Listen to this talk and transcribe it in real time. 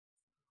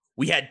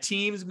We had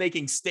teams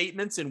making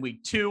statements in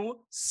week 2.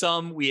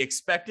 Some we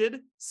expected,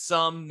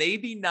 some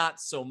maybe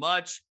not so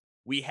much.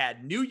 We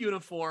had new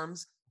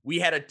uniforms. We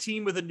had a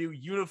team with a new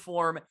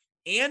uniform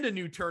and a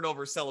new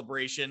turnover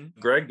celebration.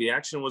 Greg, the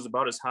action was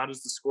about as hot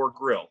as the Score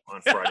Grill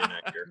on Friday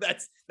night here.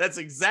 That's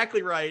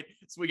exactly right.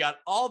 So we got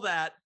all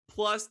that,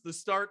 plus the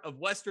start of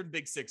Western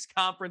Big Six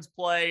Conference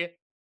play.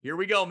 Here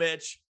we go,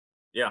 Mitch.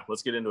 Yeah,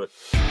 let's get into it.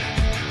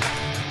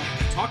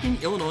 Talking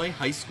Illinois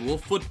high school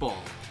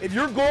football. If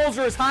your goals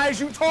are as high as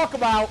you talk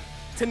about,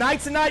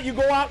 tonight's the night you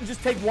go out and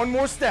just take one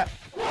more step.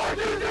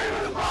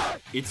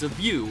 It's a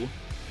view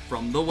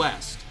from the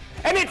West.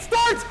 And it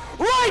starts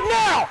right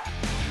now!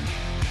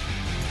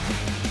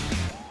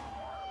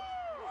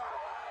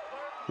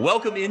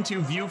 Welcome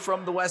into View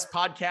from the West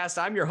podcast.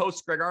 I'm your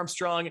host, Greg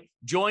Armstrong,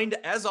 joined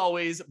as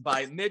always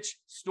by Mitch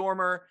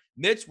Stormer.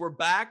 Mitch, we're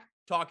back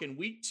talking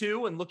week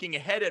 2 and looking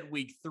ahead at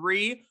week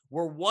 3.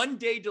 We're one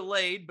day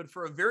delayed, but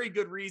for a very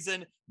good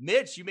reason.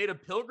 Mitch, you made a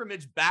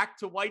pilgrimage back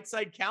to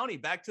Whiteside County,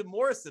 back to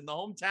Morrison, the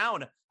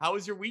hometown. How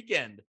was your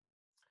weekend?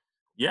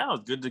 Yeah, it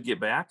was good to get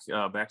back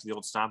to the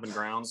old stomping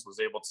grounds. Was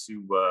able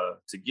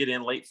to get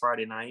in late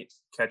Friday night,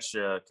 catch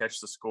the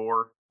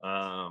score,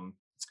 and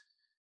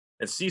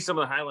see some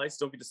of the highlights.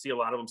 Don't get to see a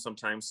lot of them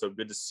sometimes, so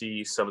good to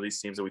see some of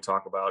these teams that we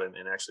talk about and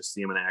actually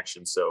see them in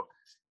action. So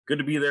good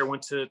to be there.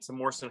 Went to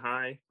Morrison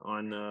High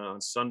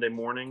on Sunday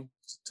morning.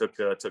 Took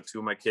 2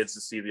 of my kids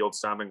to see the old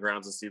stomping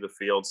grounds and see the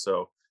field.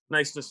 So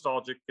nice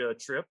nostalgic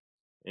trip,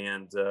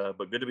 and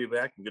but good to be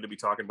back and good to be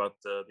talking about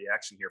the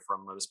action here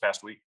from this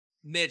past week.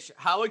 Mitch,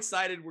 how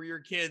excited were your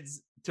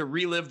kids to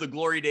relive the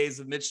glory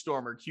days of Mitch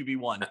Stormer,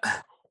 QB1?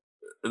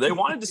 They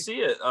wanted to see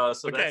it,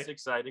 so Okay. That's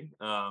exciting.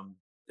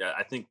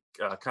 I think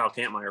Kyle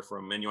Kampmeyer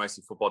from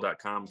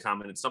NUICfootball.com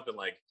commented something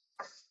like,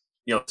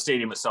 the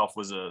stadium itself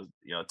was a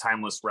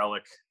timeless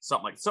relic,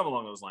 something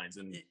along those lines.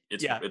 And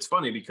it's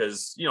funny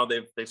because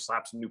they've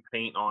slapped some new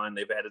paint on,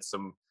 they've added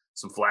some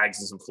flags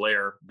and some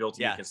flair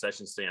built in the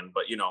concession stand,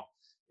 but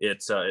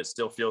it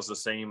still feels the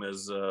same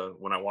as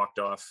when I walked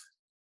off.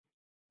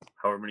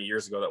 However many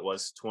years ago that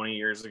was, 20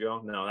 years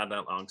ago. No, not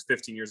that long,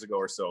 15 years ago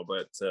or so.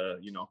 But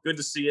good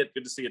to see it.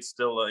 Good to see it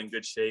still in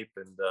good shape,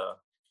 and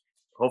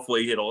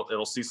hopefully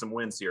it'll see some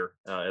wins here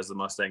as the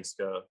Mustangs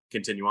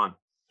continue on.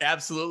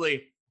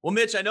 Absolutely. Well,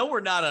 Mitch, I know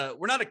we're not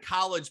a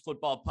college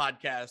football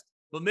podcast,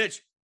 but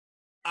Mitch,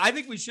 I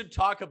think we should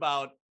talk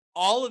about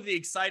all of the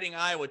exciting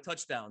Iowa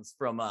touchdowns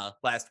from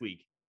last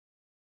week.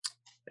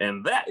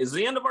 And that is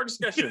the end of our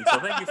discussion. So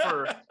thank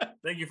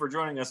you for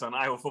joining us on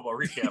Iowa Football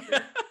Recap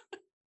here.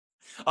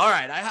 All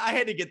right, I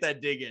had to get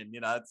that dig in.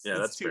 That's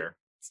fair.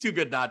 It's too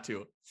good not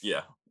to.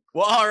 Yeah.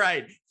 Well, all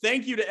right.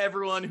 Thank you to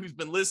everyone who's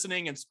been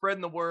listening and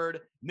spreading the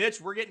word. Mitch,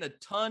 we're getting a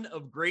ton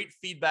of great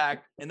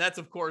feedback, and that's,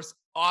 of course,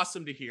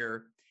 awesome to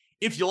hear.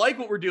 If you like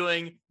what we're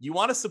doing, you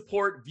want to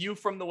support View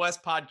from the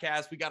West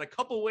podcast, we got a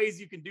couple ways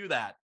you can do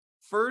that.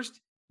 First,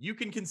 you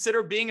can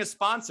consider being a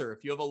sponsor.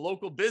 If you have a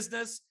local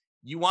business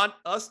you want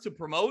us to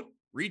promote,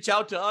 reach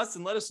out to us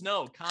and let us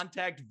know.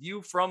 Contact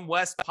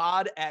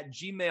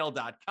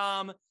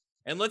viewfromwestpod@gmail.com.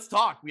 And let's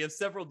talk. We have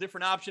several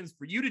different options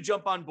for you to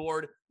jump on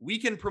board. We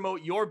can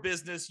promote your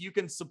business. You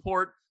can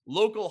support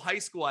local high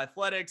school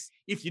athletics.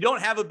 If you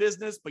don't have a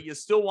business, but you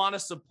still want to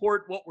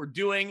support what we're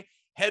doing,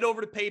 head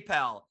over to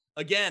PayPal.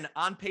 Again,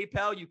 on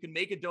PayPal, you can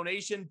make a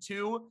donation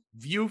to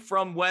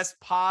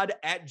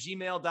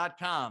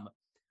viewfromwestpod@gmail.com.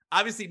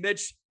 Obviously,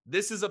 Mitch,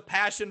 this is a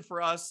passion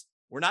for us.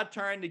 We're not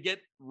trying to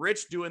get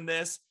rich doing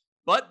this,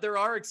 but there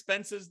are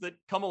expenses that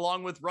come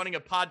along with running a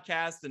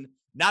podcast, and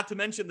not to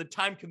mention the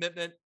time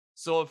commitment.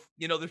 So if,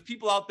 there's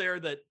people out there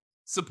that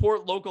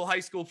support local high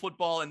school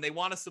football and they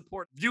want to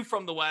support View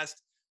from the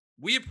West,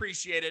 we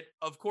appreciate it.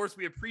 Of course,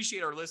 we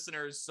appreciate our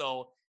listeners.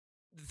 So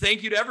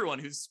thank you to everyone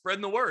who's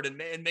spreading the word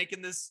and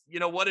making this,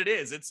 what it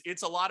is.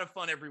 It's a lot of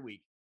fun every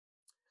week.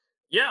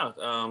 Yeah,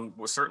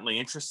 we're certainly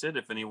interested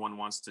if anyone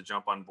wants to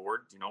jump on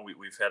board.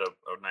 We've had a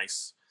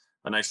nice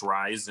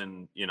rise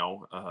in,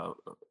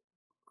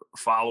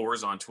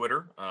 followers on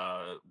Twitter.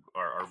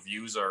 Our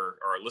views our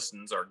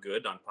listens are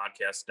good on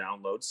podcast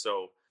downloads.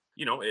 So,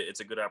 it's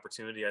a good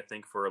opportunity, I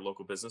think, for a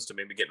local business to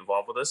maybe get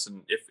involved with us.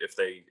 And if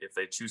they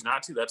choose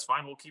not to, that's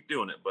fine. We'll keep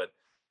doing it. But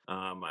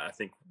I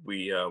think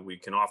we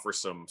can offer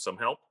some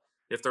help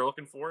if they're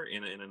looking for it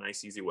in a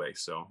nice, easy way.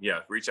 So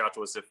yeah, reach out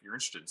to us if you're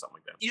interested in something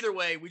like that. Either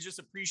way, we just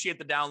appreciate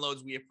the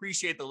downloads. We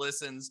appreciate the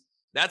listens.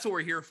 That's what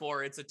we're here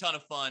for. It's a ton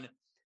of fun.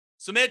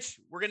 So Mitch,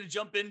 we're going to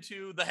jump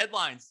into the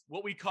headlines,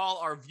 what we call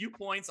our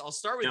viewpoints. I'll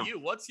start with you.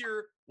 What's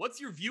your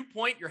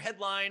viewpoint, your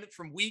headline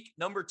from week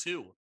number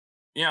 2?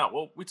 Yeah,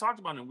 well, we talked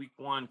about in week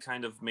 1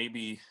 kind of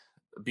maybe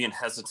being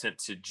hesitant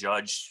to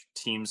judge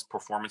teams'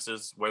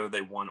 performances, whether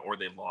they won or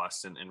they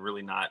lost, and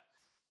really not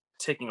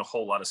taking a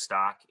whole lot of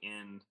stock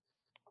in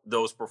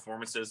those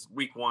performances.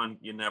 Week 1,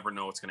 you never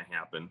know what's going to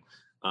happen.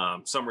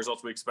 Some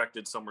results we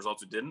expected, some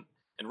results we didn't.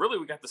 And really,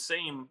 we got the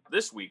same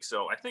this week.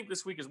 So I think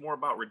this week is more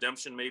about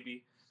redemption,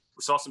 maybe.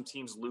 We saw some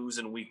teams lose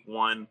in week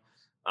 1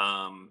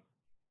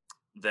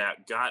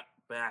 that got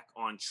back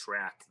on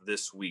track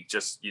this week.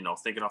 Just,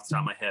 thinking off the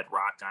top of my head,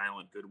 Rock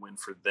Island, good win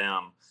for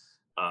them.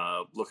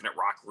 Looking at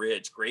Rock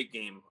Ridge, great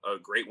game, a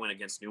great win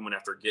against Newman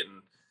after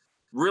getting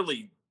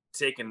really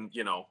taken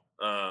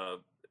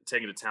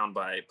to town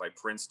by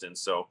Princeton.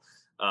 So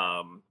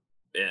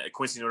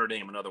Quincy Notre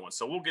Dame, another one.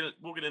 So we'll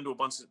get into a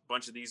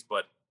bunch of these,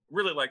 but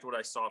really liked what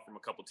I saw from a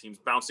couple teams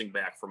bouncing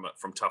back from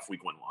tough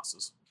week 1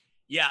 losses.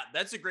 Yeah,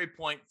 that's a great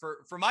point.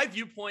 For my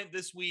viewpoint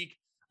this week,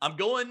 I'm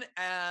going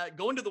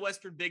to the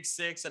Western Big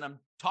Six, and I'm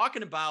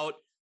talking about,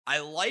 I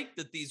like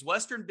that these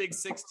Western Big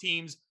Six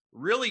teams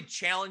really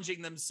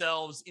challenging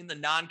themselves in the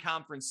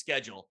non-conference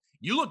schedule.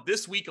 You look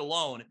this week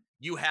alone,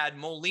 you had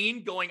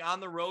Moline going on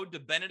the road to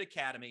Bennett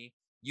Academy.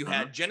 You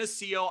had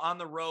Geneseo on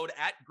the road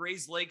at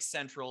Grays Lake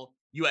Central.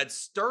 You had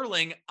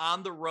Sterling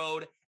on the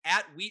road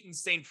at Wheaton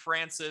St.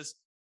 Francis,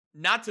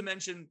 not to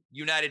mention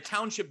United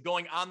Township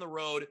going on the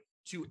road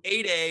to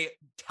 8A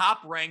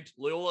top-ranked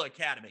Loyola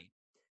Academy.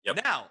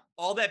 Yep. Now,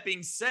 all that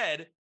being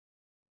said,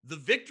 the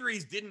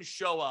victories didn't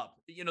show up.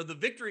 The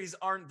victories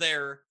aren't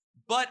there,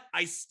 but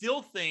I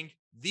still think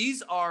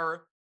these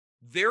are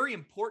very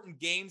important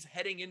games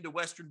heading into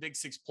Western Big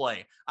Six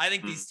play. I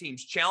think these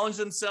teams challenged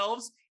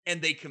themselves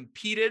and they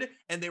competed,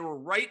 and they were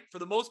right for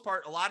the most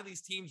part. A lot of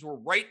these teams were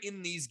right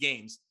in these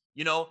games.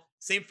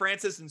 St.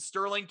 Francis and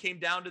Sterling came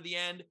down to the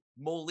end.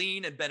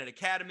 Moline and Bennett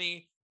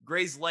Academy,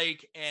 Grays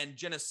Lake and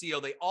Geneseo,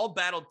 they all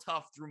battled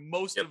tough through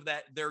most of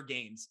their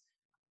games.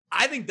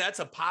 I think that's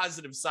a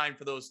positive sign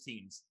for those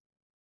teams.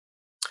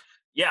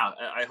 Yeah,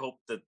 I hope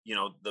that,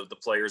 the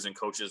players and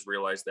coaches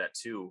realize that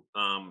too,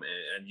 and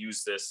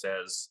use this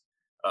as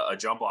a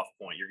jump off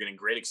point. You're getting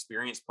great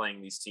experience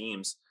playing these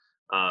teams.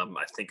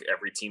 I think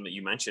every team that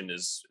you mentioned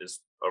is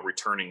a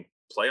returning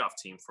playoff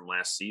team from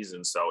last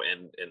season. So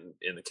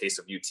in the case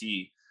of UT,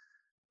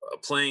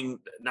 playing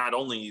not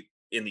only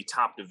in the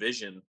top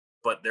division,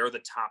 but they're the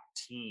top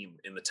team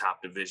in the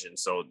top division.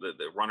 So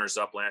the runners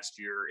up last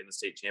year in the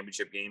state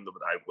championship game, but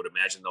I would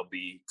imagine they'll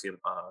be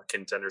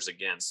contenders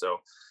again. So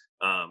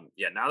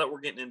now that we're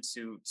getting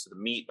into the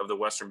meat of the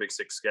Western Big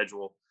Six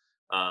schedule,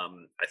 I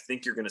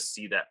think you're going to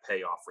see that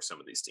pay off for some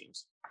of these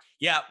teams.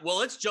 Yeah, well,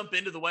 let's jump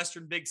into the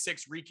Western Big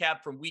Six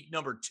recap from week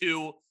number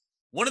 2.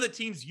 One of the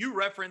teams you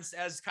referenced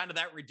as kind of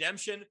that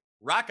redemption,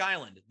 Rock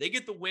Island. They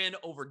get the win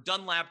over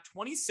Dunlap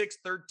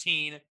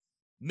 26-13.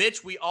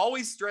 Mitch, we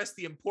always stress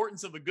the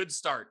importance of a good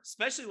start,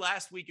 especially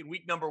last week in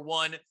week number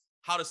 1,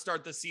 how to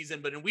start the season.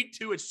 But in week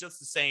 2, it's just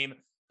the same.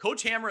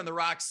 Coach Hammer and the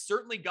Rocks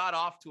certainly got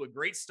off to a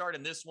great start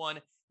in this one.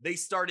 They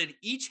started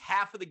each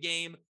half of the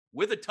game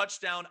with a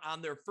touchdown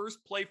on their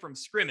first play from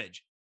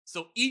scrimmage.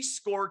 So each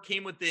score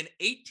came within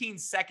 18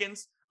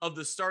 seconds of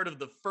the start of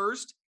the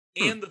first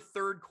and the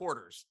third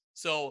quarters.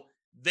 So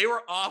they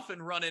were off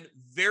and running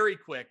very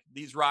quick.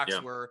 These Rocks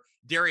were.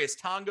 Darius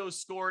Tongo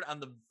scored on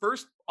the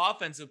first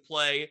offensive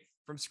play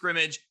from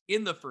scrimmage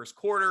in the first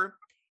quarter.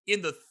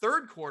 In the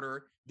third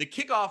quarter, the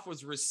kickoff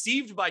was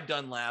received by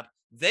Dunlap.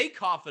 They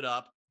cough it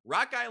up.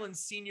 Rock Island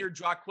senior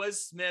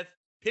Jaquez Smith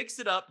picks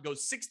it up,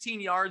 goes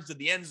 16 yards to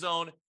the end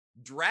zone,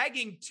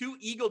 dragging 2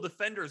 Eagle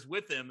defenders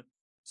with him.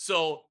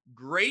 So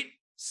great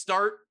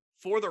start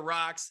for the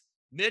Rocks.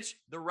 Mitch,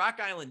 the Rock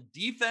Island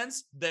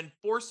defense then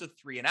forced a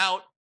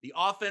 3-and-out. The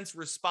offense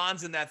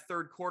responds in that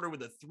third quarter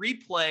with a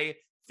 3-play,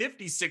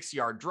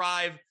 56-yard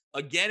drive.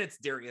 Again, it's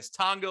Darius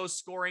Tongo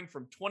scoring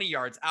from 20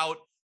 yards out.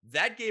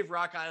 That gave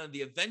Rock Island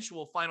the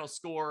eventual final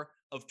score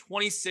of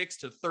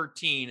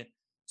 26-13.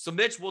 So,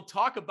 Mitch, we'll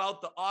talk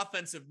about the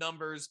offensive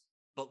numbers,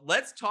 but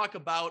let's talk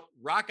about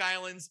Rock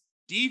Island's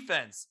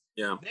defense.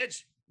 Yeah.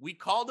 Mitch, we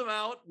called them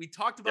out. We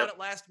talked about it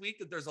last week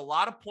that there's a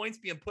lot of points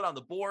being put on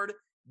the board.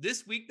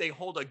 This week, they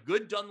hold a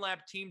good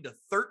Dunlap team to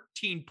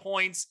 13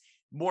 points.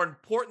 More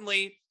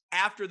importantly,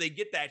 after they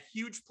get that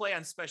huge play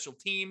on special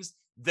teams,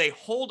 they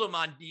hold them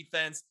on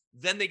defense.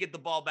 Then they get the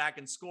ball back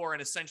and score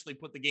and essentially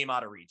put the game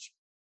out of reach.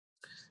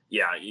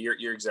 Yeah,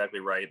 you're exactly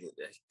right.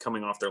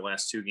 Coming off their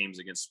last 2 games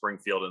against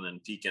Springfield and then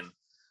Pekin,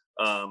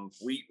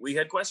 we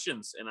had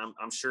questions, and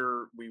I'm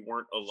sure we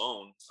weren't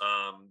alone.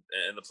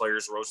 And the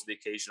players rose to the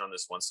occasion on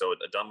this one. So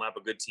Dunlap,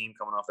 a good team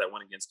coming off that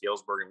win against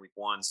Galesburg in week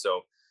 1.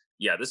 So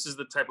yeah, this is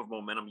the type of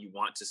momentum you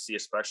want to see,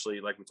 especially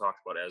like we talked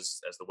about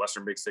as the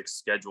Western Big Six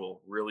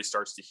schedule really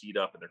starts to heat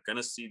up, and they're going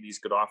to see these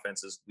good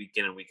offenses week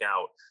in and week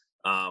out.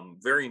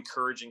 Very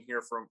encouraging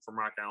here from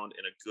Rock Island,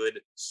 and a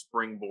good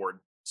springboard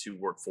to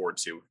work forward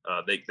to.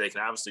 They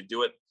can obviously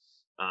do it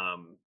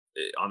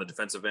on the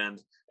defensive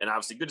end, and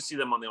obviously good to see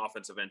them on the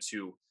offensive end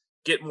too.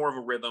 Get more of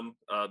a rhythm.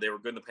 They were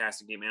good in the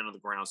passing game and on the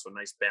ground, so a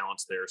nice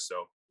balance there.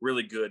 So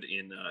really good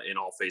in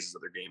all phases of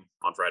their game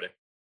on Friday.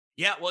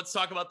 Yeah, well, let's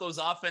talk about those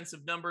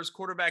offensive numbers.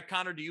 Quarterback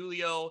Connor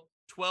DiUlio,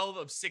 12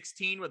 of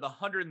 16 with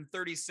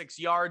 136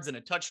 yards and a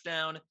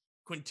touchdown.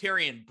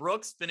 Quintarian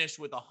Brooks finished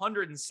with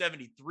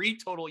 173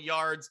 total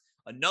yards.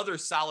 Another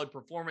solid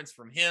performance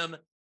from him.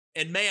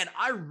 And man,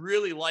 I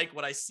really like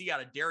what I see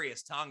out of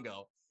Darius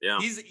Tongo. Yeah.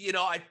 He's,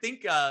 I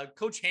think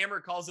Coach Hammer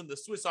calls him the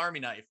Swiss Army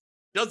knife.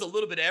 Does a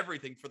little bit of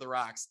everything for the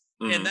Rocks.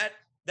 And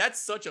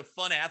that's such a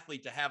fun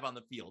athlete to have on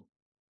the field.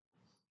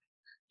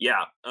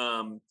 Yeah.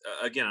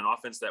 Again, an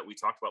offense that we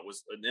talked about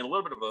was in a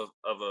little bit of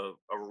a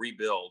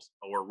rebuild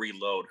or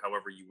reload,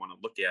 however you want to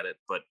look at it.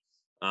 But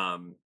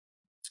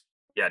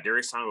yeah,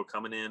 Darius Tongo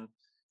coming in,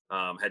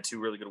 had 2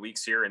 really good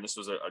weeks here, and this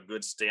was a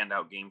good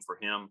standout game for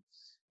him.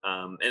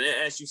 And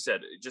as you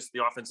said, just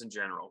the offense in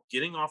general,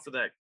 getting off of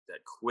that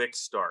quick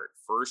start,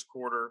 first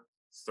quarter,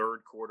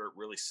 third quarter,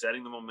 really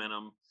setting the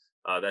momentum.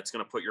 That's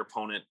going to put your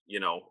opponent,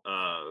 in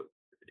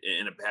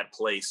a bad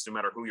place, no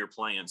matter who you're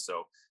playing.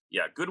 So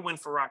yeah, good win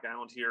for Rock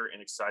Island here,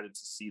 and excited to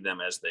see them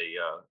as they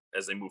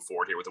move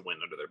forward here with a win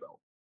under their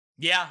belt.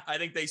 Yeah, I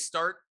think they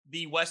start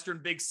the Western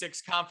Big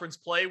Six conference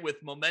play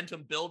with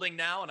momentum building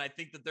now, and I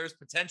think that there's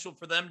potential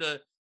for them to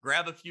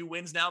grab a few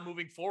wins now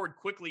moving forward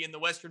quickly in the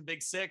Western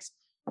Big Six.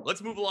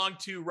 Let's move along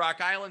to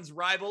Rock Island's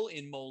rival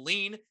in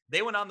Moline.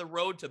 They went on the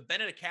road to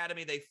Bennett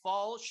Academy. They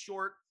fall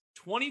short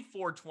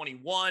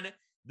 24-21.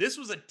 This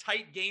was a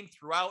tight game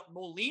throughout.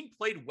 Moline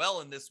played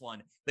well in this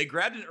one. They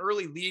grabbed an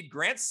early lead.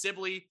 Grant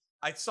Sibley,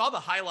 I saw the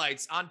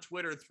highlights on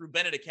Twitter through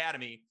Bennett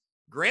Academy.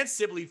 Grant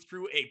Sibley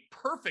threw a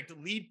perfect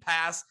lead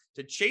pass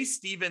to Chase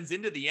Stevens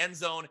into the end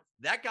zone.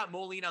 That got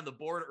Moline on the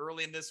board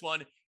early in this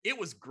one. It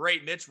was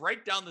great, Mitch,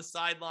 right down the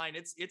sideline.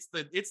 It's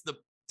the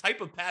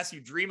type of pass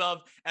you dream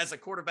of as a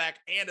quarterback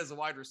and as a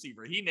wide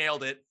receiver. He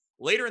nailed it.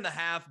 Later in the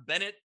half,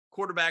 Bennett,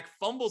 quarterback,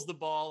 fumbles the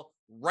ball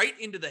right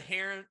into the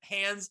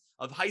hands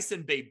of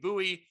Hyson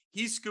Baybui.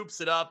 He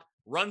scoops it up,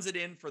 runs it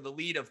in for the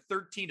lead of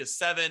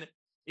 13-7.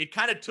 It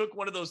kind of took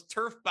one of those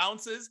turf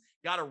bounces,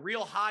 got a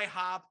real high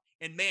hop,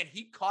 and man,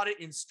 he caught it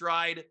in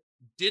stride,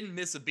 didn't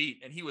miss a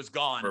beat, and he was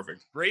gone.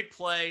 Perfect. Great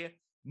play.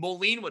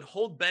 Moline would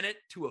hold Bennett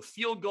to a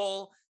field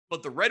goal,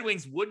 but the Red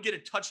Wings would get a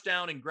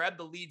touchdown and grab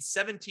the lead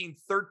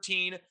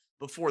 17-13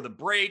 before the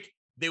break.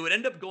 They would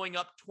end up going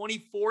up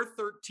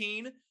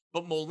 24-13,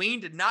 but Moline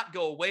did not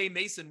go away.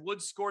 Mason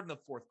Woods scored in the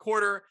fourth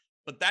quarter,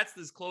 but that's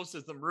as close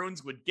as the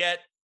Maroons would get.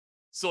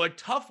 So a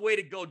tough way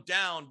to go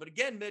down. But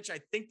again, Mitch, I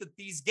think that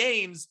these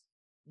games,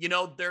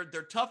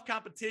 they're tough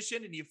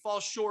competition and you fall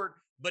short,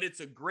 but it's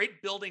a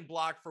great building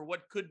block for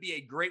what could be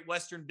a great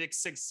Western Big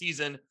Six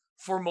season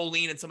for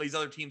Moline and some of these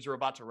other teams we're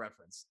about to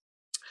reference.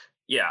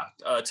 Yeah,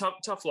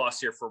 tough loss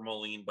here for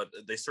Moline, but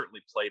they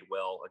certainly played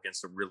well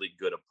against a really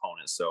good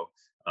opponent. So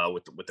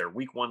with their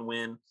week 1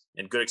 win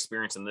and good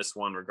experience in this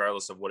one,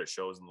 regardless of what it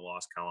shows in the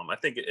loss column, I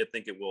think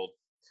it will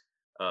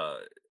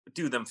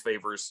do them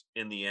favors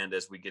in the end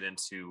as we get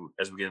into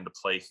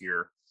play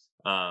here.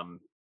 They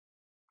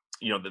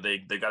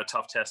got a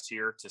tough test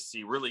here to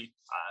see really,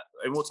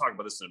 and we'll talk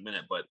about this in a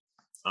minute, but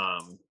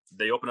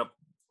they open up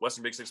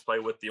Western Big Six play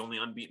with the only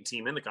unbeaten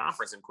team in the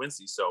conference in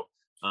Quincy. So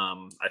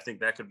I think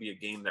that could be a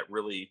game that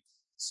really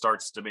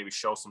starts to maybe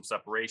show some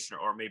separation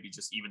or maybe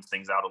just evens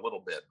things out a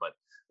little bit. But,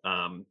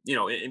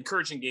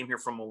 encouraging game here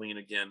from Moline.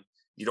 Again,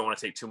 you don't want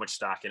to take too much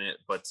stock in it,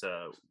 but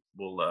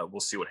we'll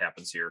see what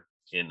happens here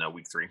in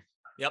week 3.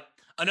 Yep.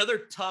 Another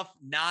tough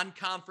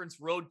non-conference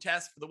road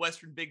test for the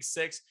Western Big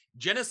Six.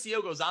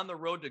 Geneseo goes on the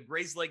road to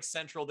Grayslake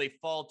Central. They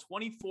fall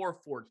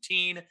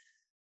 24-14,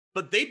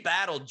 but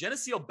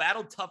Geneseo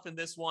battled tough in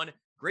this one.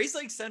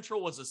 Grayslake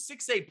Central was a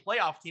 6A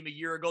playoff team a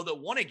year ago that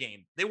won a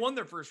game. They won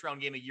their first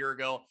round game a year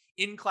ago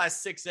in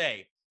Class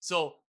 6A.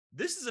 So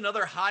this is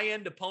another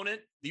high-end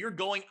opponent that you're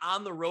going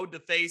on the road to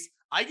face.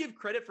 I give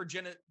credit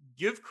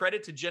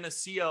to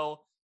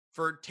Geneseo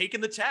for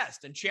taking the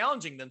test and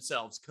challenging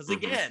themselves. Because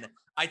again,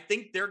 I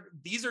think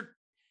these are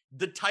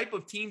the type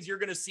of teams you're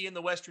going to see in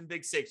the Western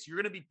Big Six. You're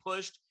going to be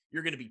pushed.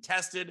 You're going to be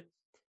tested.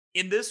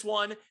 In this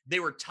one, they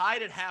were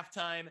tied at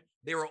halftime.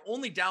 They were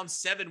only down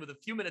 7 with a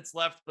few minutes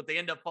left, but they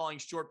end up falling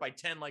short by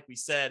 10, like we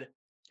said.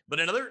 But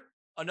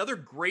another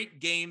great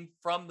game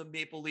from the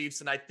Maple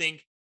Leafs. And I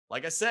think,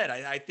 like I said,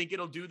 I think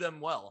it'll do them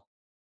well.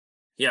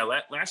 Yeah,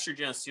 last year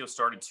Geneseo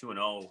started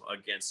 2-0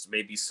 against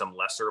maybe some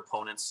lesser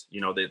opponents.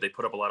 They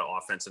put up a lot of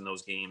offense in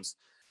those games,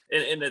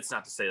 and it's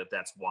not to say that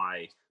that's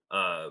why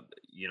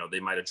they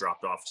might have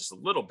dropped off just a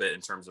little bit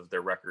in terms of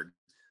their record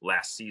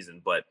last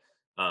season. But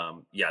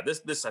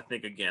this I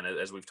think, again,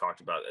 as we've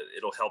talked about,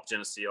 it'll help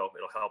Geneseo.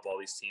 It'll help all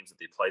these teams that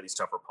they play these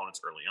tougher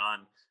opponents early on.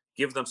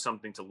 Give them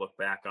something to look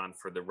back on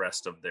for the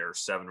rest of their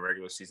 7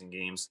 regular season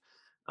games,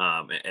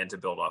 and to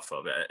build off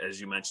of.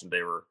 As you mentioned,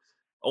 they were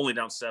only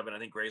down 7. I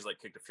think Grayslake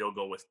kicked a field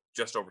goal with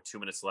just over 2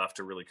 minutes left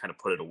to really kind of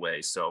put it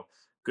away. So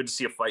good to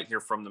see a fight here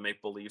from the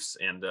Maple Leafs,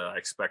 and I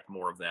expect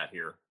more of that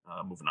here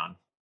moving on.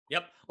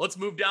 Yep. Let's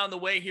move down the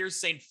way here.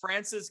 St.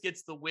 Francis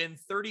gets the win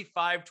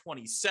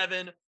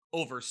 35-27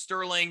 over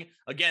Sterling.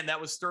 Again,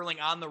 that was Sterling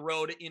on the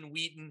road in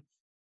Wheaton.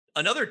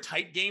 Another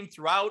tight game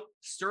throughout.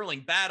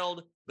 Sterling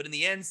battled, but in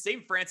the end,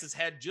 St. Francis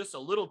had just a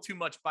little too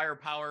much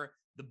firepower.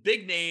 The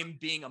big name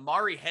being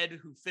Amari Head,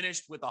 who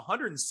finished with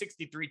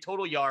 163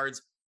 total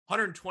yards,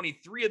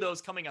 123 of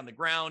those coming on the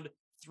ground,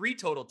 3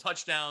 total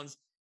touchdowns.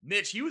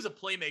 Mitch, he was a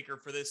playmaker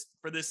for this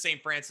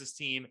St. Francis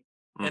team,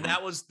 and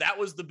that was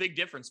the big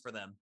difference for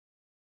them.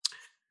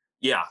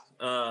 Yeah,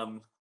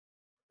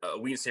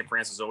 we in St.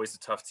 Francis is always a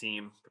tough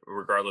team,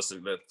 regardless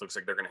of that. Looks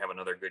like they're going to have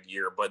another good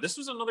year, but this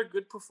was another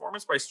good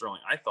performance by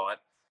Sterling, I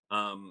thought.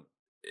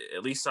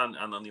 at least on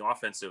the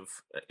offensive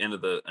end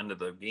of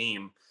the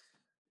game,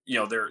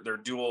 their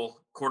dual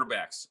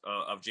quarterbacks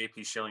of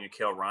JP Schilling and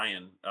Cale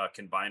Ryan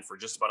combined for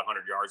just about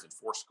 100 yards and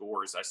 4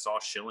 scores. I saw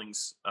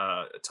Schilling's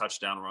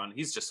touchdown run.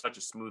 He's just such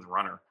a smooth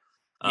runner.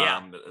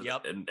 Yeah.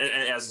 And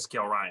as is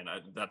Cale Ryan,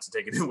 not to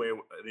take anything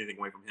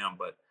away from him,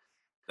 but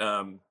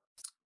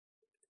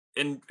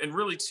and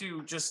really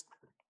too, just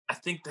I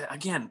think that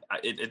again,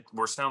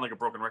 we're sounding like a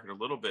broken record a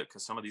little bit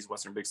because some of these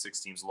Western Big Six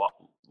teams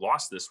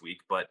lost this week,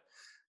 but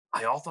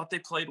I all thought they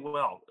played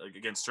well.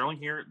 Again, Sterling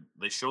here,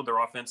 they showed their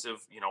offensive,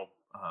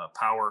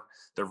 power,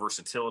 their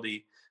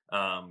versatility.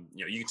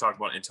 You can talk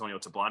about Antonio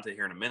Tablante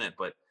here in a minute,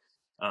 but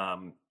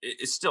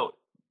it's still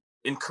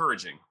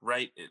encouraging,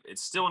 right?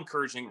 It's still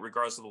encouraging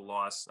regardless of the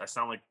loss. I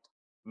sound like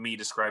me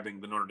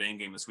describing the Notre Dame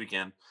game this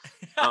weekend.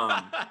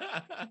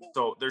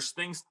 So there's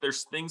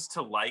things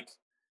to like,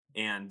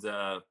 and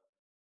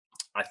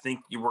I think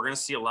we're going to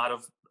see a lot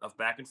of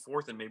back and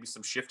forth and maybe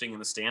some shifting in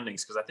the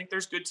standings because I think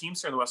there's good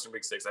teams here in the Western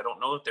Big Six. I don't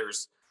know that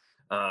there's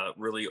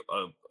really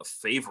a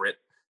favorite.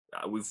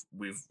 We've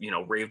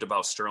raved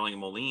about Sterling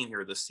and Moline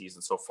here this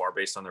season so far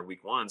based on their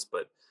week ones,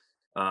 but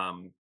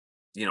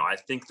I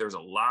think there's a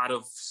lot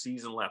of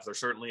season left. There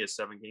certainly is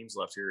 7 games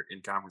left here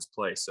in conference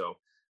play, so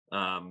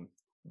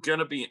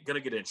gonna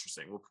get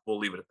interesting. We'll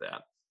leave it at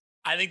that.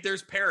 I think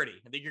there's parity.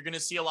 I think you're going to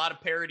see a lot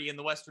of parity in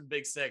the Western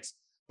Big Six.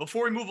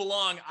 Before we move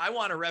along, I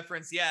want to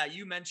reference. Yeah,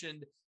 you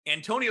mentioned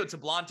Antonio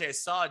Tablante. I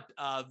saw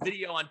a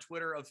video on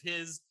Twitter of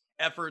his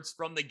efforts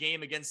from the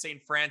game against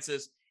St.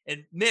 Francis.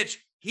 And Mitch,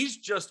 he's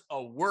just a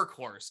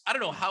workhorse. I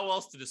don't know how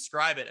else to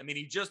describe it. I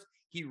mean,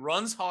 he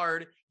runs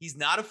hard. He's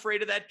not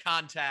afraid of that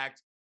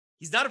contact.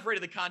 He's not afraid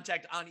of the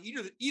contact on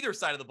either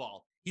side of the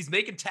ball. He's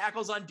making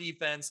tackles on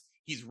defense.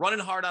 He's running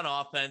hard on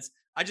offense.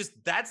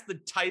 That's the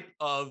type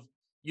of,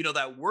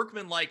 that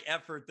workman-like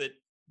effort that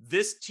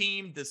this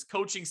team, this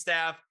coaching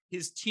staff,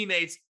 his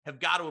teammates have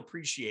got to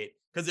appreciate,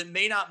 because it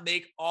may not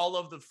make all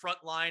of the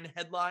frontline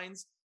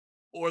headlines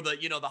or the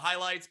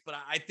highlights, but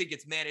I think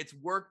it's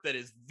work that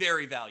is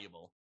very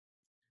valuable.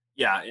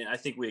 Yeah. And I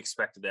think we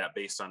expected that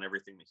based on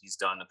everything that he's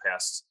done the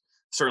past,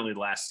 certainly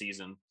last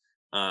season.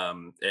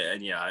 And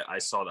yeah, I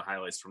saw the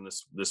highlights from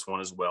this one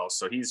as well.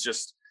 So he's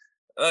just,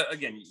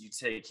 again, you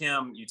take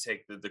him, you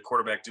take the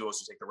quarterback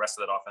duos, you take the rest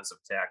of that offensive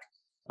attack.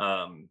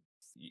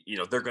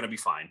 They're going to be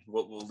fine.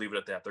 We'll leave it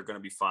at that. They're going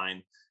to be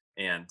fine.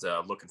 And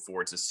looking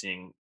forward to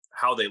seeing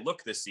how they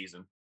look this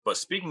season. But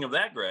speaking of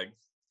that, Greg,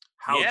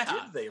 how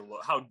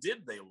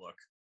did they look?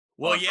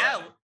 Well,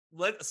 yeah.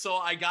 So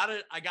I got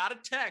a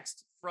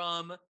text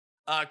from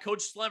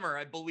Coach Slemmer.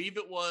 I believe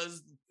it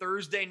was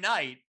Thursday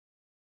night,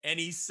 and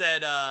he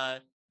said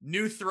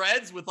new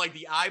threads with like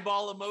the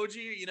eyeball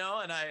emoji,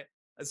 and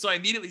so I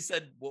immediately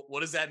said, what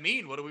does that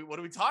mean? What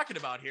are we talking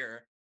about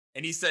here?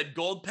 And he said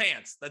gold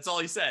pants. That's all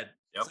he said.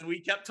 Yep. So we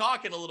kept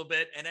talking a little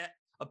bit, and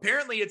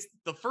apparently it's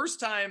the first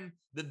time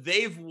that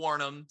they've worn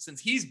them since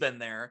he's been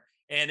there.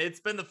 And it's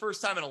been the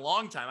first time in a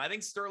long time. I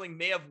think Sterling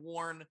may have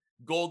worn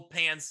gold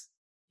pants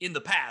in the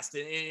past,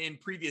 in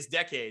previous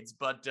decades,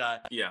 but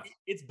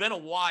it's been a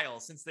while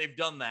since they've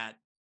done that.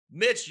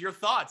 Mitch, your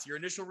thoughts, your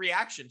initial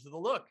reaction to the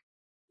look?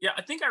 Yeah,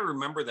 I think I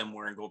remember them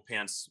wearing gold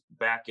pants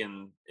back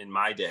in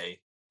my day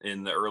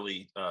in the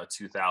early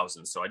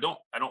 2000s. So I don't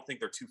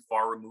think they're too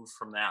far removed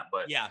from that,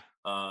 but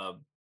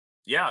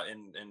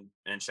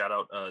and shout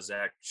out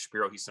Zach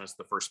Shapiro. He sent us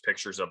the first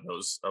pictures of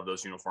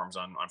those uniforms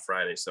on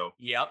Friday. So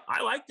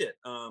I liked it.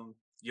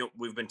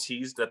 We've been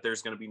teased that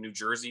there's going to be new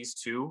jerseys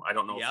too. I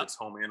don't know if it's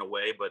home and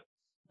away, but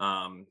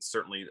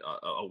certainly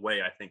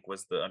away, I think,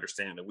 was the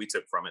understanding that we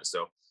took from it.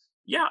 So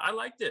yeah, I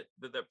liked it.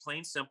 The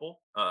plain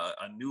simple,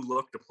 a new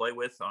look to play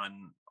with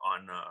on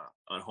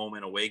home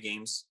and away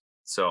games.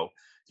 So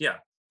yeah,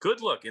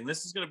 good look. And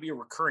this is going to be a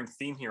recurring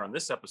theme here on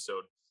this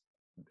episode,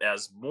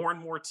 as more and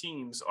more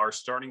teams are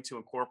starting to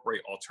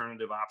incorporate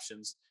alternative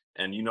options.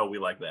 And we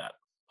like that.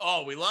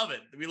 Oh, we love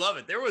it. We love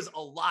it. There was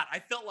a lot. I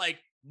felt like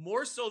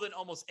more so than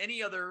almost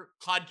any other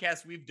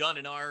podcast we've done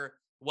in our,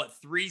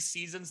 3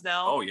 seasons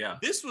now. Oh yeah.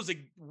 This was a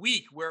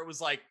week where it was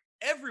like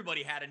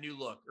everybody had a new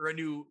look or a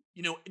new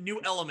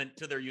element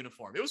to their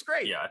uniform. It was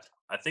great. Yeah.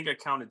 I think I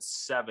counted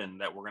 7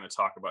 that we're going to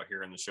talk about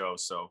here in the show.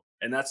 So,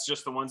 and that's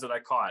just the ones that I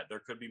caught. There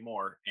could be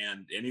more.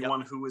 And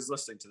anyone who is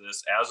listening to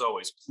this, as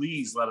always,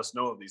 please let us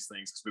know of these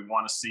things, because we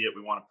want to see it.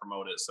 We want to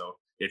promote it. So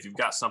if you've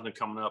got something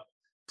coming up,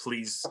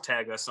 please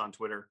tag us on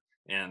Twitter,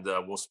 and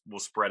we'll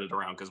spread it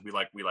around, because we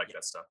like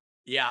that stuff.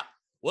 Yeah.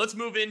 Let's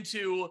move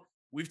into,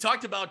 we've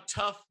talked about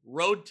tough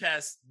road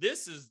tests.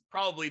 This is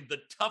probably the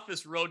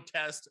toughest road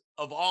test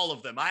of all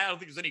of them. I don't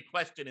think there's any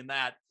question in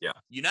that. Yeah.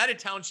 United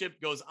Township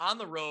goes on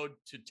the road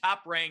to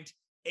top-ranked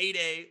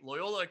 8A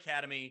Loyola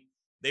Academy.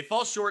 They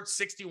fall short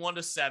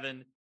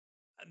 61-7.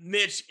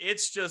 Mitch,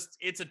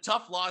 it's a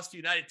tough loss to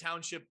United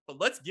Township, but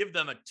let's give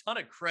them a ton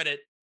of credit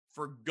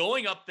for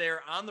going up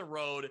there on the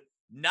road,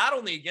 not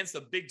only against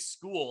a big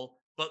school,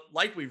 but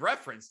like we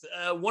referenced,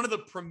 one of the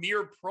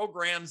premier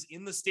programs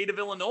in the state of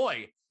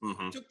Illinois.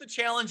 Took the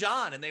challenge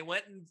on, and they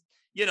went and,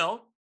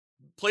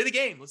 play the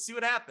game. Let's see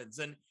what happens.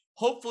 And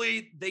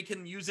hopefully they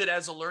can use it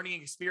as a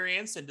learning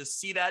experience, and to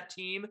see that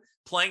team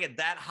playing at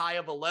that high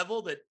of a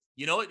level that,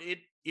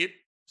 it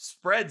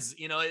spreads,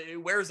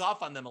 it wears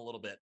off on them a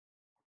little bit.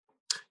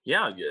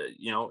 Yeah,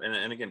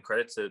 and again,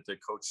 credit to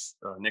Coach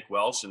Nick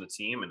Welsh and the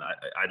team. And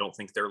I don't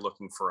think they're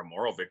looking for a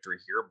moral victory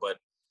here, but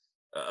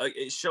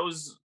it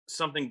shows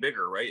something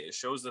bigger, right? It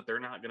shows that they're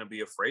not going to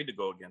be afraid to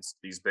go against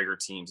these bigger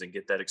teams and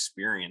get that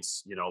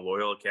experience.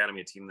 Loyola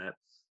Academy, a team that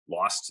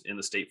lost in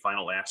the state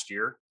final last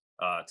year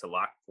to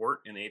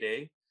Lockport in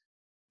 8A.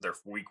 Their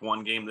week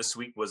 1 game this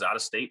week was out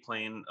of state,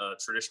 playing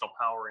traditional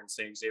power in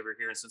St. Xavier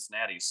here in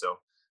Cincinnati. So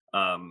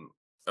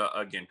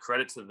again,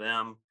 credit to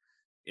them.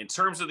 In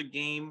terms of the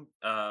game,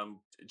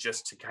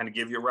 just to kind of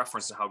give you a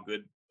reference to how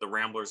good the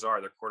Ramblers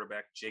are, their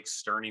quarterback, Jake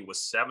Sterney,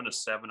 was 7 of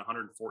 7,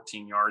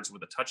 114 yards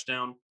with a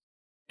touchdown,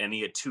 and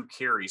he had 2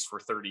 carries for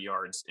 30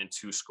 yards and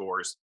 2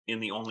 scores in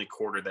the only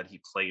quarter that he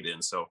played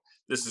in. So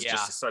this is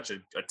just such a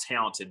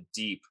talented,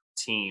 deep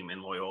team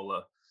in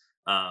Loyola.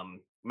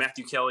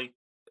 Matthew Kelly,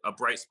 a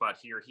bright spot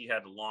here. He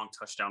had a long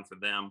touchdown for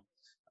them.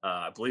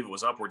 I believe it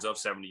was upwards of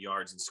 70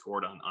 yards and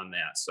scored on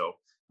that. So,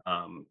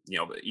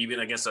 even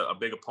against a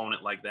big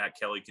opponent like that,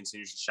 Kelly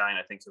continues to shine.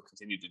 I think he'll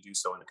continue to do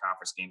so in the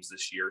conference games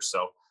this year.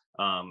 So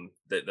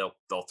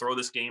they'll throw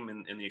this game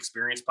in the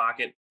experience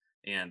pocket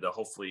and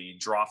hopefully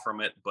draw from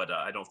it. But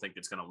I don't think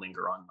it's going to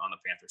linger on the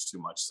Panthers too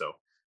much. So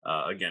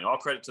again, all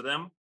credit to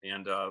them,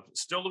 and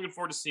still looking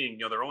forward to seeing,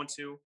 they're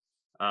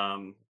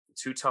 0-2,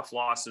 2 tough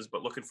losses,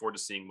 but looking forward to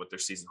seeing what their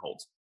season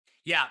holds.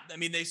 Yeah, I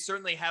mean, they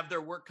certainly have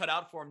their work cut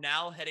out for them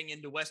now heading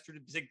into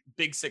Western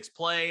Big Six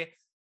play.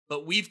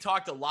 But we've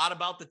talked a lot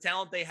about the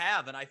talent they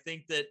have, and I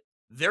think that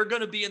they're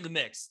going to be in the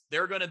mix.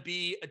 They're going to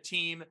be a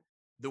team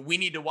that we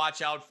need to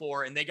watch out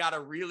for, and they got a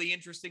really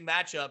interesting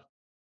matchup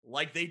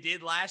like they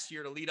did last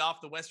year to lead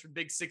off the Western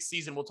Big Six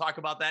season. We'll talk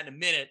about that in a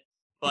minute.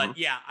 But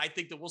yeah, I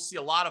think that we'll see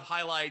a lot of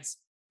highlights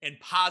and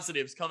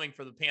positives coming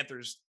for the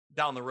Panthers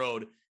down the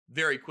road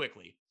very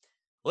quickly.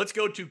 Let's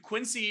go to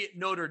Quincy.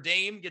 Notre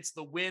Dame gets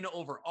the win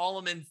over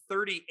Alleman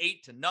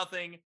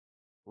 38-0.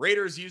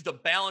 Raiders used a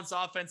balanced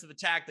offensive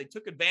attack. They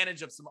took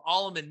advantage of some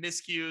Alleman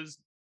miscues.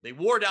 They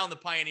wore down the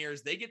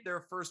Pioneers. They get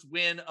their first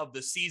win of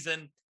the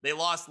season. They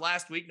lost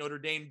last week. Notre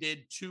Dame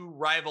did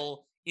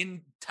to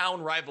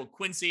in-town rival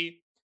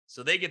Quincy.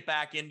 So they get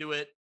back into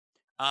it.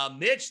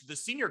 Mitch, the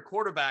senior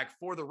quarterback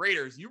for the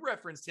Raiders, you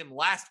referenced him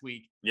last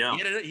week. Yeah.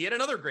 He had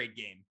another great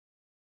game.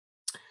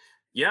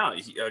 Yeah,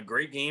 a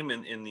great game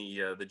in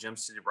the Gem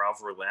City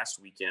rivalry last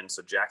weekend.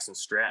 So Jackson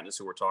Stratton is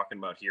who we're talking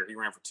about here. He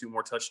ran for 2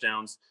 more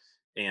touchdowns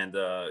and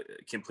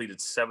completed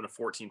 7 of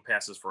 14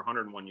 passes for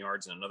 101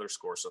 yards and another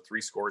score. So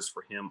 3 scores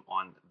for him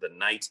on the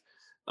night.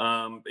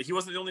 He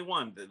wasn't the only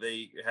one.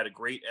 They had a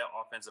great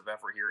offensive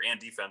effort here and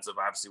defensive,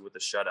 obviously, with the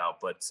shutout.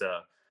 But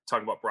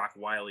talking about Brock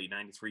Wiley,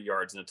 93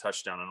 yards and a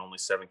touchdown on only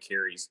 7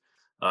 carries.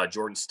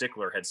 Jordan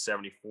Stickler had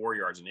 74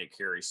 yards and 8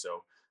 carries.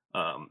 So,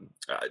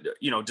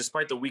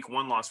 despite the week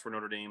 1 loss for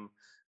Notre Dame,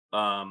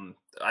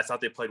 I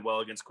thought they played well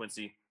against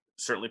Quincy,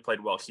 certainly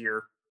played well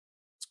here.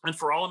 And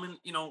for Alleman,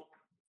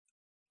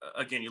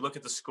 again, you look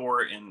at the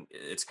score and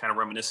it's kind of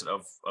reminiscent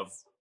of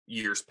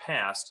years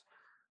past,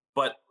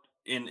 but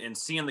in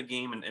seeing the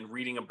game and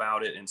reading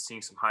about it and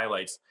seeing some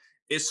highlights,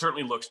 it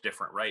certainly looks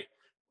different, right?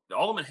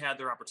 Alleman had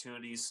their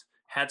opportunities,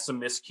 had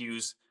some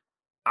miscues.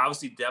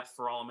 Obviously, depth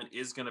for Alleman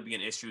is going to be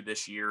an issue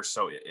this year.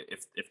 So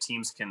if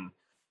teams can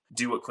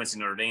do what Quincy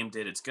Notre Dame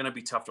did, it's going to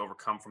be tough to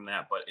overcome from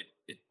that. But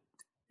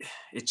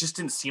it just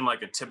didn't seem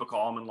like a typical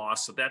Alleman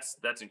loss. So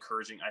that's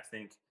encouraging, I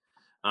think.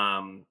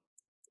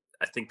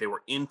 I think they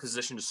were in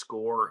position to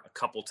score a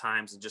couple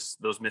times, and just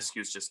those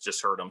miscues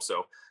just hurt them.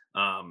 So,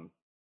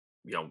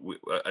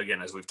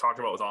 again, as we've talked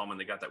about with Alleman,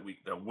 they got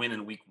the win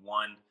in week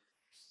 1.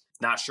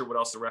 Not sure what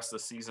else the rest of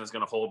the season is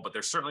going to hold, but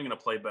they're certainly going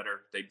to play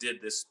better. They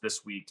did this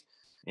week,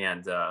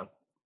 and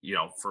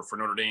for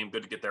Notre Dame,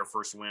 good to get their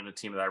first win. A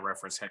team that I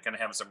referenced kind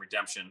of having some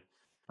redemption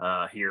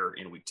here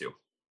in week 2.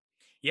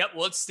 Yep,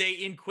 well, let's stay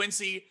in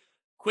Quincy.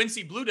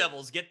 Quincy Blue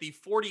Devils get the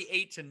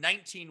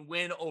 48-19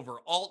 win over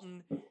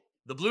Alton.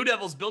 The Blue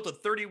Devils built a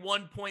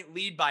 31-point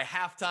lead by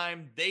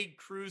halftime. They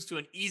cruised to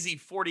an easy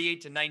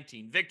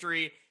 48-19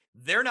 victory.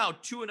 They're now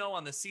 2-0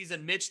 on the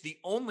season. Mitch, the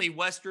only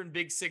Western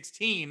Big Six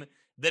team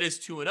that is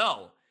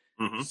 2-0.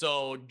 Mm-hmm.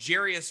 So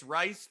Jarius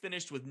Rice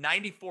finished with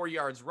 94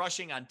 yards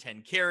rushing on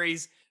 10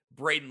 carries.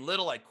 Braden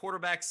Little at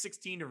quarterback,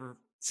 16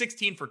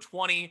 for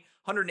 20,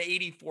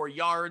 184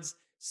 yards.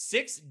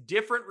 6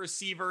 different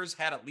receivers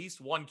had at least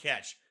 1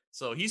 catch.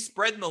 So he's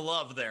spreading the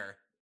love there.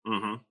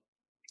 Mm-hmm.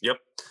 Yep.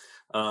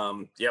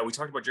 We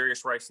talked about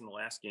Jarius Rice in the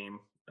last game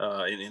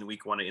in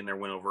week 1 in their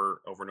win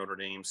over Notre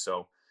Dame.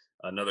 So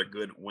another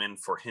good win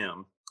for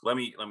him. Let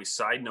me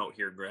side note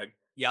here, Greg.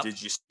 Yep.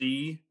 Did you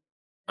see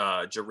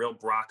Jarrell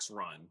Brock's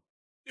run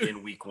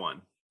in week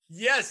 1?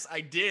 Yes,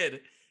 I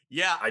did.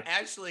 Yeah,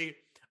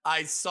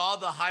 I saw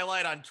the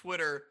highlight on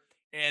Twitter,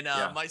 and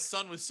my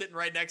son was sitting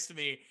right next to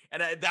me,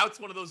 and that's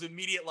one of those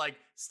immediate,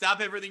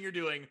 stop everything you're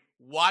doing,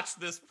 watch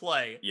this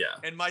play. Yeah.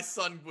 And my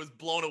son was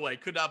blown away,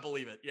 could not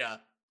believe it. Yeah.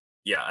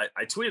 Yeah,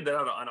 I tweeted that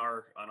out on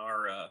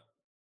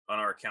on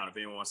our account if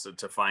anyone wants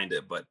to find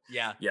it. But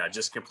yeah,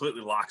 just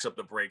completely locks up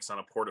the brakes on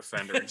a poor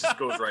defender and just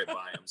goes right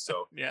by him.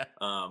 So yeah,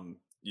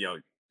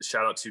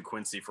 shout out to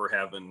Quincy for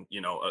having,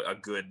 a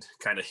good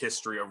kind of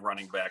history of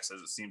running backs, as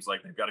it seems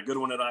like they've got a good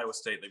one at Iowa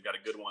State. They've got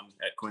a good one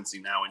at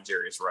Quincy now in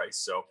Jarius Rice.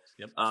 So,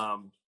 yep.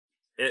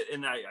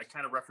 And I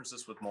kind of referenced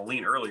this with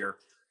Moline earlier.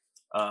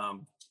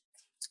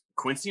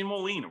 Quincy and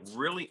Moline,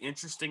 really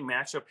interesting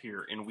matchup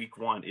here in week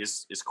 1.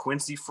 Is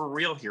Quincy for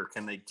real here?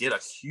 Can they get a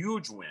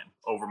huge win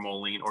over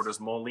Moline, or does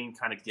Moline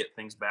kind of get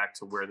things back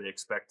to where they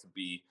expect to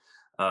be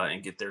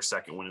and get their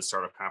second win and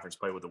start off conference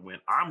play with a win?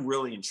 I'm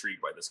really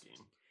intrigued by this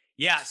game.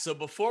 Yeah, so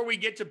before we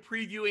get to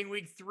previewing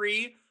week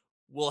 3,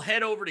 we'll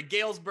head over to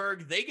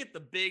Galesburg. They get the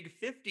big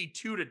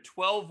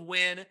 52-12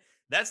 win.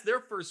 That's their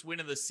first win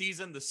of the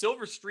season. The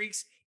Silver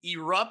Streaks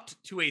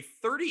erupt to a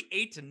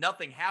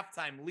 38-0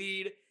 halftime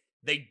lead.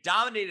 They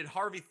dominated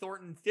Harvey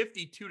Thornton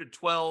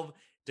 52-12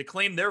 to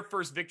claim their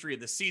first victory of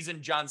the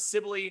season. John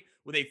Sibley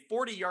with a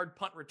 40-yard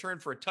punt return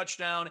for a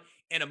touchdown,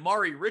 and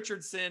Amari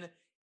Richardson,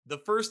 the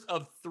first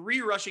of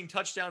 3 rushing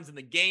touchdowns in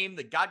the game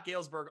that got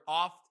Galesburg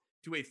off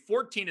to a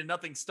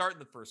 14-0 start in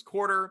the first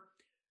quarter.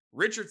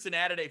 Richardson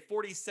added a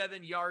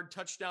 47-yard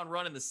touchdown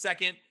run in the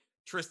second.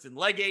 Tristan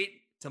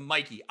Legate to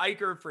Mikey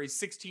Eicher for a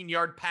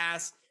 16-yard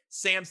pass.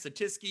 Sam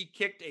Satiski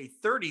kicked a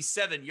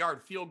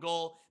 37-yard field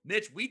goal.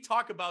 Mitch, we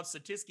talk about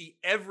Satiski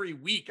every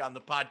week on the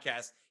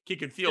podcast,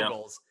 kicking field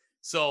goals.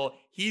 So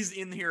he's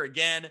in here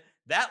again.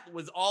 That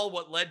was all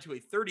what led to a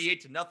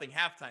 38-0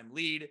 halftime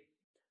lead.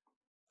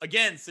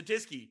 Again,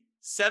 Satiski,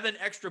 7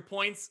 extra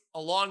points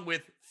along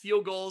with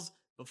field goals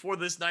before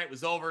this night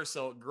was over.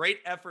 So great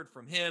effort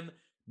from him.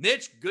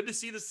 Mitch, good to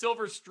see the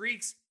Silver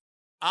Streaks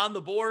on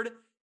the board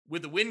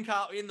with the win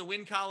in the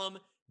win column.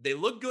 They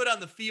look good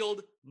on the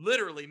field.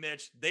 Literally,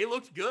 Mitch, they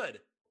looked good.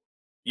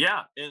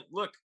 Yeah, and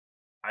look,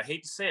 I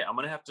hate to say it, I'm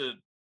going to have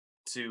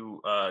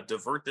to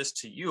divert this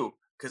to you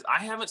because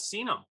I haven't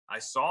seen them. I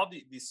saw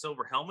the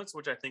silver helmets,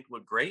 which I think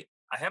look great.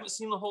 I haven't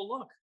seen the whole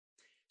look.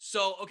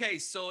 So, okay,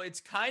 so it's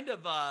kind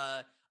of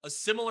a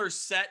similar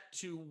set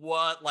to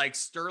what like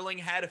Sterling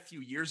had a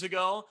few years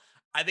ago.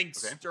 I think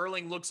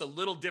Sterling looks a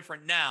little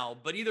different now,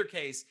 but either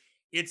case,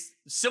 it's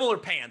similar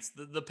pants.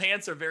 The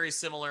pants are very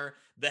similar.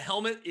 The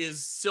helmet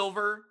is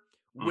silver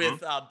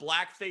with a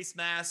black face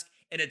mask,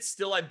 and it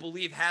still, I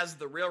believe, has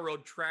the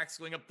railroad tracks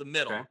going up the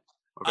middle.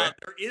 Okay.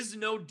 There is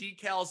no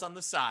decals on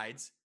the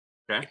sides.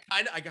 Okay.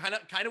 I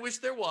kind of wish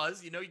there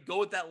was. You go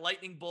with that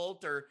lightning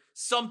bolt or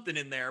something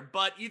in there.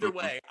 But either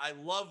way, I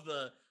love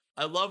the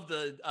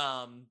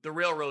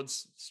railroad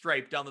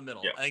stripe down the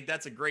middle. Yeah. I think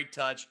that's a great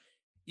touch.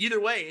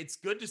 Either way, it's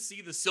good to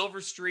see the Silver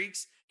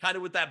Streaks kind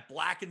of with that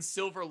black and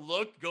silver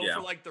look go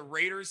for like the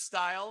Raiders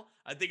style.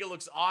 I think it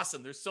looks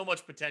awesome. There's so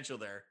much potential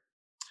there.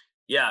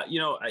 Yeah,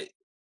 I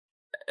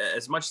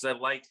as much as I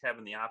liked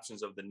having the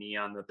options of the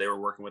neon that they were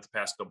working with the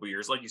past couple of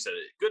years, like you said,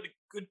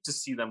 good to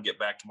see them get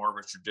back to more of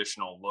a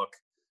traditional look.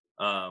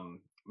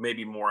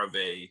 Maybe more of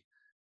a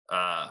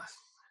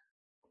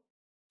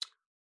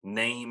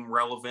name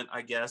relevant,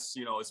 I guess.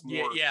 It's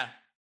more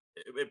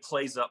it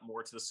plays up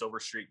more to the Silver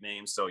Streak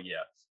name. So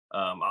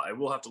I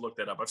will have to look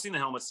that up. I've seen the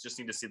helmets, just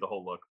need to see the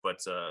whole look,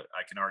 but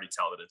I can already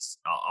tell that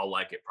I'll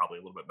like it probably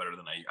a little bit better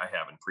than I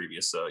have in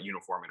previous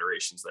uniform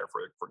iterations there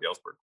for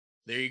Galesburg.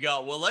 There you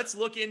go. Well, let's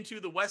look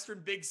into the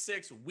Western Big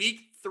Six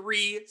Week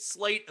 3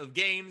 slate of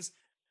games.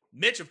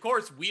 Mitch, of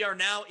course, we are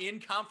now in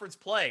conference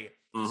play.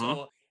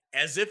 So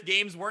as if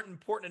games weren't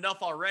important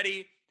enough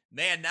already,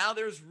 man, now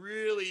there's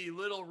really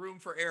little room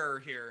for error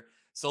here.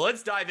 So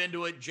let's dive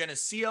into it.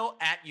 Geneseo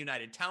at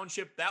United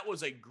Township. That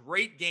was a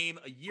great game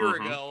a year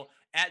ago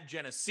at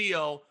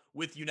Geneseo,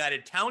 with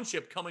United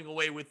Township coming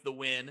away with the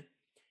win.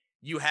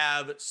 You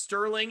have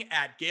Sterling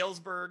at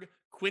Galesburg,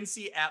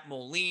 Quincy at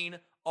Moline,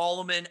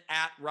 Alleman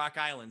at Rock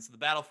Island. So the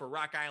battle for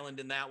Rock Island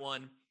in that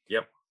one.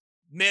 Yep.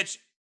 Mitch,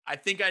 I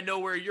think I know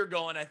where you're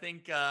going. I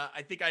think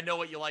I know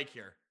what you like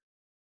here.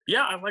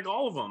 Yeah, I like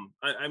all of them.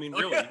 I mean,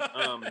 really.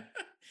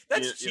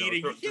 That's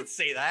cheating. You can't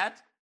say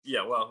that.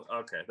 Yeah, well,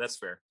 okay, that's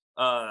fair.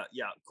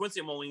 Quincy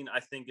and Moline, I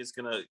think, is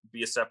going to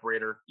be a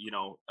separator.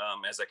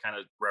 As I kind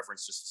of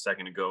referenced just a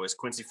second ago, is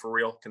Quincy for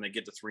real? Can they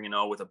get to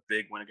 3-0 with a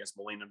big win against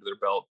Moline under their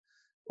belt?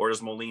 Or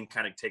does Moline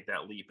kind of take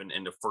that leap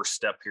and the first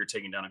step here,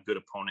 taking down a good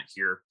opponent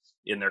here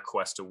in their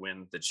quest to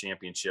win the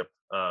championship,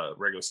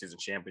 regular season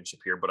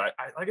championship here? But I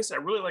like I said,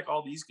 I really like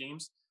all these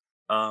games.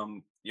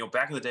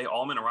 Back in the day,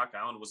 Alleman and Rock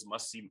Island was a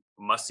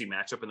must-see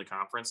matchup in the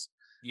conference.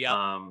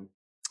 Yeah.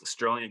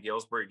 Sterling and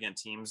Galesburg, again,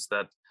 teams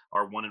that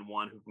are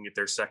 1-1 who can get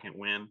their second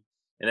win.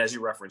 And as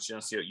you referenced,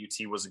 Geneseo at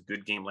UT was a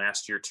good game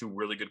last year. 2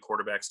 really good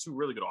quarterbacks, 2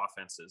 really good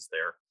offenses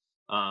there.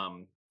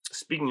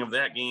 Speaking of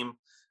that game,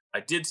 I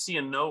did see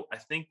a note. I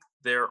think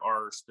there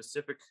are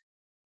specific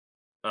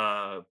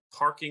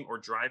parking or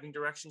driving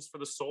directions for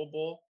the Soul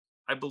Bowl,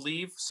 I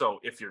believe. So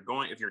if you're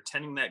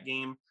attending that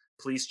game,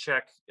 please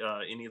check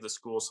any of the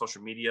school's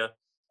social media.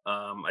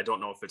 I don't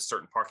know if it's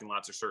certain parking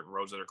lots or certain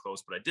roads that are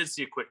closed, but I did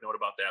see a quick note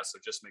about that. So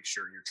just make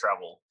sure your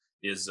travel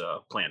is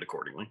planned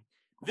accordingly.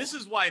 This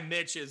is why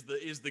Mitch is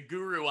the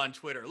guru on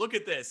Twitter. Look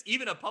at this.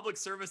 Even a public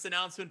service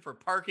announcement for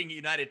parking at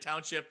United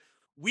Township.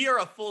 We are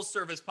a full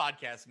service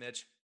podcast,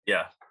 Mitch.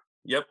 Yeah.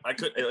 Yep. I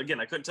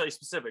couldn't tell you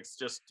specifics.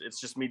 It's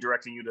just me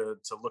directing you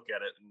to look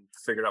at it and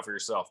figure it out for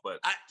yourself. But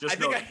I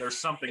know there's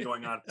something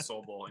going on at the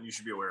Soul Bowl, and you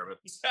should be aware of it.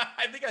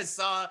 I think I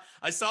saw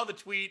the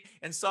tweet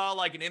and saw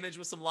like an image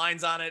with some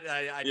lines on it.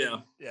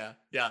 Yeah.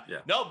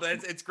 No,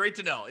 but it's great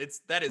to know.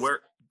 That is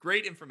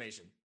great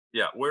information.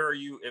 Yeah. Where are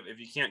you? If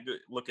you can't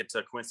look at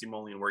Quincy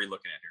Moline, where are you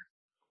looking at here?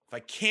 If I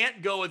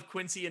can't go with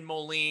Quincy and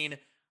Moline,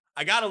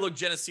 I got to look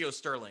Geneseo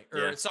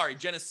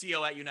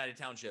at United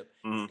Township,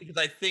 because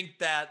I think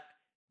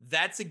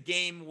that's a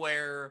game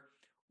where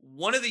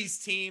one of these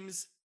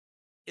teams,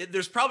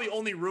 there's probably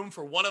only room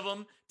for one of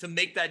them to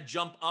make that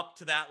jump up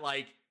to that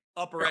like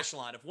upper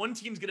echelon. If one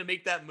team's going to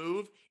make that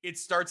move, it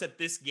starts at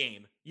this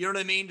game. You know what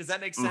I mean? Does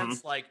that make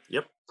sense? Like,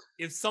 yep.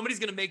 If somebody's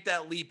going to make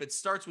that leap, it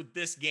starts with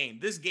this game.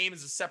 This game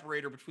is a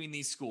separator between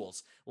these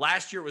schools.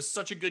 Last year was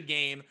such a good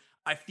game.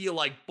 I feel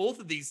like both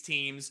of these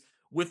teams,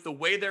 with the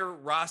way their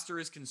roster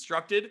is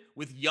constructed,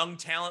 with young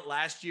talent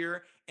last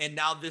year, and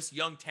now this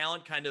young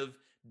talent kind of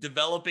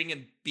developing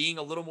and being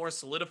a little more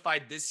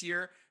solidified this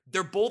year,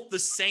 they're both the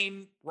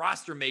same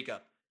roster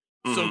makeup.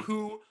 So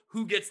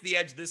who gets the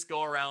edge this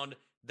go around?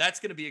 That's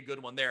going to be a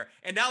good one there.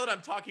 And now that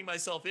I'm talking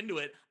myself into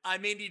it, I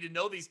may need to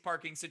know these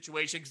parking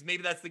situations, because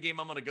maybe that's the game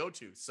I'm going to go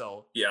to.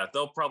 So yeah,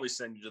 they'll probably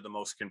send you to the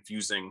most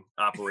confusing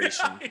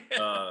operation.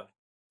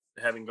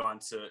 Having gone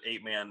to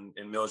 8-man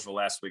in Milledgeville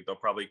last week, they'll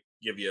probably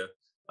give you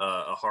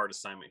a hard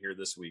assignment here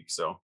this week.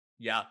 So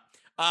yeah.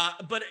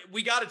 But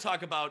we got to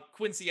talk about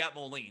Quincy at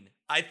Moline.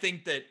 I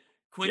think that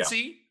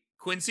Quincy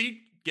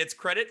gets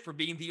credit for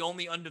being the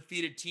only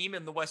undefeated team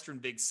in the Western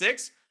Big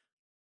Six.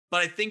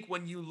 But I think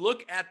when you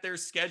look at their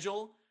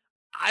schedule,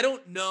 I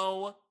don't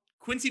know.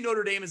 Quincy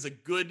Notre Dame is a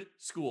good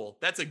school.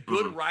 That's a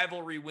good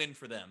rivalry win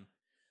for them.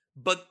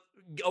 But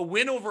a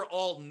win over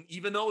Alton,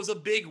 even though it was a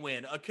big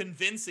win, a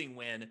convincing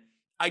win,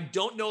 I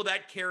don't know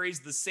that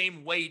carries the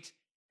same weight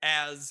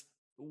as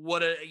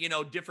what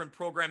different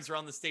programs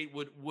around the state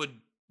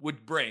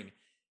would bring.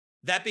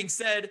 That being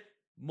said,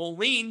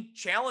 Moline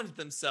challenged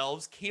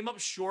themselves, came up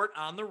short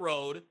on the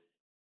road,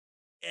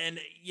 and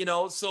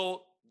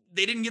so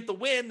they didn't get the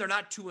win. They're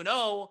not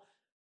 2-0,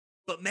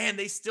 but man,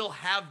 they still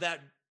have a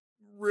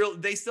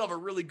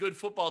really good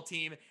football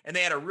team, and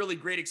they had a really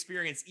great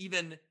experience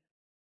even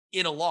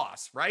in a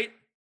loss, right?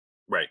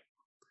 Right.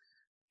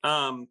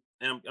 And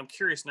I'm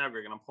curious now,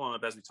 Greg, and I'm pulling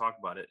up as we talk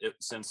about it.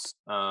 Since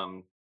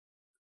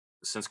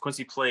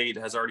Quincy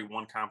has already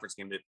won conference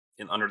game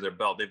under their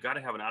belt, they've got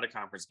to have an out of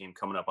conference game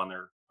coming up on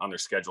their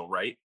schedule,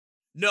 right?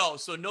 No.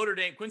 So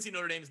Quincy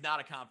Notre Dame is not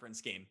a conference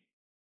game.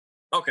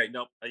 Okay.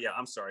 Nope. Yeah.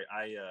 I'm sorry.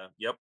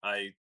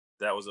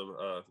 That was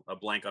a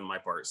blank on my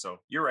part. So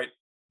you're right.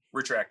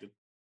 Retracted.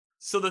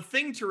 So the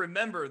thing to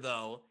remember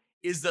though,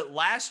 is that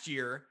last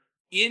year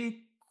in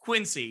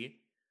Quincy,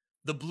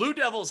 the Blue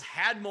Devils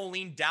had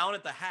Moline down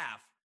at the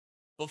half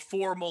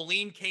before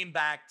Moline came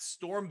back,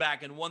 stormed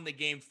back, and won the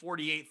game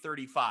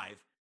 48-35.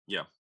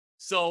 Yeah.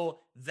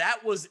 So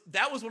that was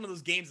one of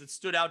those games that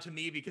stood out to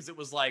me, because it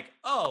was like,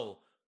 oh,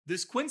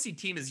 this Quincy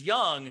team is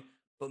young,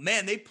 but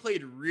man, they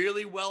played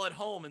really well at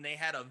home, and they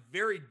had a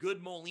very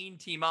good Moline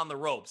team on the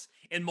ropes.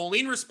 And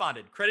Moline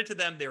responded. Credit to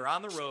them. They were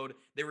on the road.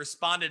 They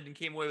responded and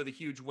came away with a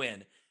huge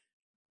win.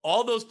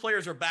 All those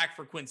players are back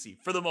for Quincy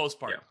for the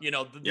most part.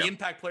 Yeah. The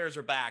impact players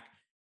are back.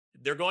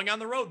 They're going on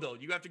the road, though.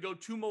 You have to go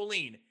to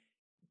Moline.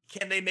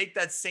 Can they make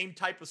that same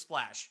type of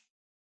splash?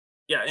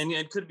 Yeah, and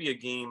it could be a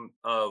game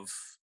of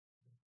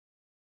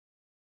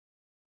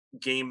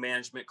game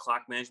management,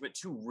 clock management,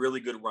 two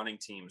really good running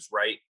teams,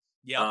 right?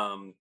 Yeah.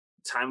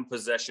 Time of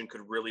possession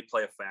could really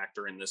play a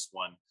factor in this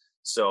one.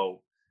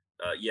 So,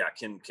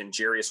 can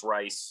Jarius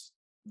Rice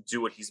do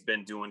what he's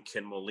been doing?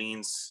 Can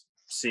Moline's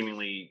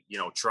seemingly,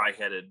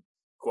 tri-headed,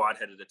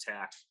 quad-headed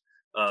attack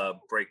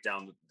break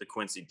down the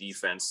Quincy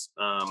defense?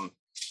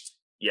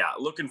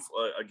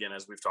 Again,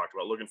 as we've talked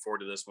about, looking forward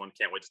to this one.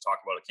 Can't wait to talk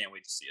about it. Can't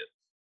wait to see it.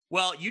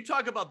 Well, you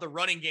talk about the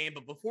running game,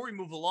 but before we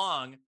move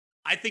along,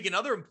 I think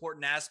another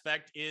important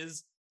aspect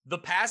is the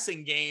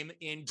passing game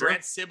in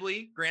Grant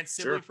Sibley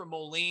for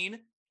Moline,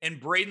 and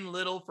Braden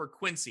Little for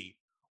Quincy.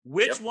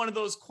 Which one of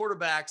those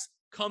quarterbacks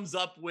comes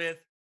up with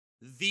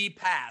the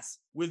pass,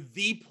 with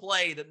the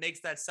play that makes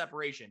that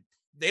separation?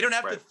 They don't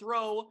have to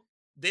throw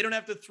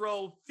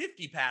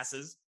 50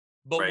 passes,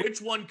 but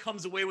which one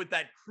comes away with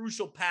that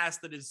crucial pass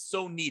that is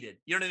so needed?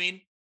 You know what I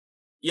mean?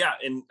 Yeah,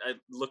 and I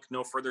look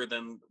no further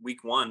than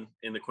week 1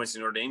 in the Quincy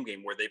Notre Dame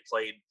game, where they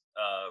played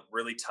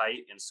really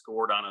tight and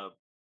scored on I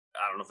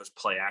don't know if it's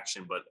play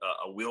action, but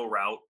a wheel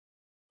route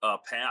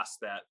pass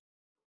that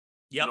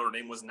Notre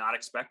Dame was not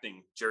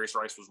expecting. Jarius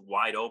Rice was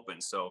wide open.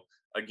 So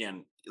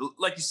again,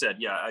 like you said,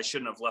 I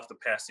shouldn't have left the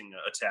passing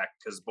attack,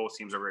 because both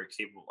teams are very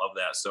capable of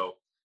that. So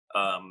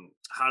how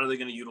are they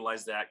going to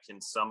utilize that? Can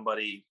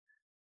somebody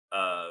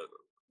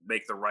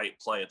make the right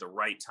play at the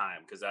right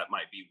time? Because that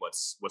might be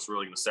what's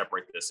really going to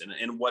separate this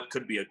and what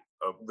could be a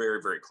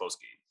very, very close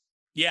game.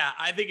 Yeah,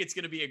 I think it's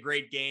going to be a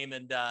great game.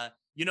 And,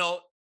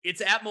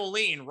 it's at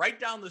Moline, right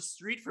down the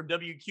street from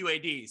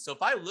WQAD. So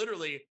if I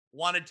literally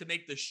wanted to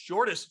make the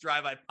shortest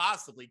drive I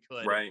possibly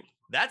could, right,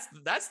 that's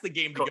the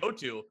game to go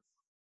to.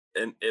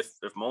 And if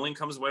Moline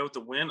comes away with the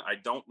win, I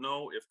don't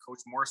know if Coach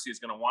Morrissey is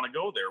going to want to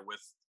go there with.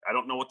 I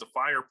don't know what the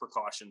fire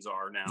precautions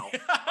are now,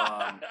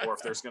 or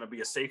if there's going to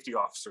be a safety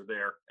officer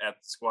there at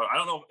the squad. I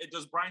don't know.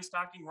 Does Brian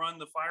Stocking run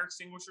the fire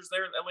extinguishers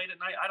there late at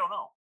night? I don't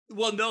know.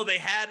 Well, no,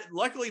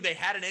 luckily they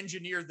had an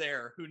engineer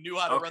there who knew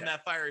how to run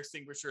that fire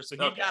extinguisher. So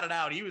he got it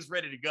out. He was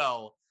ready to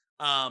go.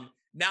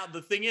 Now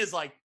the thing is,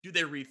 like, do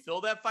they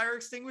refill that fire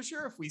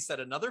extinguisher if we set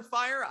another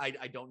fire?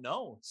 I don't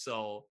know.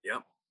 So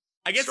yep.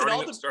 I guess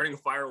starting a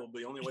fire will be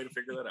the only way to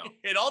figure that out.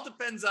 It all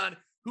depends on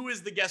who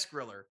is the guest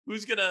griller.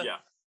 Who's gonna,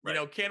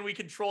 can we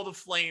control the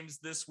flames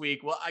this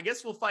week? Well, I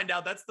guess we'll find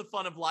out. That's the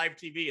fun of live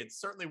TV. It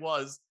certainly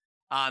was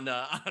on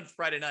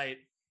Friday night.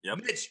 Yep.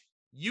 Mitch,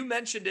 you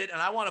mentioned it, and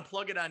I want to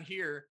plug it on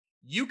here.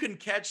 You can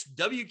catch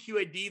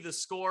WQAD The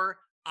Score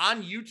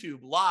on YouTube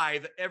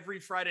live every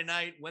Friday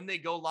night when they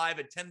go live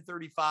at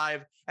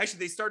 10:35. Actually,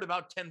 they start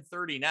about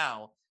 10:30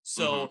 now.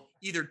 So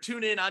either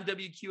tune in on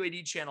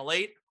WQAD Channel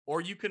 8, or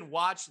you can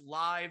watch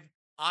live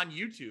on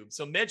YouTube.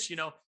 So Mitch,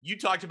 you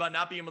talked about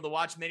not being able to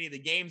watch many of the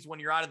games when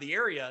you're out of the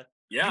area.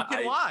 Yeah, you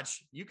can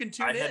watch. You can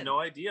tune in. I had no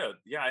idea.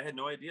 Yeah, I had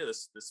no idea.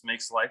 This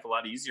makes life a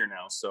lot easier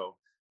now. So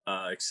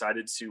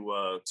excited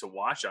to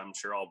watch. I'm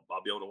sure I'll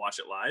be able to watch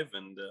it live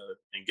and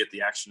get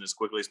the action as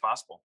quickly as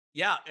possible.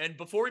 Yeah, and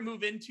before we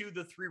move into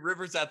the Three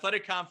Rivers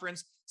Athletic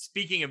Conference,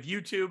 speaking of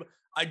YouTube,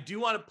 I do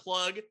want to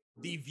plug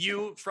the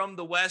View from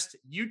the West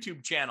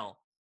YouTube channel.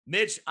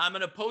 Mitch, I'm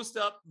going to post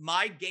up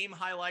my game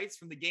highlights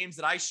from the games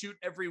that I shoot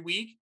every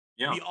week.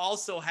 Yeah. We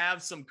also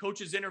have some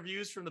coaches'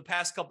 interviews from the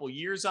past couple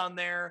years on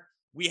there.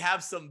 We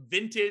have some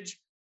vintage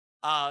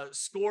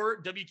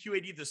Score,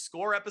 WQAD The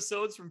Score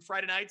episodes from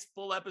Friday nights,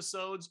 full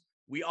episodes.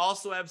 We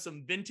also have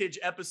some vintage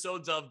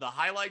episodes of the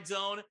Highlight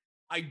Zone.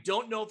 I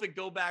don't know if it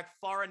go back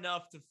far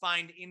enough to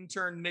find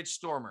intern Mitch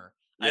Stormer.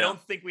 Yeah. I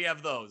don't think we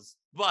have those,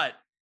 but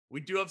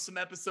we do have some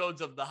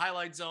episodes of the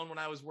Highlight Zone when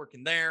I was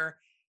working there.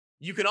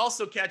 You can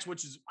also catch,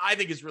 which I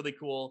think is really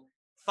cool,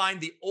 find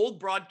the old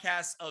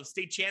broadcasts of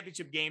state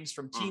championship games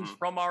from teams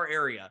from our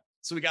area.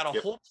 So we got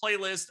a whole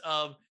playlist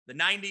of the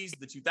 90s,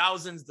 the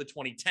 2000s, the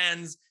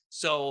 2010s.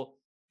 So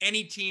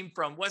any team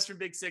from Western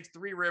Big Six,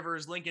 Three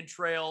Rivers, Lincoln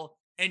Trail,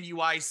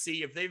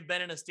 NUIC, if they've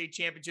been in a state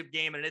championship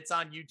game and it's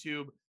on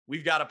YouTube,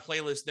 we've got a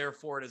playlist there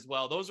for it as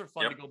well. Those are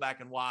fun to go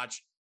back and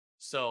watch.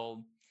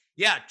 So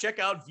yeah, check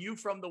out View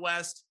from the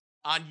West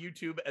on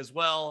YouTube as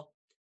well.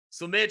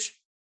 So Mitch,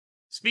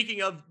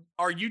 speaking of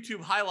our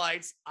YouTube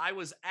highlights, I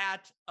was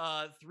at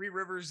Three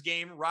Rivers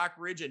game, Rock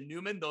Ridge and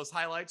Newman. Those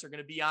highlights are going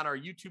to be on our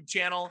YouTube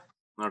channel.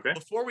 Okay.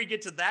 Before we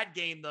get to that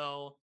game,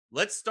 though,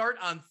 let's start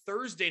on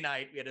Thursday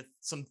night. We had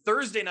some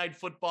Thursday night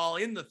football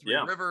in the Three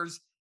Rivers.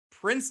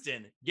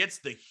 Princeton gets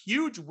the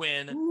huge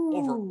win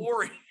over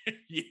Orion.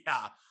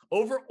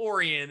 Over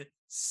Orion,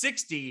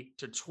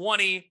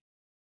 60-20.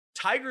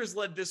 Tigers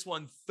led this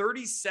one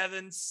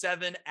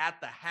 37-7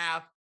 at the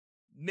half.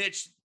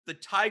 Mitch, the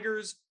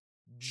Tigers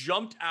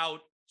jumped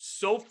out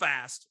so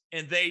fast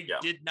and they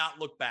did not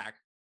look back.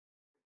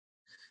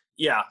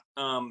 Yeah.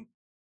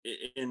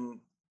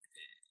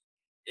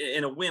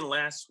 In a win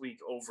last week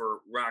over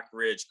Rock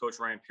Ridge, Coach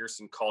Ryan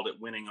Pearson called it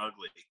winning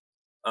ugly.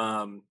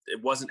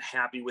 It wasn't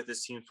happy with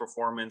his team's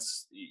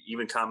performance.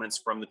 Even comments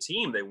from the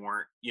team, they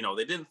weren't,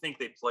 they didn't think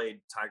they played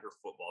Tiger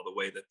football the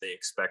way that they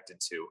expected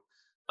to.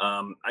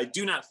 I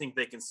do not think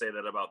they can say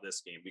that about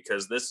this game,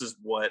 because this is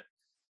what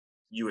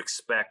you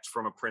expect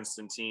from a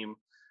Princeton team.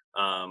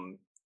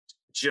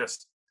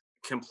 Just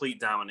complete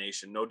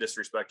domination. No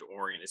disrespect to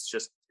Orion.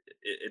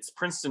 It's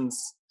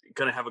Princeton's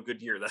going to have a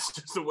good year. That's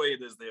just the way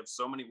it is. They have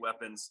so many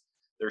weapons.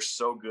 They're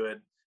so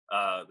good.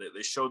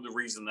 They showed the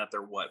reason that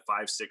they're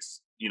 5-6,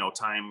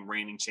 time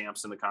reigning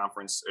champs in the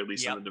conference, or at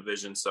least in the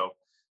division. So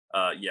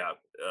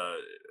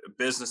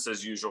business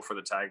as usual for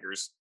the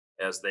Tigers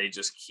as they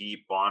just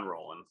keep on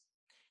rolling.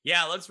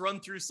 Yeah, let's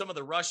run through some of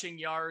the rushing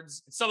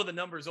yards, some of the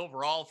numbers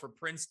overall for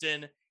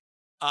Princeton.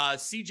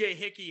 CJ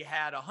Hickey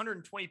had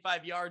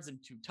 125 yards and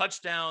 2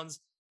 touchdowns.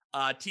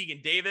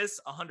 Tegan Davis,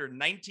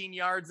 119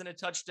 yards and a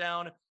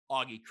touchdown.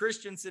 Augie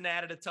Christensen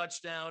added a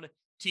touchdown.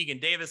 Tegan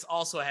Davis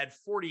also had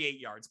 48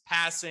 yards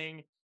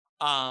passing.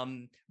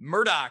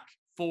 Murdoch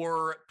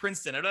for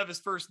Princeton, I don't have his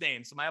first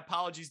name, so my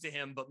apologies to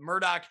him, but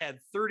Murdoch had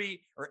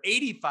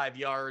 85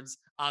 yards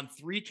on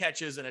 3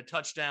 catches and a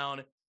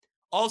touchdown.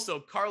 Also,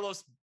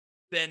 Carlos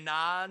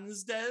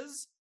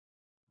Benazquez.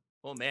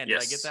 Oh man, did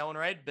I get that one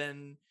right?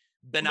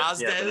 Benazquez.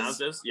 Yeah,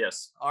 Benazquez,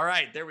 yes. All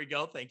right, there we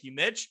go. Thank you,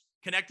 Mitch.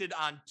 Connected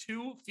on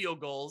 2 field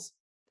goals.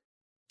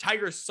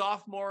 Tigers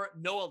sophomore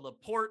Noah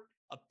Laporte,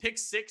 a pick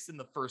 6 in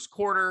the first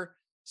quarter.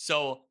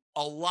 So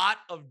a lot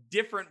of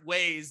different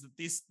ways that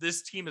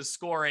this team is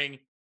scoring,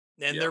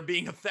 and they're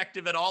being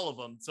effective at all of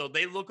them. So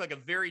they look like a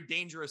very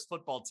dangerous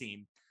football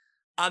team.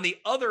 On the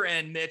other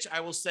end, Mitch,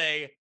 I will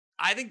say,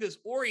 I think this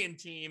Orion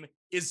team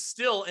is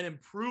still an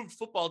improved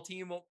football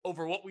team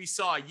over what we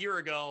saw a year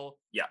ago.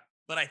 Yeah.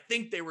 but I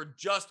think they were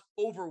just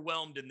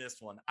overwhelmed in this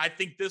one. I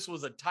think this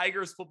was a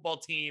Tigers football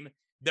team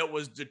that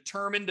was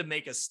determined to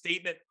make a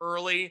statement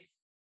early.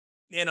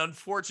 And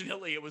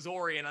unfortunately, it was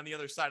Orion on the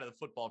other side of the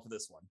football for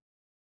this one.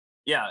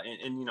 Yeah.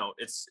 And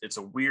it's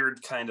a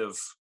weird kind of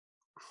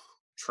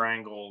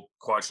triangle,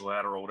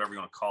 quadrilateral, whatever you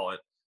want to call it.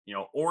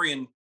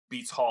 Orion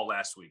beats Hall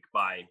last week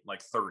by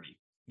like 30.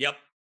 Yep.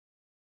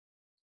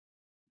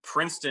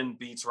 Princeton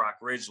beats Rock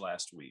Ridge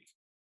last week.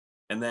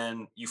 And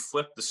then you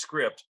flip the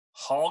script.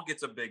 Hall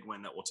gets a big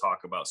win that we'll talk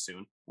about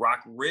soon.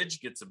 Rock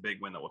Ridge gets a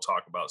big win that we'll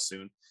talk about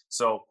soon.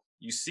 So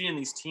you see in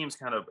these teams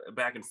kind of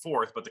back and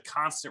forth, but the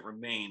constant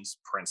remains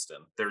Princeton.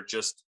 They're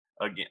just,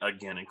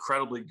 again,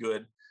 incredibly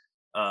good.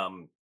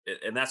 And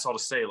that's all to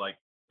say, like,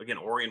 again,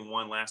 Orion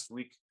won last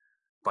week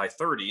by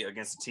 30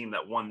 against a team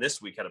that won this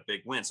week, had a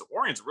big win. So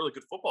Orion's a really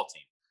good football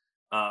team.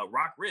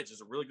 Rock Ridge is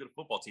a really good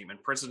football team,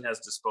 and Princeton has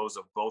disposed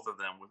of both of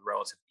them with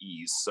relative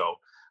ease. So,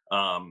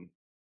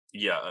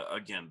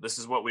 again, this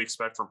is what we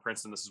expect from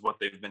Princeton. This is what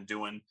they've been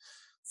doing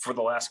for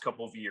the last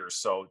couple of years.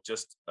 So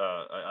just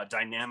a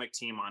dynamic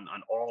team on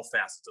all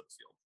facets of the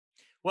field.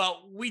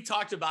 Well, we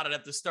talked about it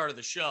at the start of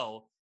the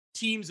show,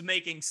 teams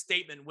making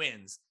statement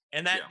wins.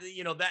 And that,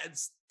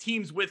 that's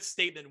teams with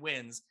statement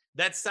wins.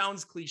 That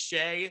sounds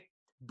cliche,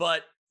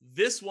 but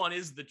this one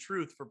is the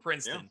truth for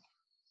Princeton.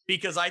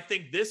 Because I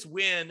think this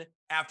win,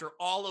 after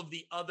all of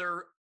the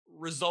other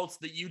results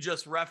that you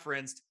just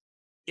referenced,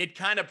 it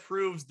kind of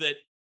proves that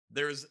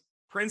there's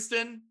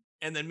Princeton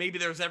and then maybe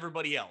there's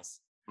everybody else.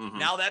 Mm-hmm.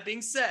 Now, that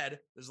being said,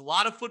 there's a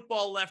lot of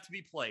football left to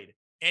be played.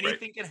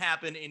 Anything can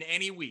happen in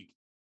any week.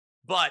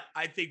 But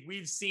I think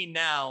we've seen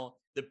now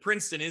that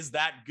Princeton is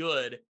that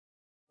good,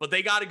 but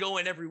they got to go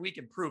in every week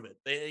and prove it.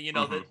 They,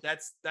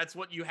 that's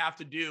what you have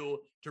to do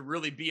to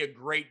really be a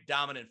great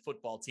dominant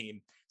football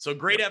team. So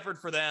great effort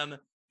for them.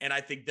 And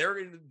I think they're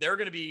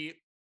going to be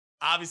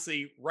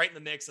obviously right in the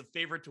mix, of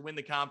favorite to win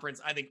the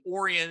conference. I think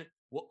Orion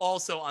will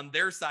also, on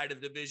their side of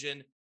the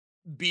division,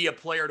 be a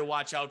player to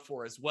watch out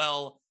for as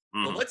well.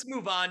 But let's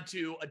move on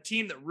to a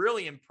team that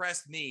really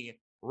impressed me.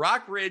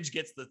 Rock Ridge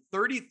gets the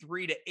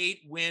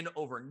 33-8 win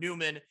over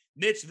Newman.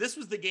 Mitch, this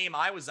was the game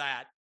I was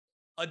at.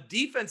 A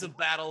defensive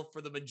battle for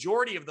the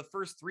majority of the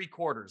first three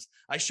quarters.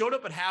 I showed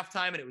up at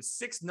halftime and it was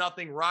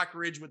 6-0 Rock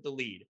Ridge with the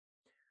lead.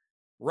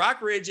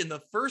 Rock Ridge in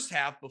the first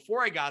half,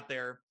 before I got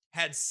there,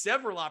 had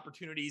several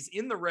opportunities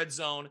in the red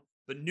zone,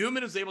 but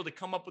Newman was able to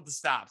come up with the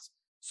stops.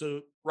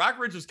 So Rock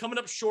Ridge was coming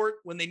up short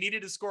when they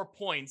needed to score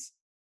points,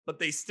 but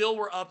they still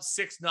were up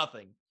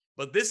 6-0.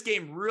 But this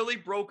game really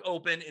broke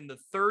open in the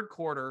third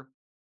quarter.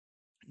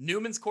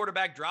 Newman's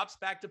quarterback drops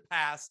back to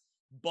pass.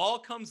 Ball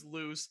comes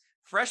loose.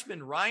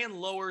 Freshman Ryan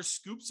Lower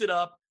scoops it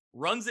up,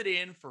 runs it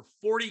in for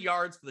 40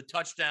 yards for the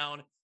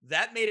touchdown.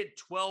 That made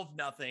it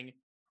 12-0.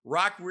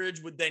 Rock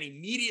Ridge would then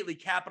immediately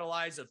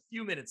capitalize a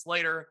few minutes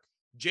later.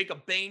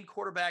 Jacob Bain,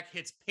 quarterback,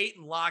 hits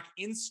Peyton Locke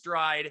in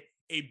stride,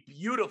 a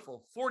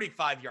beautiful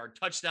 45-yard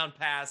touchdown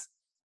pass.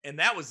 And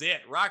that was it.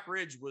 Rock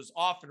Ridge was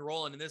off and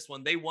rolling in this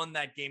one. They won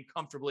that game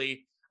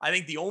comfortably. I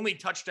think the only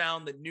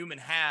touchdown that Newman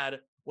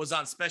had was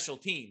on special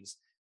teams.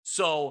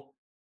 So,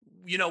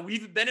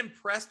 we've been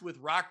impressed with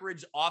Rock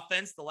Ridge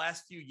offense the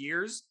last few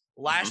years.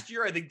 Last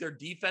year, I think their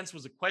defense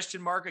was a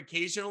question mark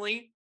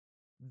occasionally.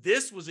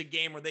 This was a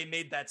game where they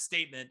made that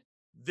statement.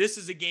 This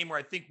is a game where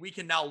I think we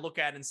can now look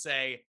at and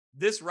say,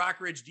 this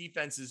Rock Ridge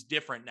defense is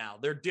different now.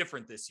 They're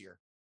different this year.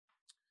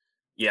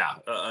 Yeah,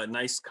 a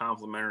nice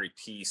complementary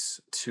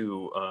piece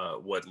to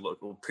what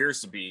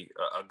appears to be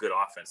a good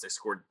offense. They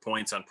scored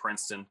points on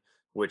Princeton,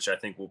 which I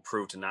think will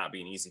prove to not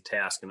be an easy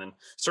task. And then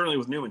certainly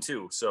with Newman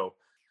too. So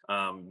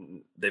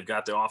they've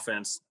got the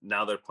offense.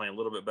 Now they're playing a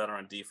little bit better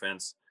on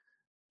defense.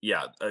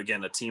 Yeah,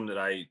 again, a team that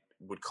I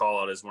would call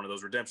out as one of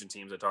those redemption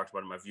teams I talked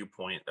about in my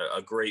viewpoint.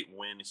 A great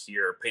win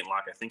here. Peyton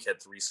Locke, I think,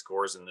 had 3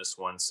 scores in this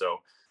one.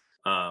 So,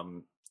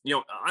 on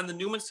the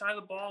Newman side of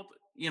the ball,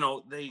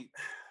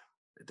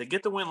 they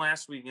get the win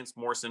last week against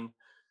Morrison.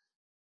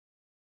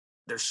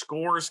 Their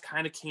scores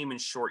kind of came in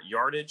short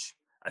yardage.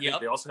 I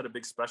think they also had a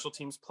big special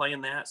teams play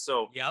in that.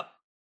 So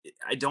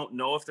I don't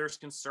know if there's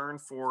concern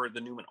for the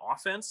Newman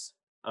offense.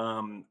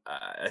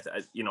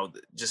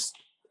 Just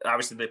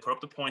obviously they put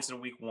up the points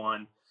in week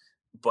 1,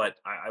 but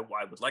I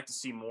would like to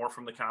see more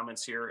from the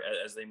comments here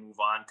as they move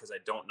on, because I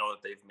don't know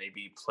that they've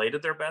maybe played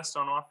at their best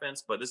on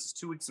offense, but this is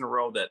 2 weeks in a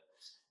row that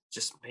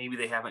just maybe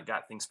they haven't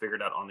got things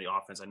figured out on the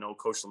offense. I know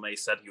Coach LeMay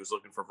said he was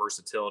looking for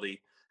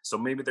versatility, so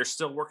maybe they're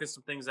still working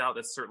some things out.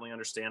 That's certainly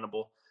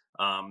understandable.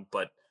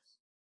 But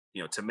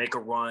to make a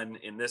run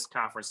in this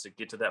conference, to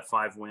get to that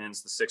 5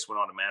 wins, the 6-win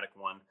automatic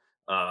one,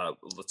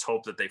 let's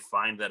hope that they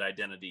find that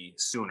identity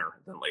sooner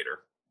than later.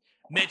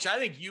 Mitch, I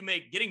think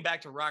getting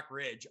back to Rock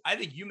Ridge, I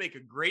think you make a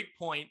great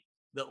point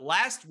that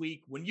last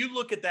week, when you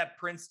look at that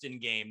Princeton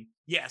game,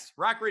 yes,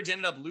 Rock Ridge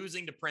ended up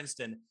losing to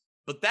Princeton,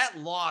 but that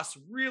loss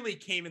really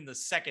came in the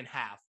second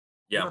half,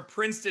 where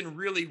Princeton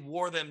really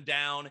wore them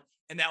down.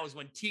 And that was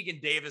when Tegan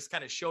Davis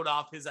kind of showed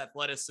off his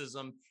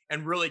athleticism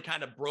and really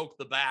kind of broke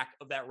the back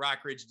of that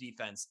Rock Ridge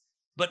defense.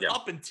 But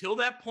up until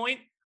that point,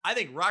 I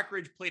think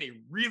Rockridge played a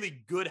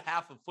really good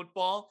half of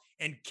football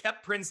and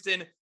kept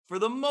Princeton, for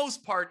the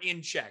most part,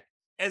 in check.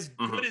 As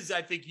good as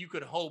I think you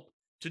could hope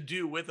to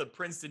do with a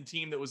Princeton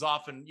team that was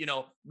often,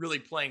 really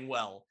playing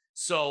well.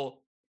 So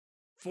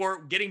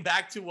for getting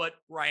back to what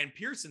Ryan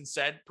Pearson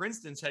said,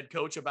 Princeton's head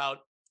coach, about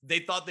they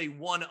thought they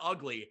won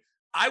ugly,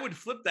 I would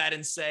flip that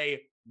and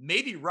say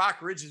maybe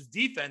Rockridge's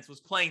defense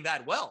was playing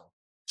that well.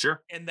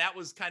 Sure. And that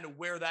was kind of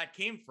where that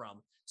came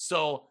from.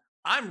 So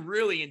I'm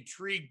really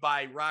intrigued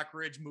by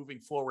Rockridge moving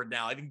forward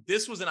now. I think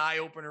this was an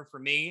eye-opener for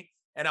me,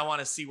 and I want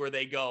to see where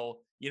they go,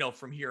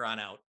 from here on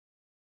out.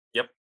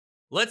 Yep.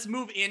 Let's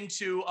move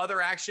into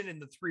other action in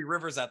the Three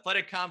Rivers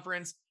Athletic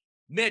Conference.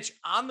 Mitch,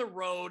 on the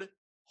road,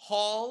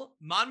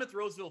 Monmouth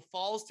Roseville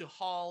falls to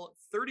Hall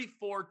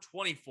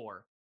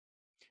 34-24.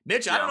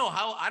 Mitch, I don't know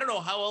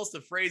how else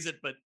to phrase it,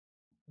 but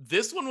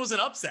this one was an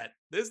upset.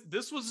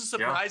 This was a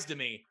surprise to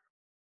me.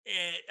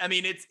 I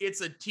mean,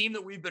 it's a team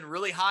that we've been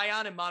really high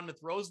on in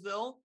Monmouth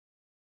Roseville,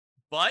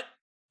 but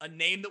a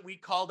name that we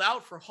called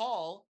out for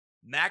Hall,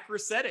 Mac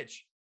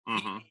Rusetich.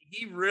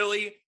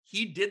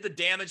 He did the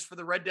damage for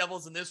the Red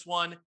Devils in this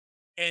one,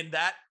 and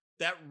that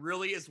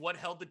really is what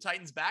held the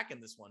Titans back in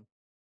this one.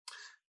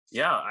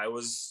 Yeah, I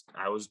was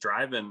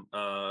driving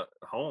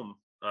home,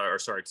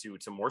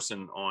 to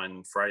Morrison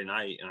on Friday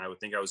night, and I would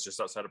think I was just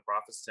outside of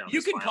Prophetstown.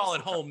 You can call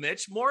it home,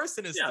 Mitch.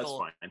 Morrison is still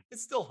fine.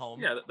 It's still home.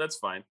 Yeah, that's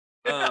fine.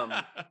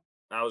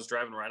 I was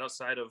driving right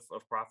outside of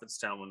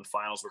Prophetstown when the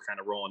finals were kind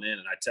of rolling in,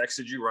 and I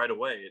texted you right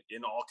away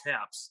in all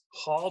caps.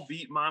 Hall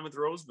beat Monmouth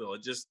Roseville.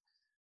 It just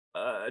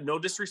no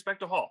disrespect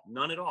to Hall,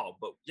 none at all.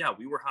 But yeah,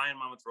 we were high in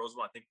Monmouth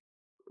Roseville. I think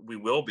we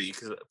will be,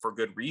 because for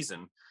good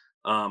reason.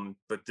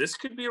 But this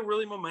could be a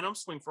really momentum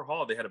swing for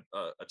Hall. They had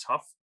a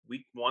tough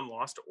week 1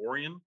 loss to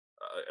Orion.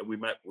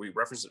 We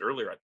referenced it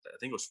earlier. I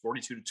think it was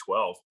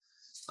 42-12.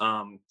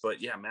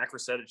 But yeah, Mac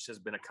Rusetich has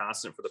been a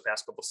constant for the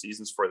past couple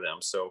seasons for them.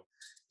 So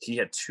he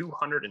had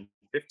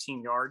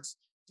 215 yards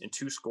and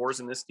 2 scores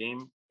in this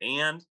game,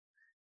 and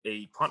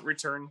a punt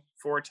return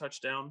for a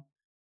touchdown,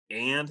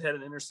 and had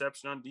an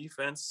interception on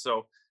defense.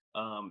 So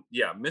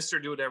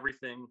Mr. Do It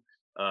Everything.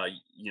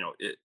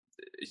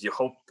 You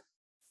hope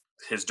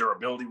his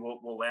durability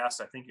will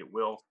last. I think it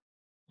will,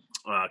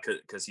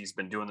 because he's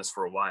been doing this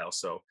for a while.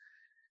 So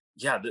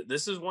yeah,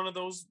 this is one of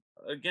those,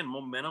 again,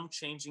 momentum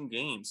changing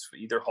games,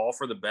 either Hall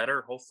for the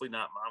better, hopefully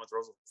not Monmouth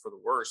Roseville for the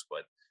worse,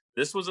 but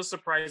this was a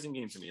surprising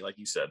game to me, like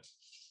you said.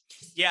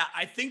 Yeah,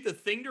 I think the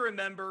thing to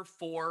remember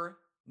for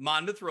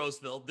Monmouth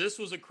Roseville, this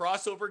was a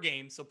crossover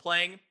game. So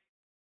playing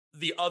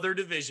the other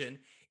division,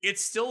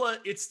 it's still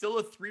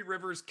a Three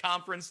Rivers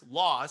Conference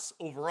loss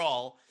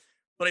overall.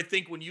 But I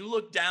think when you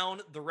look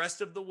down the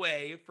rest of the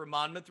way for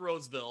Monmouth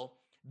Roseville,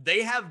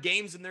 they have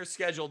games in their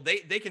schedule.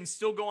 They can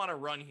still go on a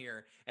run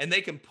here, and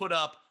they can put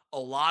up a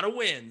lot of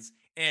wins,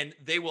 and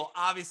they will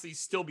obviously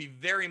still be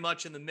very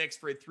much in the mix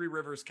for a Three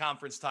Rivers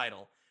Conference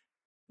title.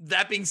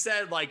 That being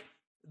said,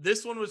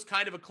 this one was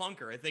kind of a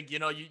clunker. I think,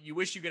 you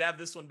wish you could have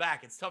this one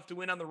back. It's tough to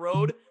win on the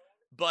road,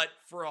 but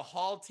for a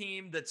Hall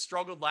team that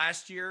struggled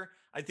last year,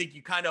 I think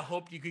you kind of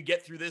hoped you could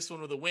get through this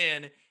one with a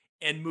win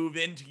and move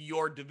into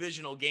your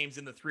divisional games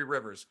in the Three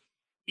Rivers.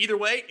 Either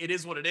way, it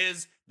is what it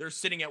is. They're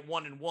sitting at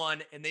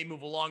 1-1, and they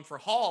move along. For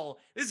Hall,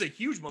 this is a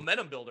huge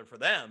momentum builder for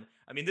them.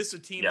 I mean, this is a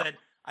team that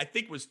I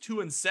think was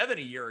 2-7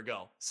 a year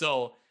ago.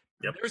 So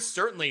they're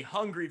certainly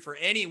hungry for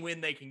any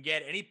win they can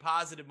get, any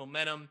positive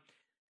momentum.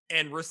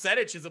 And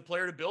Rusetich is a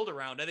player to build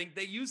around. I think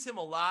they use him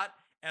a lot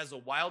as a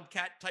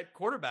wildcat type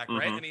quarterback,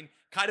 right? I mean,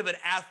 kind of an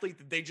athlete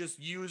that they just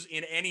use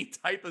in any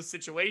type of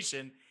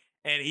situation.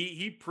 And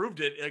he proved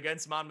it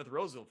against Monmouth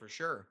Roseville for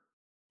sure.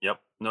 Yep,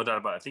 no doubt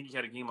about it. I think he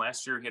had a game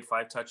last year. He had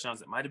 5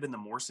 touchdowns. It might have been the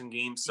Morrison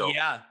game. So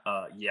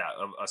a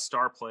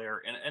star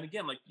player. And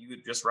again, like you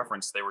just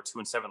referenced, they were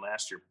 2-7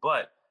 last year.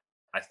 But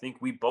I think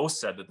we both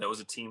said that was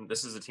a team.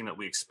 This is a team that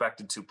we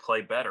expected to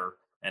play better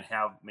and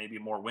have maybe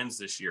more wins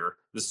this year.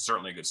 This is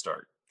certainly a good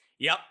start.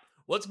 Yep.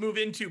 Let's move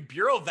into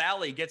Bureau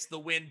Valley gets the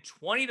win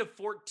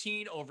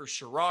 20-14 over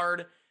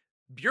Sherrard.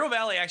 Bureau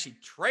Valley actually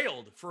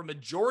trailed for a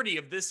majority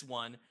of this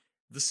one.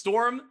 The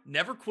Storm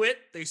never quit.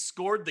 They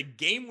scored the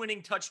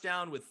game-winning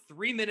touchdown with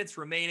 3 minutes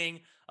remaining,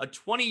 a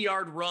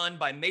 20-yard run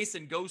by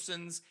Mason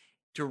Gosens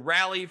to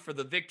rally for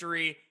the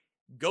victory.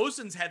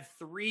 Gosens had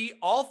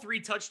all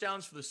three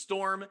touchdowns for the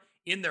Storm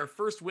in their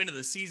first win of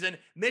the season.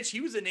 Mitch, he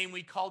was a name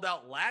we called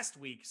out last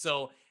week.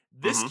 So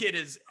this kid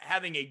is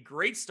having a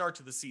great start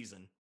to the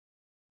season.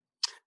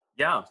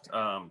 Yeah,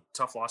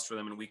 tough loss for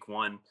them in week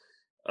 1.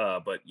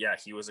 But yeah,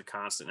 he was a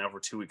constant now for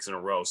 2 weeks in a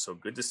row. So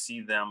good to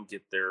see them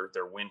get their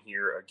win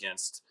here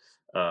against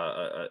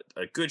a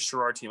good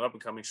Sherrard team, up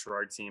and coming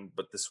Sherrard team.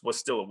 But this was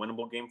still a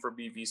winnable game for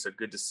BV. So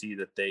good to see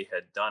that they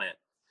had done it.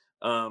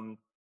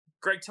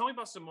 Greg, tell me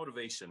about some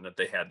motivation that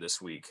they had this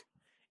week.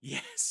 Yeah.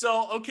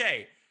 So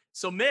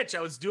Mitch,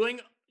 I was doing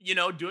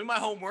my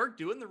homework,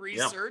 doing the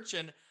research,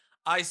 and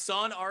I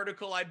saw an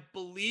article, I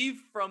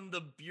believe from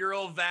the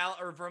Bureau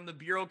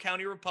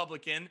County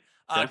Republican.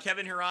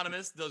 Kevin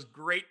Hieronymus does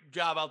great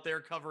job out there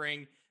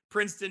covering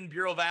Princeton,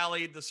 Bureau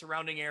Valley, the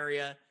surrounding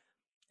area.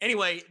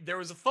 Anyway, there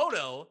was a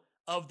photo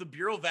of the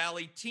Bureau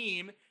Valley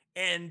team,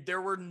 and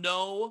there were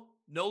no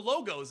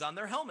logos on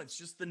their helmets,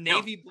 just the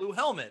navy blue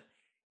helmet.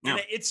 And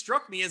it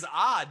struck me as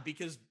odd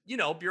because,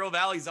 Bureau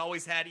Valley's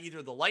always had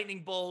either the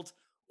lightning bolt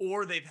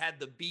or they've had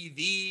the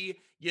BV,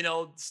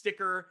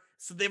 sticker.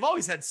 So they've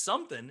always had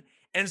something.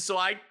 And so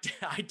I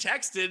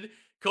texted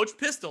Coach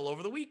Pistol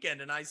over the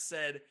weekend and I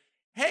said,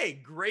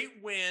 hey,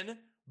 great win,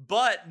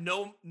 but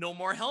no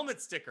more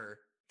helmet sticker.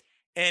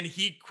 And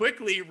he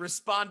quickly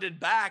responded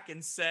back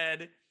and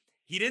said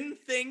he didn't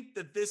think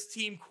that this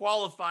team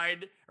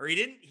qualified, or he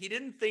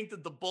didn't think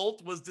that the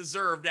bolt was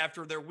deserved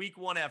after their week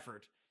 1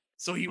 effort.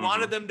 So he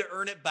wanted them to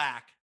earn it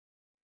back.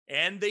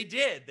 And they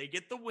did. They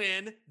get the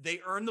win. They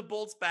earn the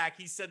bolts back.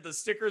 He said the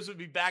stickers would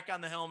be back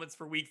on the helmets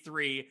for week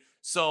 3.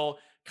 So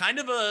kind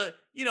of a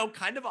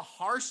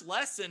harsh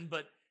lesson,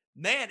 but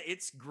man,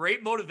 it's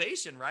great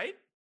motivation, right?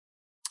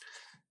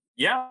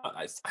 Yeah,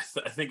 I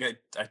think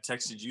I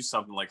texted you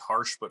something like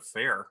harsh but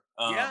fair,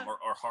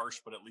 or harsh,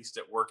 but at least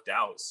it worked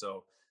out.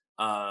 So,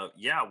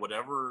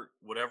 whatever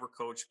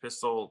Coach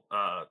Pistol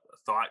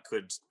thought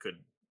could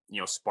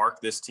spark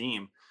this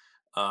team,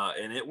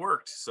 and it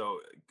worked.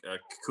 So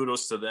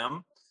kudos to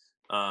them.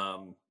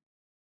 And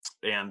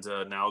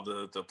now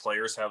the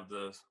players have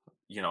the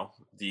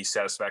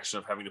satisfaction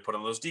of having to put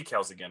on those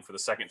decals again for the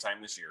second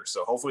time this year.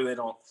 So hopefully they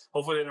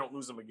don't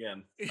lose them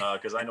again,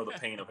 because I know the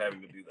pain of having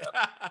to do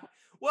that.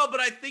 Well,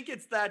 but I think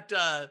it's that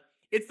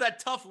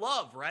tough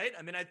love, right?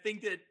 I mean, I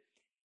think that,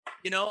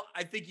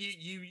 I think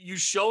you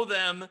show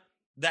them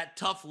that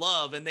tough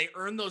love and they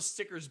earn those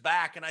stickers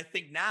back. And I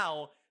think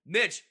now,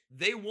 Mitch,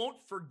 they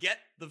won't forget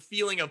the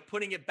feeling of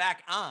putting it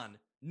back on,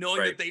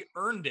 knowing that they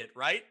earned it,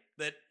 right?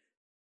 That.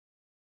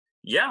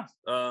 Yeah.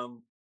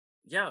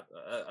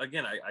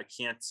 Again, I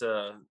can't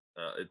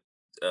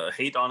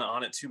hate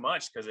on it too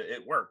much because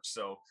it worked.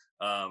 So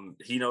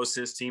he knows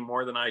his team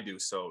more than I do.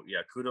 So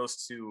yeah,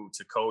 kudos to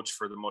Coach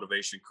for the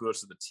motivation.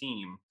 Kudos to the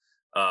team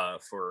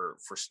for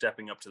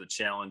stepping up to the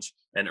challenge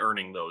and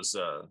earning those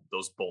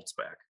bolts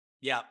back.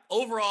 Yeah,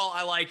 overall,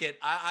 I like it.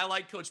 I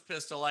like Coach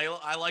Pistol.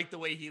 I like the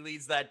way he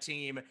leads that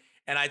team,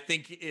 and I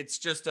think it's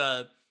just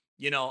I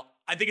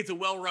think it's a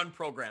well-run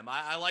program.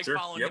 I like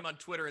following him on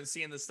Twitter and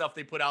seeing the stuff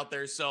they put out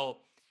there. So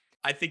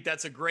I think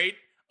that's a great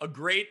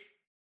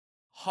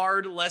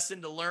hard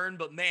lesson to learn.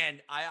 But man,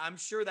 I'm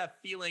sure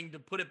that feeling to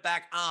put it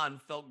back on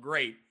felt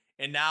great.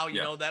 And now,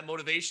 that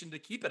motivation to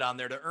keep it on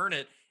there, to earn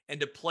it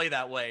and to play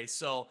that way.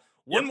 So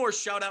one more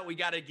shout out we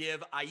got to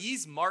give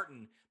Aiz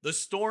Martin, the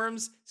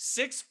Storm's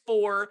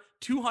 6'4",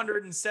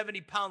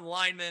 270-pound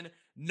lineman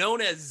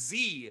known as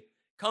Z,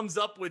 comes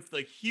up with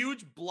the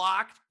huge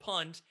blocked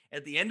punt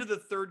at the end of the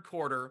third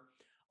quarter.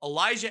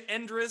 Elijah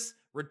Endress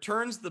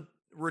returns the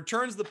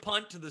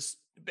punt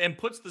and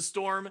puts the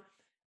Storm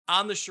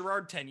on the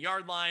Sherrard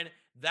 10-yard line.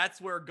 That's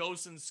where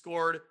Gosen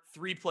scored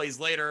 3 plays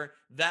later.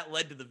 That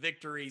led to the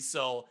victory.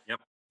 So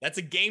that's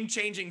a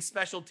game-changing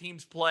special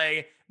teams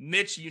play.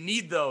 Mitch, you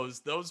need those.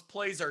 Those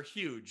plays are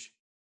huge.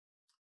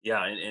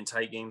 Yeah, in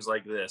tight games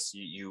like this,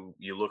 you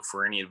look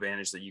for any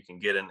advantage that you can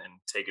get and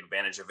take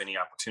advantage of any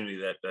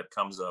opportunity that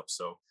comes up.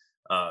 So,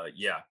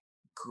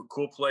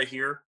 cool play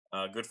here.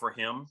 Good for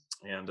him.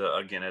 And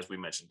again, as we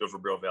mentioned, good for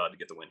Bureau Valley to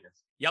get the win here.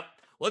 Yep.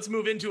 Let's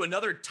move into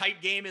another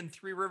tight game in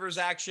Three Rivers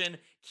action.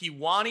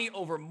 Kewanee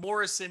over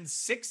Morrison,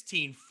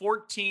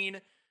 16-14.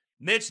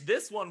 Mitch,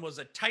 this one was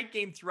a tight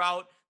game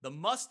throughout. The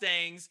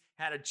Mustangs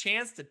had a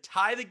chance to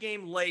tie the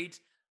game late.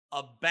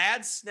 A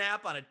bad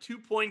snap on a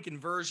 2-point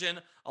conversion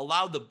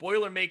allowed the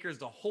Boilermakers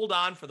to hold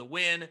on for the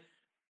win.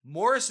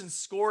 Morrison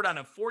scored on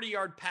a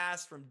 40-yard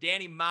pass from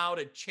Danny Mao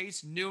to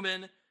Chase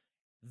Newman.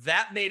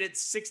 That made it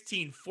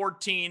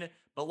 16-14.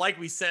 But like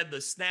we said, the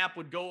snap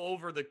would go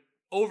over the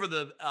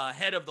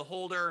head of the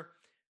holder.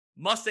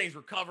 Mustangs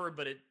recovered,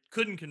 but it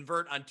couldn't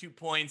convert on 2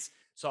 points.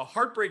 So a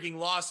heartbreaking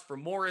loss for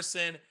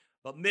Morrison.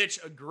 But Mitch,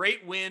 a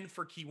great win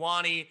for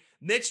Kewanee.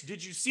 Mitch,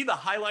 did you see the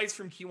highlights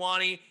from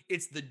Kewanee?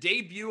 It's the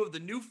debut of the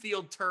new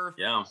field turf.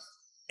 Yeah.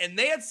 And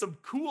they had some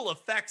cool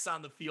effects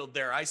on the field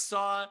there. I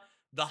saw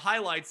the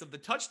highlights of the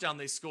touchdown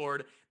they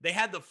scored. They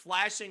had the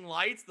flashing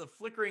lights, the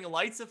flickering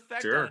lights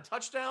effect on a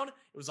touchdown.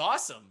 It was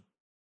awesome.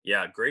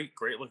 Yeah, great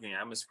looking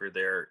atmosphere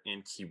there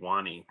in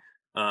Kewanee.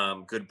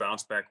 Good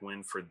bounce back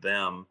win for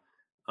them,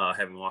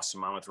 having lost to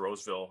Monmouth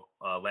Roseville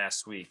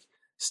last week.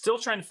 Still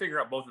trying to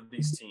figure out both of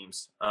these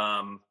teams.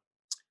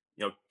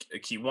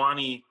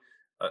 Kewanee,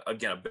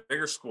 again, a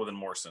bigger school than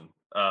Morrison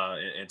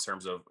in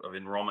terms of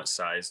enrollment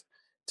size.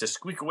 To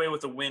squeak away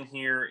with a win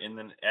here and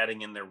then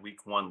adding in their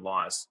week 1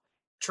 loss.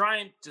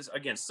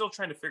 Still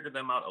trying to figure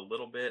them out a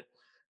little bit.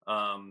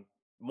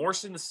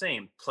 Morrison the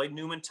same. Played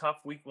Newman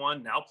tough week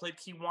 1. Now played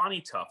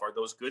Kewanee tough. Are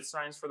those good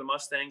signs for the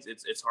Mustangs?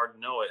 It's hard to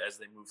know it as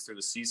they move through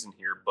the season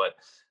here. But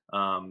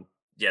to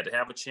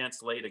have a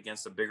chance late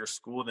against a bigger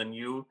school than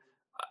you,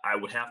 I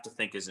would have to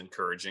think is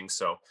encouraging.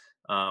 So,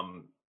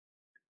 so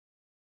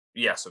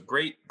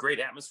great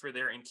atmosphere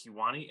there in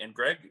Kewanee. And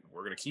Greg,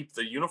 we're going to keep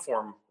the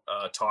uniform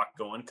talk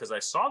going because I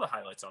saw the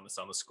highlights on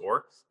the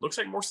score. Looks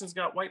like Morrison's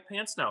got white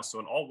pants now, so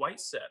an all white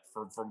set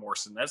for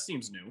Morrison. That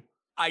seems new.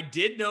 I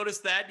did notice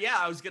that. Yeah,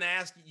 I was going to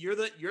ask, you're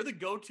the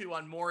go-to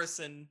on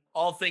Morrison,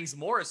 all things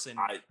Morrison.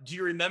 Do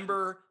you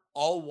remember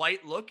all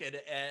white look at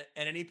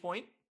any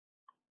point?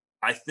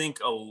 I think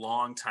a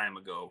long time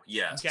ago.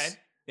 Yes. Okay.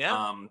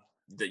 Yeah.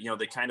 That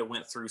they kind of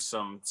went through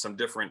some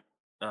different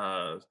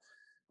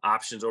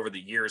options over the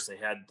years. They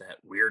had that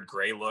weird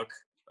gray look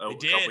a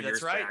couple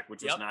years back,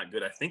 which was not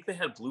good. I think they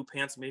had blue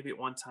pants maybe at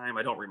one time.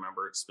 I don't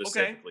remember it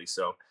specifically. Okay.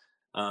 So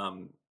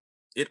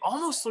it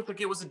almost looked like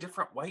it was a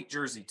different white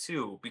jersey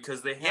too,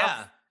 because they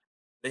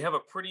have a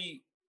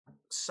pretty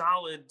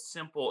solid,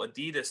 simple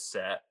Adidas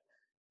set,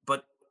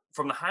 but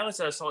from the highlights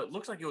that I saw, it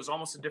looked like it was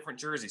almost a different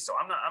jersey. So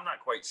I'm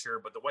not quite sure,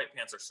 but the white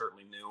pants are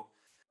certainly new.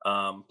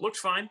 Looked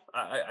fine.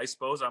 I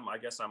suppose I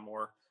guess I'm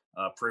more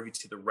privy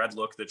to the red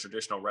look, the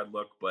traditional red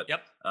look, but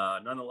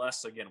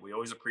nonetheless, again, we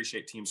always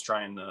appreciate teams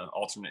trying the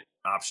alternate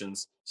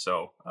options.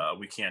 So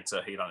we can't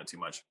hate on it too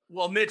much.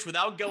 Well, Mitch,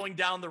 without going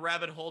down the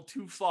rabbit hole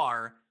too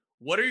far,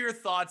 what are your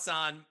thoughts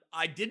on,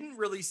 I didn't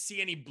really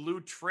see any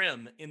blue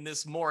trim in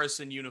this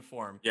Morrison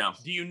uniform. Yeah.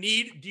 Do you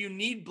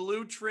need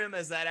blue trim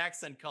as that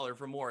accent color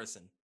for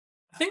Morrison?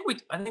 I think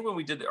when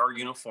we did our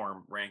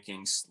uniform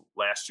rankings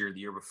last year, the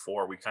year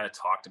before, we kind of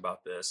talked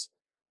about this,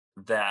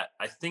 that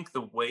I think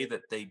the way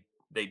that they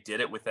did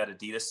it with that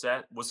Adidas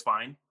set was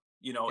fine.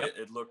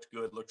 It looked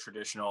good, looked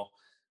traditional.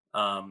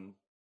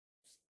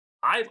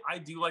 I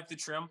do like the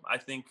trim. I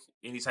think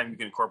anytime you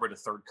can incorporate a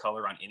third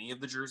color on any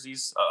of the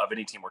jerseys of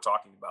any team we're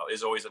talking about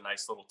is always a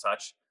nice little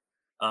touch.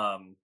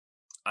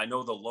 I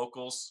know the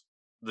locals,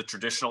 the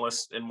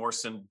traditionalists in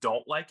Morrison,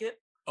 don't like it.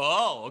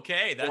 Oh,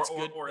 okay. That's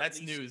good. That's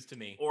news to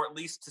me. Or at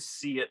least to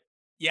see it,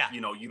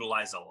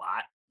 utilized a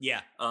lot.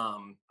 Yeah.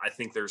 I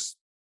think there's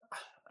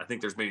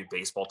maybe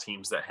baseball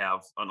teams that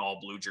have an all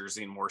blue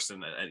jersey in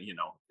Morrison, and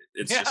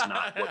it's just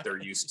not what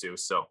they're used to.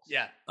 So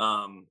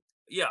I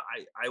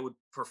would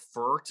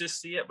prefer to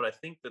see it, but I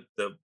think that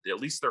at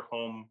least their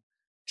home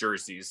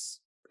jerseys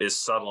is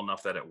subtle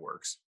enough that it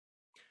works.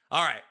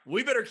 All right,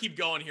 we better keep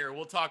going here.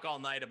 We'll talk all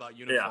night about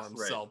uniforms.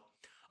 Yeah, right. So,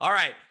 all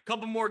right,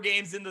 couple more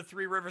games in the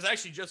Three Rivers.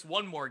 Actually, just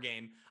one more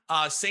game.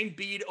 St.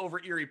 Bede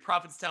over Erie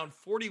Prophetstown,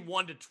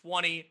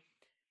 41-20.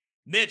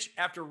 Mitch,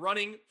 after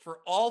running for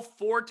all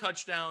 4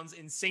 touchdowns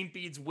in St.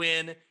 Bede's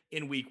win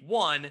in week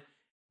 1,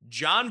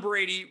 John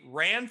Brady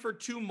ran for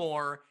 2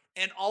 more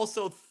and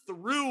also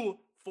threw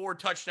 4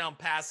 touchdown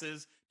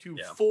passes to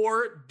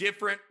 4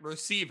 different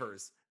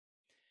receivers.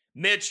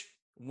 Mitch,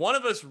 one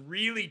of us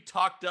really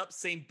talked up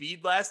St.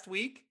 Bede last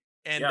week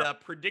and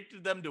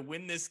predicted them to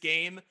win this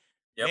game.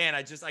 Yep. Man,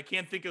 I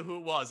can't think of who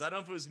it was. I don't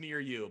know if it was me or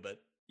you,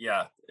 but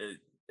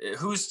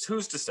who's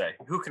to say?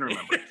 Who can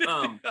remember?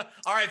 All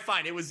right,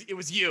 fine. It was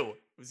you.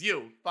 It was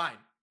you. Fine.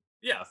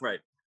 Yeah, right.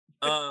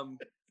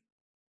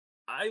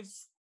 I've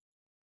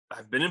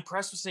been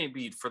impressed with St.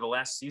 Bede for the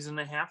last season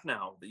and a half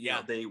now.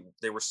 They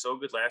were so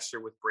good last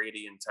year with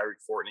Brady and Tyreek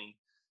Fortney.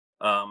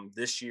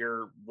 This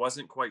year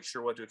wasn't quite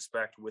sure what to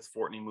expect with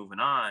Fortney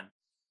moving on,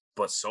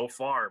 but so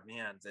far,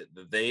 man,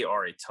 they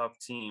are a tough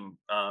team.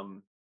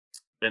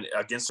 And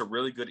against a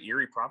really good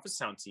Erie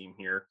Prophetstown team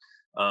here.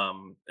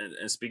 And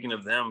speaking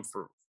of them,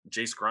 for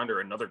Jace Grunder,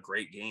 another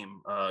great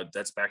game.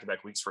 That's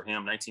back-to-back weeks for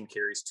him. 19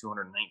 carries,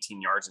 219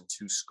 yards, and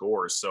 2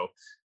 scores. So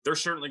they're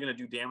certainly going to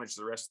do damage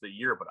the rest of the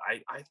year. But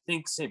I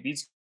think St.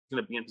 Bede's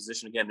going to be in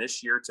position again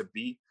this year to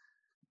be,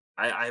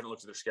 I haven't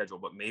looked at their schedule,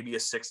 but maybe a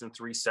 6-3,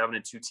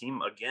 7-2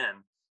 team again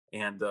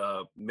and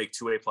make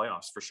 2A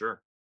playoffs for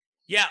sure.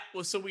 Yeah.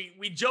 Well, so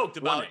we joked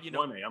about,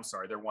 1A. I'm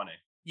sorry. They're 1A.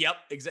 Yep.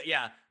 Exactly.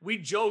 Yeah. We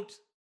joked.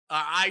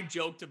 I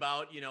joked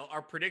about,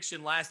 our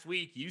prediction last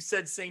week. You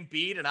said St.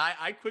 Bede, and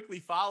I quickly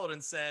followed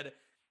and said,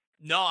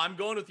 no, I'm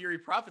going with Erie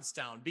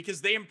Prophetstown because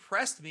they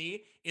impressed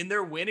me in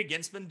their win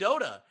against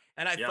Mendota.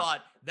 And I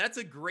thought that's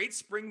a great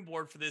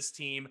springboard for this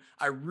team.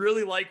 I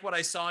really like what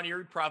I saw in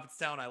Erie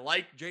Prophetstown. I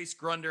like Jace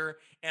Grunder,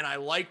 and I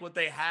like what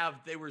they have.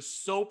 They were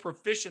so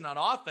proficient on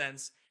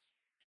offense.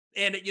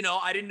 And,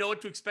 I didn't know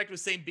what to expect with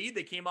St. Bede.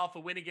 They came off a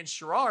win against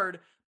Sherrard,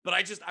 but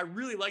I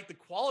really like the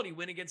quality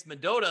win against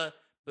Mendota.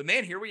 But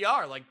man, here we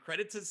are. Like,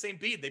 credit to St.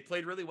 Bede. They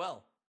played really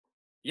well.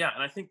 Yeah,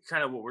 and I think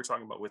kind of what we're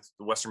talking about with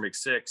the Western Big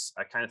Six,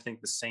 I kind of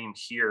think the same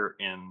here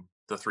in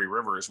the Three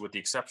Rivers, with the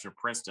exception of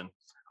Princeton.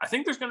 I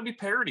think there's going to be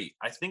parity.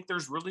 I think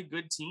there's really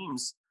good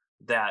teams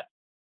that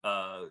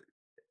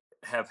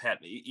have had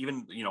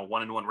even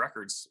 1-1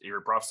 records,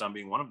 Erie Prophetstown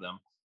being one of them,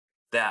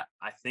 that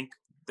I think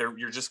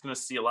you're just going to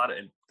see a lot of,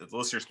 and the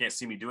listeners can't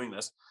see me doing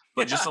this,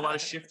 but just a lot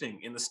of shifting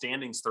in the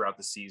standings throughout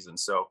the season.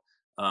 So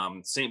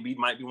St. Bede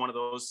might be one of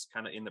those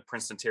kind of in the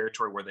Princeton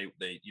territory where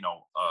they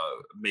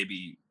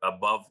maybe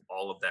above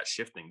all of that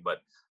shifting,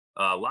 but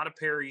a lot of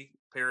parity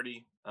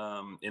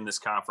in this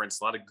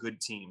conference, a lot of good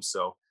teams.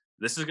 So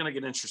this is going to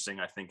get interesting,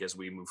 I think, as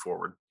we move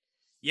forward.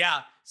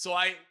 Yeah. So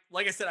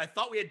like I said, I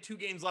thought we had 2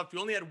 games left. We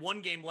only had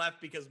 1 game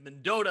left because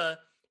Mendota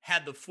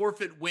had the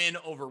forfeit win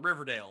over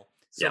Riverdale.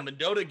 So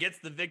Mendota gets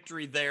the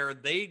victory there.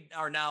 They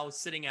are now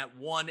sitting at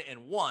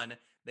 1-1.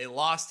 They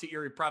lost to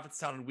Erie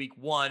Prophetstown in week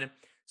 1.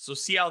 So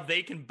see how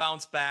they can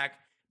bounce back.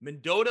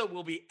 Mendota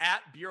will be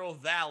at Bureau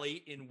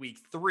Valley in week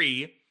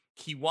 3.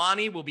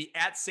 Kewanee will be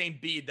at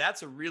St. Bede.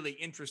 That's a really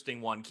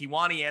interesting one.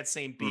 Kewanee at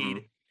St. Bede.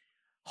 Mm-hmm.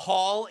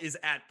 Hall is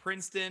at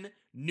Princeton.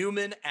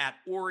 Newman at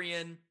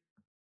Orion.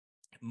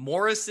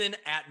 Morrison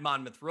at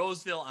Monmouth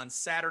Roseville on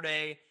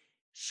Saturday.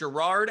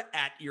 Sherrard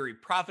at Erie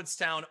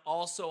Prophetstown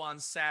also on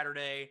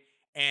Saturday.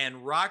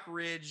 And Rock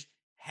Ridge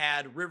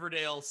had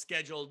Riverdale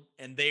scheduled,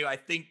 and they, I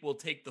think, will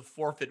take the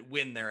forfeit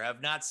win there.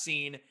 I've not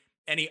seen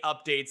any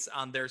updates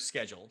on their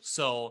schedule.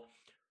 So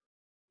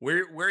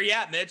where are you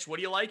at, Mitch? What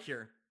do you like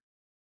here?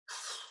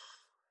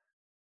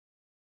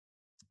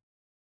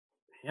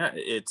 Yeah,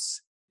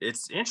 it's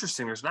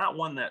interesting. There's not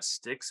one that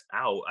sticks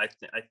out. I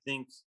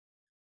think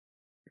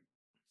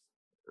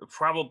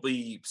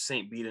probably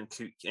St. Bede and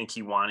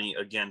Kewanee,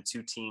 again,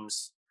 two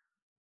teams,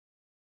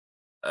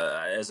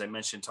 as I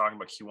mentioned, talking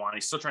about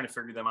Kewanee, still trying to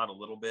figure them out a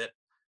little bit,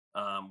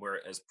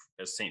 whereas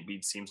St.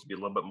 Bede seems to be a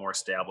little bit more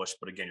established.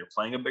 But again, you're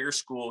playing a bigger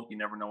school. You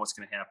never know what's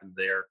going to happen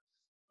there.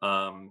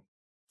 I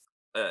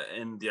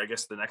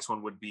guess the next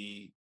one would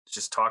be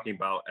just talking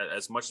about,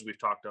 as much as we've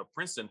talked about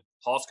Princeton,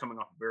 Hall's coming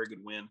off a very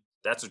good win.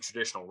 That's a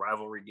traditional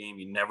rivalry game.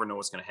 You never know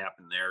what's going to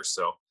happen there.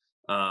 So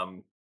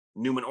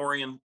Newman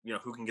Orion,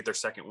 who can get their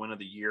second win of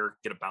the year,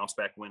 get a bounce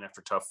back win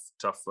after tough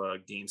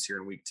games here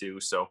in week 2.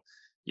 So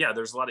yeah,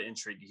 there's a lot of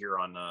intrigue here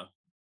on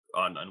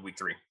week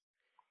 3.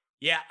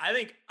 Yeah, I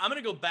think I'm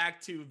going to go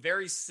back to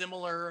very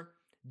similar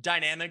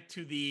dynamic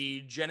to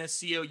the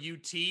Geneseo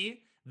UT,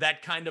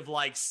 that kind of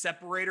like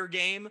separator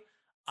game.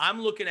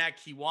 I'm looking at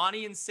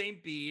Kewanee and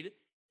St. Bede,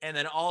 and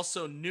then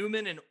also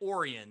Newman and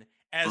Orion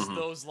as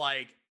those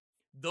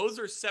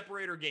are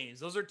separator games.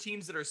 Those are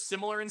teams that are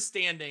similar in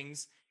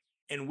standings,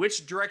 and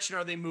which direction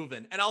are they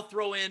moving? And I'll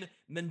throw in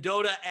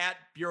Mendota at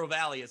Bureau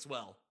Valley as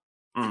well.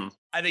 Mm-hmm.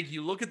 I think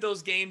you look at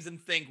those games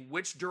and think,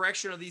 which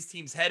direction are these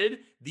teams headed?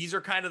 These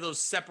are kind of those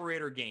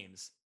separator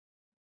games.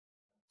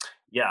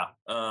 Yeah.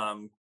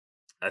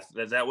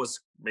 That was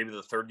maybe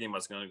the third game I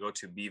was going to go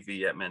to,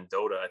 BV at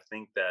Mendota. I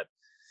think that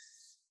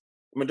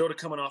Mendota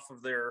coming off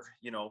of their,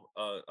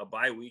 a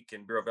bye week,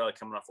 and Bureau Valley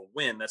coming off a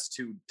win, that's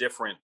two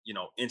different,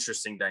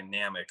 interesting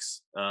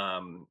dynamics.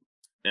 And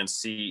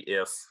see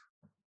if,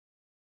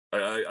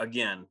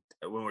 again,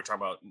 when we're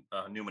talking about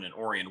Newman and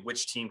Orion,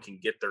 which team can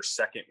get their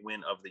second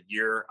win of the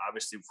year.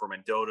 Obviously for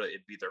Mendota,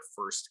 it'd be their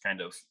first kind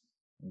of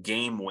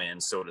game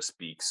win, so to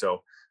speak.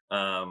 So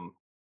again,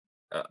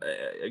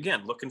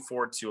 looking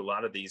forward to a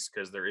lot of these,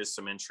 because there is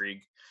some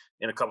intrigue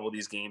in a couple of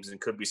these games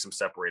and could be some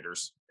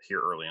separators here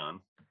early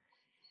on.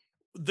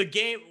 The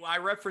game, I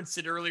referenced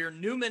it earlier,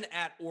 Newman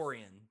at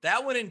Orion.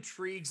 That one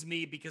intrigues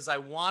me because I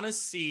want to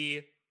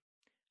see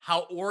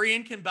how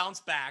Orion can bounce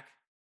back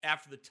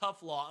after the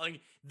tough loss.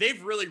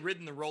 They've really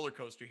ridden the roller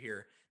coaster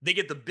here. They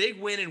get the big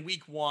win in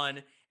week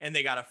 1, and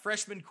they got a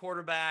freshman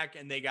quarterback,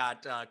 and they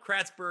got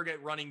Kratzberg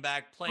at running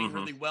back playing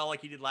really well like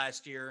he did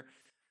last year.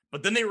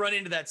 But then they run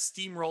into that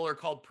steamroller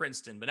called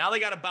Princeton. But now they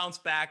got to bounce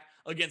back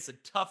against a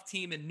tough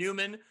team in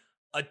Newman,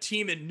 a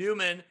team in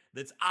Newman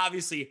that's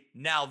obviously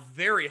now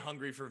very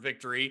hungry for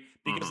victory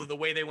because of the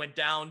way they went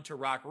down to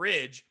Rock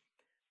Ridge.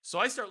 So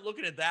I start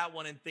looking at that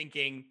one and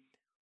thinking,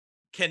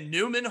 can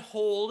Newman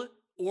hold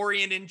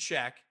Orion in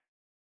check?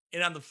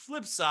 And on the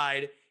flip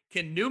side,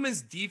 can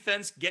Newman's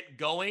defense get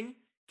going?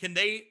 Can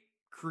they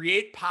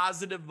create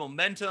positive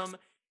momentum?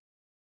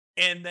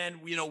 And then,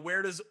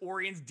 where does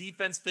Orion's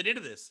defense fit into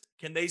this?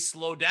 Can they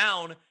slow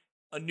down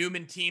a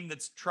Newman team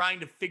that's trying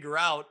to figure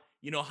out,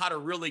 how to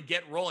really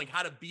get rolling,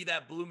 how to be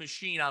that blue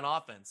machine on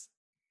offense?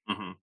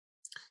 Mm-hmm.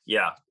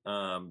 Yeah.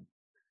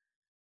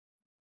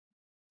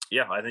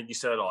 Yeah, I think you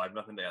said it all. I have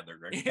nothing to add there,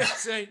 Greg. Yeah,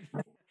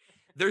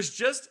 there's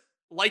just,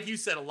 like you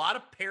said, a lot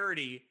of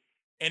parity.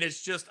 And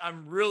it's just,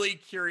 I'm really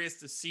curious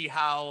to see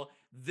how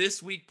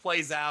this week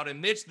plays out.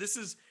 And Mitch, this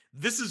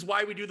is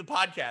why we do the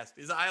podcast,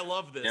 is I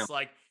love this.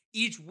 Yeah.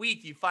 Each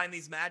week you find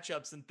these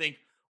matchups and think,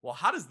 well,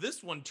 how does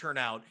this one turn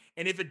out?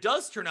 And if it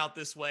does turn out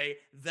this way,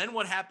 then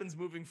what happens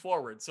moving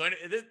forward? So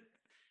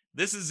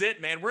this is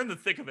it, man. We're in the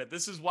thick of it.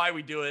 This is why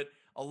we do it.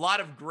 A lot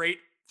of great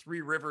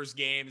Three Rivers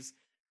games.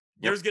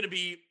 Yep. There's going to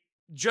be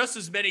just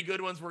as many good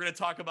ones we're going to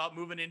talk about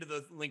moving into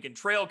the Lincoln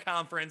Trail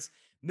Conference.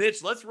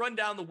 Mitch, let's run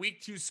down the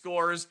week 2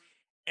 scores.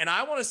 And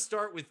I want to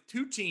start with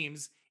two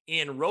teams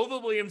in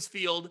Roval Williams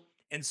Field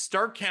and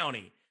Stark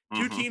County.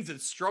 Two teams that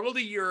struggled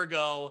a year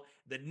ago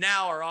that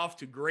now are off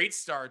to great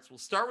starts. We'll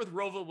start with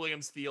Roval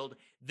Williams Field.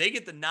 They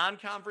get the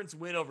non-conference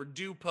win over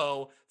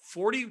DuPo,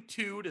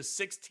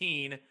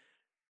 42-16.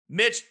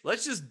 Mitch,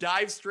 let's just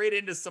dive straight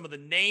into some of the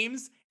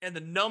names and the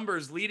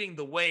numbers leading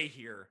the way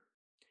here.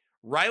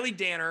 Riley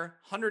Danner,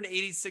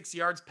 186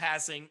 yards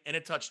passing and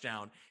a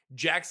touchdown.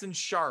 Jackson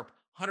Sharp,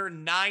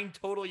 109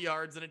 total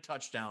yards and a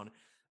touchdown.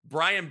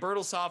 Brian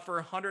Bertelshofer,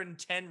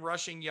 110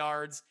 rushing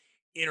yards,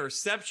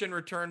 interception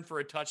return for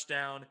a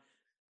touchdown.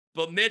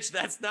 But Mitch,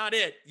 that's not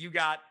it. You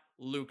got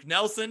Luke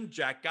Nelson,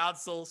 Jack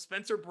Godsell,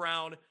 Spencer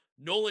Brown,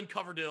 Nolan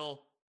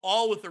Coverdale,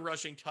 all with a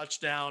rushing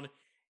touchdown.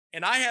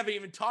 And I haven't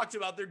even talked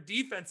about their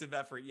defensive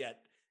effort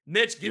yet.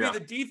 Mitch, give me the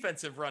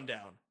defensive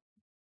rundown.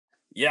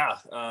 Yeah,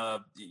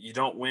 you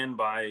don't win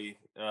by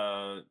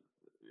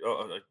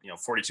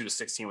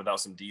 42-16 without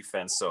some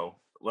defense. So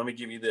let me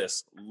give you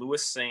this: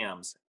 Lewis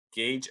Sams,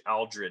 Gage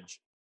Aldridge,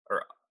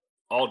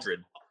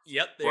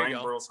 Yep, there Brian you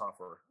go.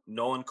 Burlshofer,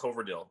 Nolan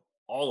Coverdale,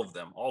 all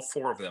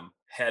four of them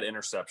had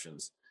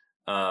interceptions.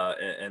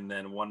 And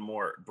then one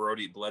more,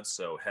 Brody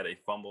Bledsoe, had a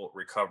fumble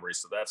recovery.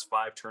 So that's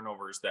 5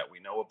 turnovers that we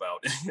know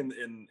about in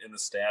the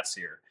stats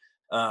here.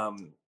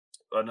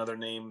 Another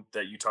name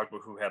that you talked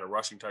about who had a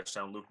rushing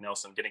touchdown, Luke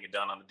Nelson, getting it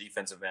done on the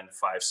defensive end,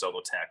 5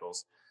 solo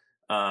tackles.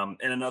 And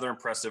another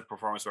impressive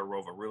performance by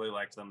Rova. Really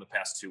liked them the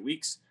past 2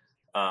 weeks.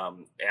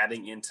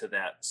 Adding into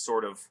that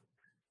sort of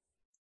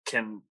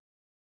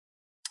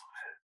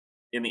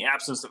in the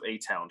absence of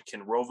A-Town,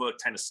 can Rova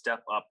kind of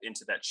step up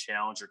into that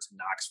challenger to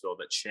Knoxville,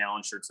 that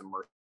challenger to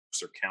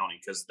Mercer County?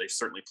 Because they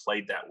certainly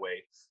played that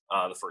way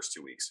the first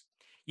 2 weeks.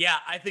 Yeah,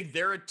 I think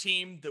they're a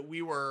team that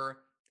we were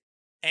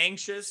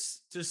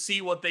anxious to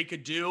see what they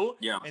could do.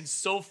 Yeah. And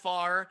so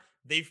far,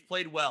 they've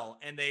played well,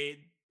 and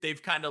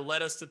they've kind of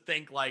led us to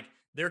think like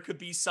there could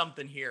be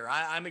something here.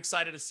 I'm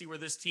excited to see where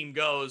this team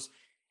goes.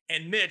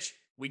 And Mitch,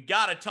 we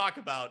got to talk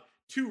about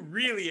 2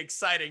 really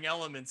exciting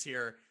elements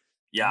here.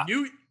 Yeah.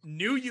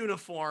 New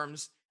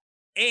uniforms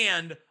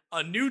and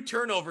a new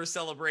turnover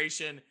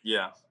celebration.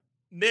 Yeah.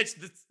 Mitch,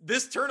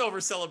 this turnover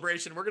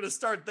celebration, we're going to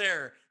start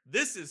there.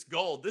 This is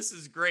gold. This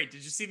is great.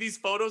 Did you see these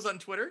photos on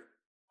Twitter?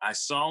 I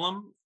saw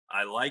them.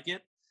 I like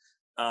it.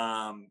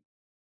 I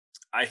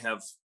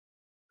have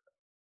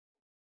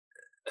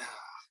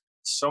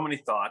so many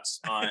thoughts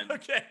on.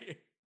 Okay.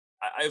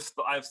 I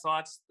have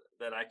thoughts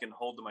that I can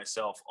hold to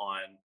myself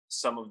on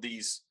some of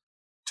these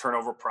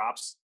turnover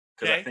props,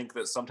 because I think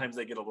that sometimes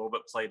they get a little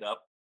bit played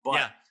up. But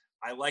yeah.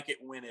 I like it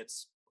when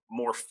it's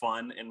more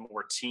fun and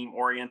more team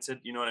oriented.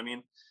 You know what I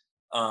mean?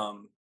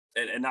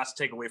 And not to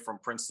take away from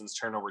Princeton's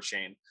turnover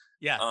chain.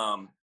 Yeah.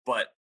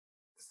 But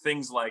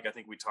things like, I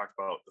think we talked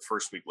about the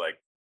first week, like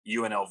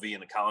UNLV in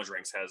the college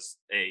ranks has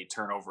a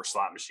turnover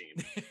slot machine.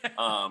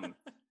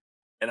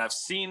 And I've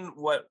seen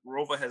what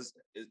Rova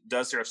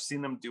does here. I've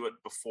seen them do it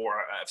before.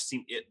 I've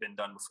seen it been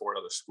done before at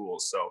other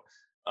schools. So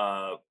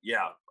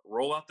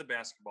roll out the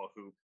basketball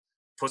hoop,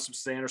 put some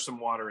sand or some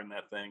water in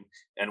that thing,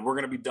 and we're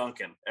going to be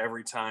dunking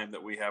every time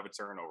that we have a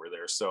turnover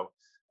there. So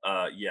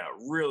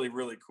really,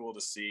 really cool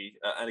to see.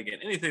 And again,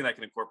 anything that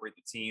can incorporate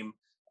the team,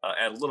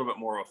 add a little bit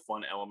more of a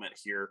fun element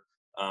here.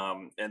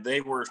 And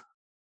they were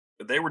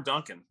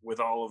dunking with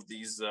all of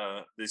these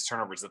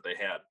turnovers that they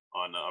had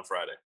on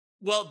Friday.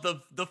 Well,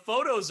 the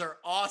photos are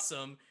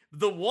awesome.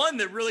 The one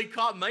that really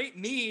caught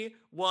me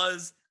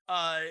was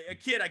a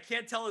kid. I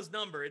can't tell his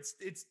number.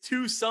 It's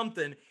 2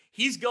 something.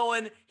 He's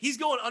going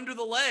under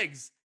the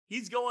legs.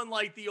 He's going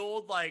like the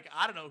old, like,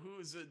 I don't know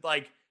who's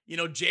like,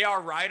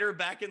 J.R. Ryder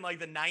back in like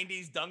the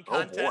 90s dunk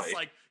contest,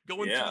 like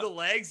going through the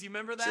legs. You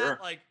remember that? Sure.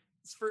 Like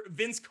it's for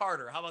Vince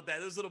Carter. How about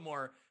that? There's a little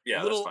more,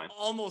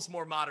 almost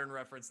more modern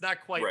reference. Not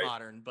quite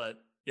modern,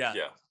 but yeah.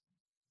 Yeah.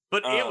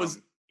 But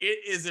it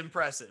is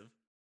impressive.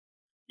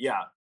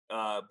 Yeah.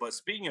 But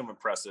speaking of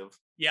impressive.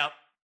 Yep.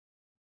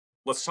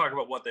 Let's talk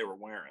about what they were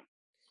wearing.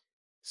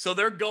 So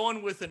they're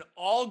going with an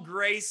all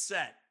gray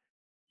set.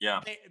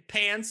 Yeah.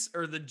 Pants,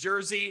 or the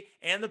jersey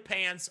and the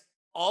pants,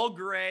 all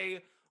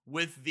gray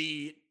with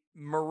the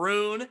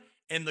maroon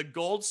and the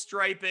gold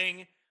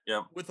striping.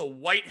 Yep. With a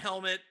white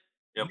helmet.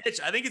 Yep.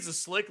 Mitch, I think it's a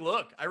slick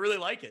look. I really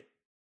like it.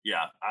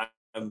 Yeah.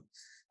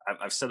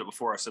 I've said it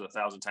before. I've said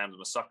 1,000 times.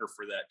 I'm a sucker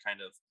for that kind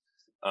of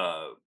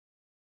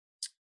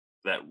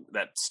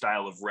that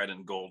style of red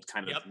and gold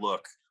kind of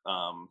look,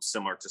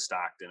 similar to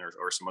Stockton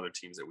or some other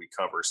teams that we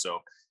cover. So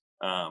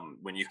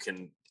when you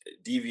can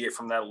deviate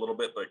from that a little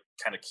bit, but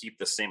kind of keep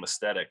the same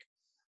aesthetic,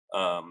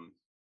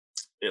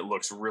 it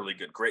looks really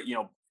good. Great.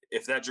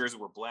 If that jersey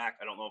were black,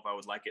 I don't know if I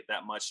would like it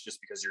that much, just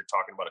because you're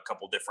talking about a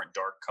couple different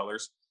dark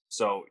colors.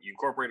 So you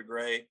incorporate a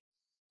gray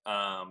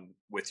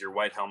with your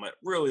white helmet,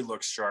 really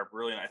looks sharp.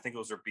 Really, I think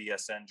those are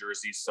BSN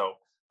jerseys. So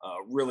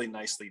really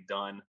nicely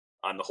done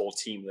on the whole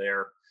team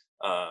there.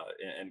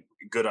 And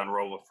good on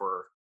Rova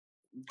for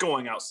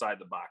going outside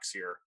the box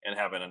here and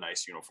having a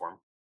nice uniform.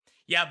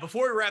 Yeah,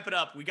 before we wrap it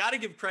up, we got to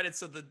give credit.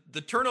 So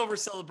the turnover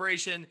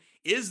celebration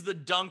is the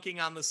dunking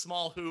on the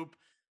small hoop.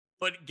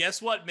 But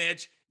guess what,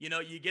 Mitch?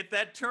 You get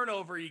that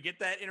turnover, you get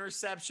that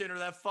interception or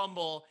that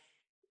fumble.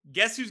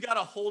 Guess who's got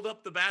to hold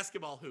up the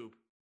basketball hoop?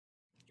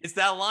 It's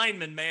that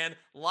lineman, man.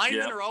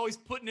 Linemen are always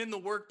putting in the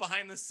work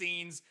behind the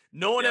scenes.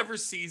 No one ever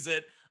sees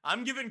it.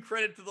 I'm giving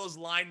credit to those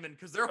linemen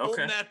because they're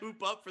holding that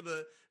hoop up for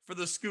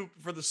the scoop,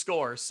 for the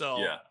score.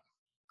 So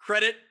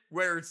credit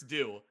where it's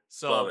due.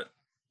 So love it.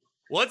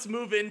 Let's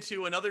move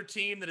into another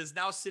team that is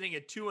now sitting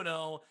at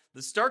 2-0.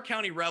 The Stark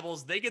County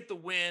Rebels. They get the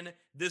win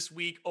this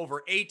week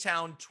over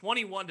A-Town,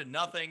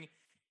 21-0.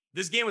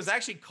 This game was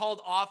actually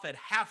called off at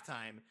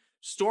halftime.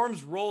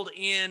 Storms rolled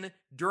in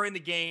during the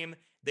game.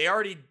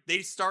 They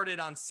started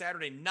on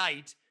Saturday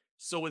night.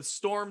 So with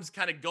Storms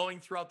kind of going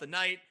throughout the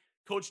night,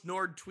 Coach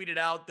Nord tweeted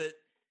out that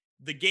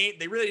the game,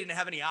 they really didn't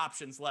have any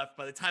options left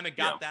by the time it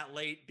got that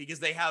late, because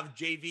they have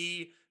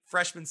JV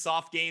freshman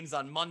soft games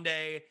on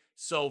Monday.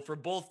 So for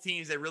both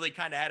teams, they really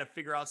kind of had to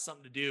figure out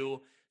something to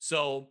do.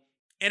 So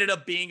ended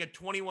up being a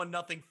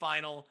 21-0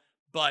 final.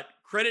 But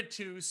credit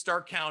to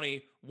Stark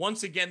County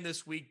once again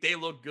this week. They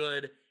look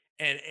good,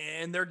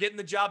 and they're getting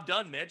the job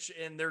done, Mitch,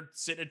 and they're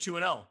sitting at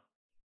 2-0.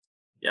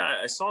 Yeah,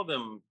 I saw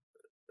them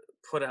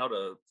put out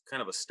a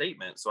kind of a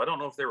statement. So I don't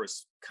know if there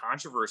was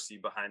controversy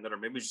behind that or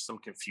maybe just some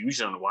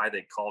confusion on why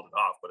they called it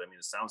off. But I mean,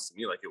 it sounds to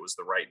me like it was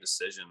the right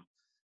decision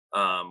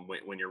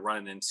when you're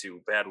running into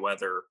bad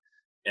weather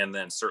and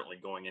then certainly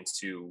going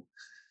into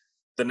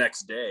the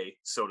next day,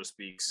 so to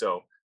speak.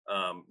 So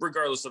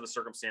regardless of the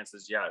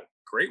circumstances, yeah,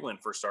 great win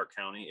for Stark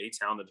County.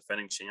 A-Town, the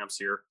defending champs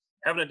here,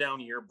 having a down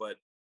year, but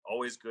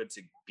always good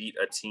to beat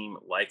a team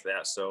like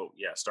that. So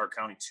yeah, Stark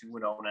County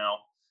 2-0 now.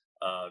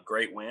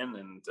 Great win,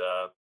 and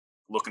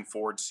looking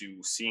forward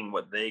to seeing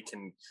what they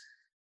can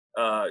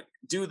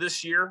do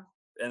this year.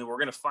 And we're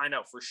going to find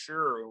out for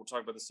sure, we'll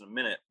talk about this in a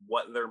minute,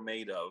 what they're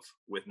made of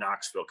with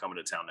Knoxville coming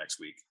to town next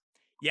week.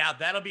 Yeah,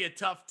 that'll be a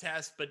tough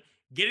test, but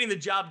getting the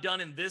job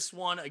done in this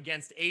one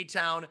against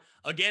A-Town.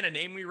 Again, a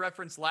name we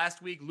referenced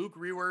last week, Luke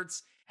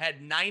Rewerts,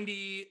 had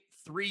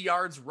 93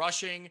 yards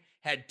rushing,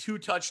 had 2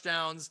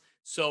 touchdowns.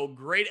 So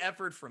great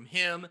effort from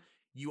him.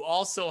 You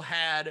also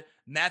had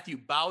Matthew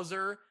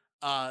Bowser,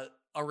 a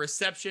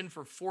reception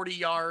for 40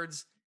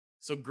 yards.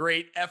 So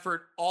great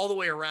effort all the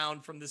way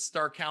around from this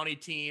Stark County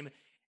team.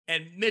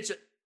 And Mitch,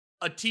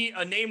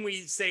 a name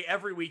we say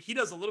every week, he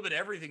does a little bit of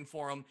everything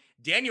for him.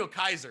 Daniel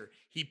Kaiser,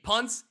 he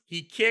punts,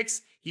 he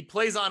kicks, he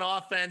plays on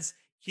offense.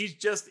 He's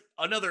just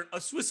a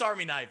Swiss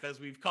Army knife, as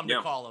we've come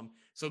to call him.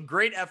 So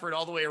great effort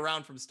all the way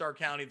around from Stark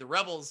County. The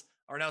Rebels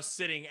are now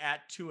sitting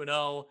at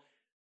 2-0.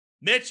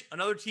 Mitch,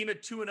 another team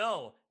at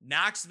 2-0.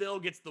 Knoxville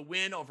gets the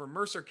win over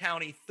Mercer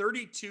County,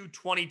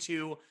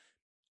 32-22.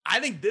 I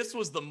think this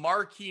was the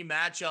marquee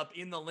matchup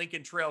in the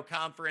Lincoln Trail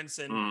Conference,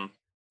 and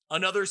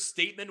another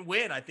statement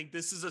win. I think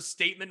this is a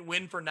statement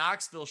win for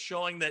Knoxville,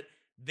 showing that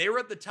they were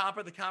at the top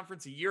of the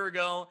conference a year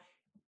ago,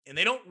 and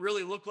they don't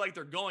really look like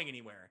they're going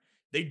anywhere.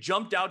 They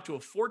jumped out to a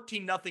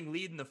 14-0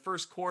 lead in the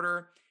first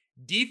quarter.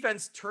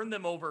 Defense turned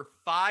them over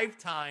 5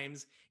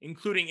 times,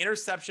 including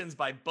interceptions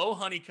by Bo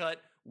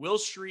Honeycutt, Will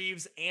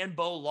Shreves, and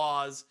Bo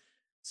Laws.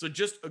 So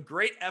just a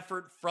great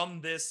effort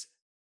from this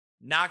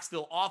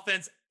Knoxville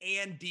offense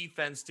and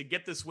defense to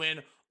get this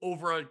win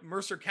over a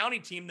Mercer County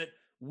team that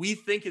we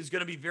think is going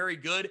to be very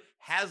good,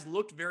 has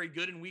looked very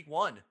good in week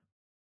 1.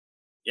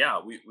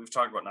 Yeah, we've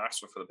talked about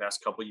Knoxville for the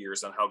past couple of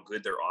years on how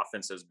good their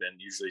offense has been,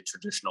 usually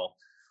traditional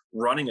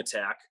running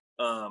attack.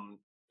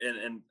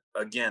 And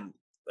again,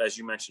 as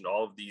you mentioned,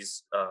 all of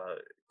these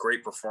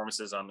great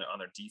performances on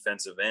their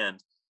defensive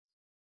end.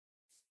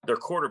 Their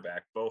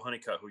quarterback, Bo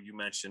Honeycutt, who you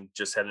mentioned,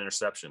 just had an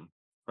interception.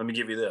 Let me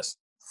give you this.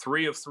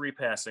 3 of 3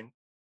 passing,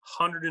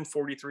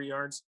 143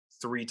 yards,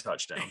 3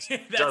 touchdowns.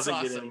 Doesn't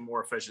awesome. Get any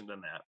more efficient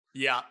than that.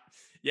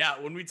 Yeah.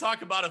 When we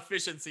talk about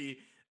efficiency,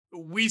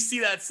 we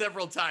see that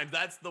several times.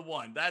 That's the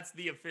one. That's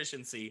the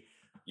efficiency.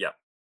 Yep.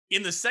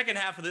 In the second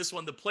half of this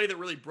one, the play that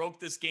really broke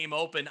this game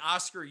open,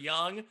 Oscar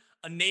Young,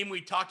 a name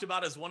we talked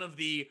about as one of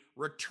the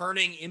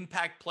returning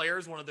impact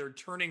players, one of the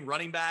returning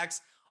running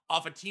backs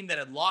off a team that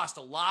had lost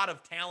a lot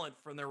of talent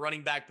from their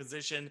running back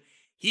position.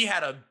 He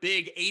had a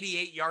big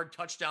 88-yard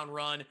touchdown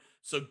run.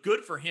 So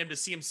good for him to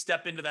see him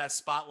step into that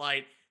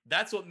spotlight.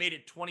 That's what made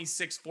it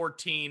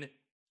 26-14.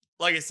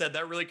 Like I said,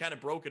 that really kind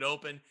of broke it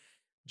open.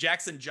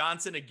 Jackson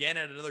Johnson, again,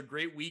 had another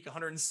great week,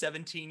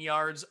 117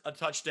 yards, a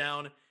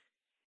touchdown.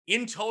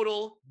 In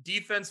total,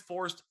 defense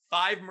forced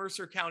 5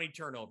 Mercer County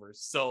turnovers.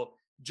 So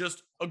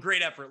just a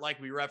great effort,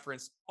 like we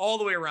referenced, all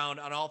the way around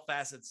on all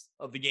facets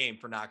of the game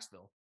for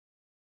Knoxville.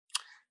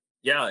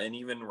 Yeah, and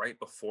even right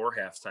before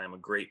halftime, a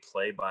great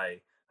play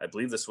by, I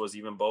believe this was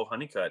even Bo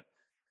Honeycutt.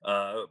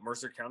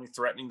 Mercer County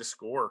threatening to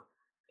score,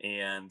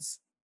 and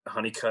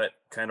Honeycutt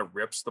kind of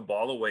rips the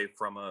ball away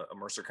from a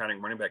Mercer County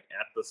running back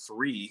at the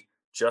 3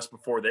 just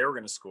before they were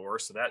going to score.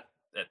 So that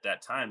at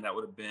that time, that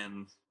would have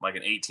been like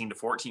an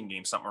 18-14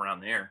 game, something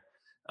around there.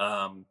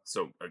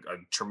 So a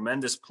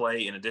tremendous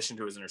play in addition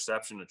to his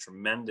interception, a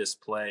tremendous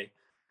play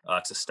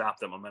to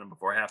stop that momentum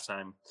before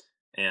halftime.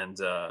 And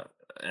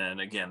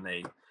again,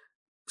 they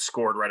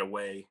scored right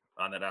away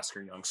on that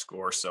Oscar Young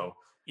score. So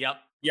yeah,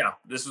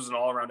 this was an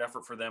all-around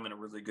effort for them and a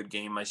really good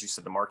game. As you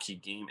said, the marquee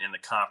game in the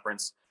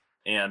conference.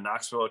 And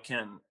Knoxville,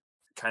 again,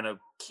 kind of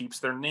keeps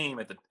their name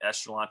at the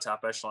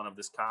top echelon of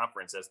this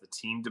conference as the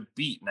team to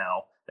beat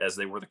now, as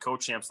they were the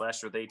co-champs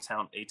last year with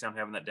A-Town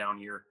having that down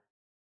year.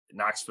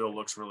 Knoxville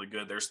looks really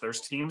good.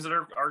 There's teams that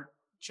are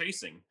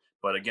chasing,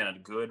 but again, a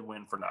good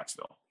win for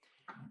Knoxville.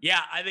 Yeah,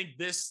 I think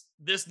this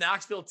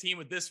Knoxville team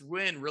with this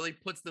win really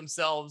puts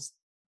themselves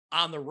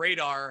on the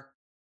radar.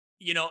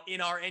 You know,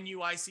 in our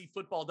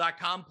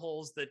NUICfootball.com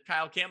polls that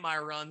Kyle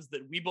Kampmeyer runs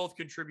that we both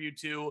contribute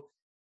to,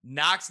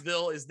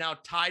 Knoxville is now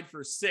tied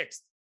for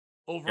 6th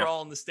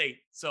overall in the state.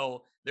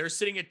 So they're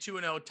sitting at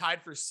 2-0,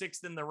 tied for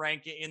 6th in the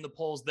rank in the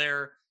polls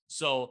there.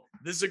 So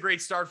this is a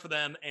great start for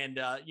them. And,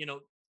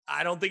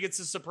 I don't think it's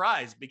a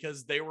surprise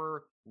because they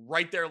were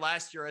right there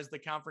last year as the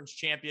conference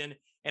champion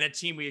and a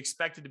team we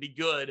expected to be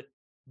good.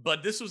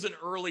 But this was an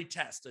early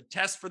test, a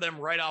test for them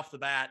right off the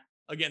bat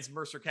against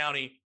Mercer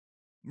County.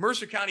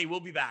 Mercer County will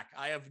be back.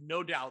 I have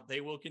no doubt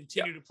they will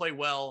continue to play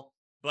well.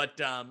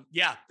 But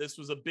this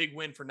was a big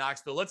win for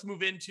Knoxville. Let's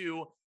move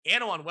into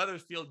Anawan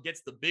Wethersfield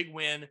gets the big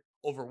win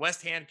over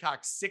West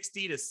Hancock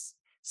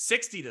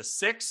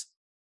 60-6.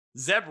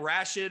 Zeb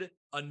Rashid,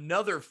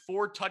 another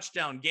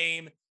 4-touchdown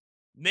game.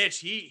 Mitch,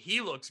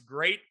 he looks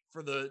great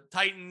for the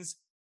Titans.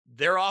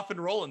 They're off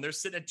and rolling. They're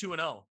sitting at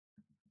 2-0.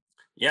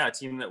 Yeah, a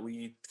team that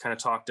we kind of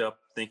talked up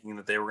thinking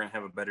that they were going to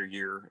have a better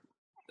year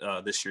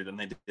this year than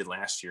they did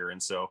last year.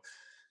 And so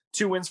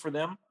 2 wins for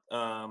them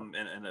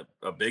and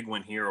a big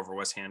win here over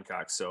West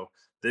Hancock. So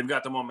they've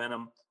got the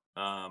momentum.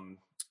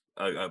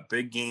 A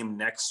big game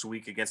next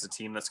week against a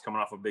team that's coming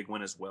off a big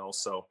win as well.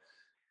 So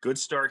good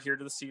start here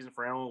to the season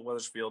for Anawan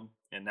Wethersfield.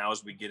 And now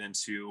as we get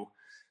into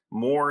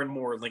more and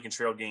more Lincoln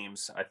Trail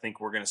games, I think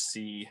we're going to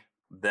see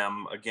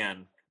them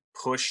again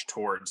push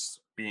towards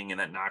being in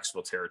that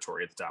Knoxville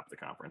territory at the top of the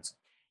conference.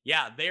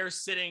 Yeah, they are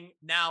sitting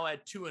now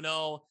at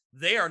 2-0.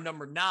 They are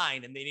number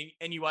 9 in the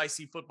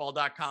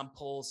NUICfootball.com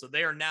poll. So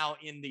they are now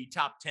in the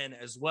top 10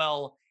 as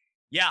well.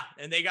 Yeah,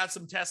 and they got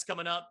some tests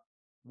coming up.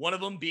 One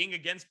of them being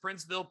against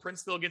Princeville.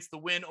 Princeville gets the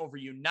win over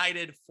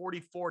United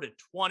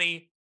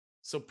 44-20.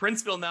 So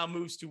Princeville now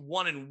moves to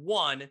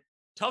 1-1.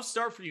 Tough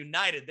start for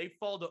United. They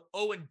fall to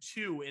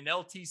 0-2 in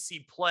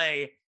LTC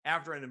play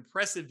after an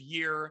impressive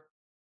year,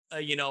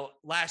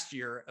 last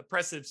year,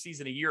 impressive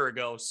season a year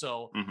ago.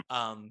 So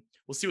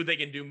we'll see what they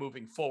can do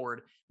moving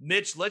forward.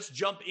 Mitch, let's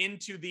jump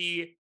into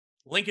the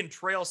Lincoln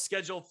Trail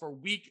schedule for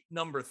week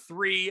number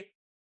 3.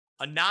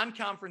 A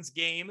non-conference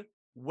game.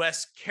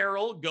 West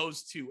Carroll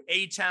goes to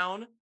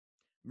A-Town.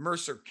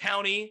 Mercer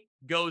County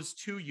goes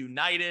to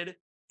United.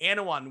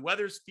 Anawan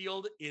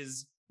Wethersfield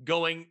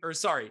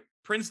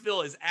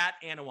Princeville is at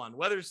Anawan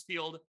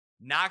Wethersfield.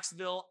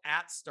 Knoxville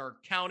at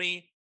Stark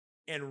County.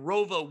 And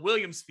Rova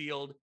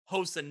Williamsfield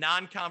hosts a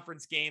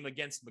non-conference game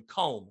against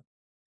Macomb.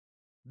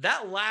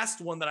 That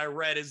last one that I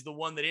read is the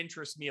one that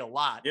interests me a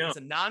lot. Yeah. It's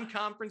a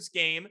non-conference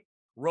game.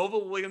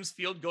 Rova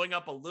Williamsfield going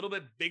up a little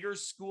bit bigger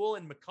school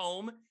in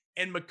Macomb.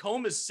 And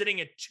Macomb is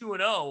sitting at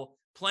 2-0,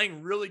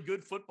 playing really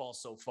good football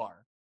so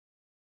far.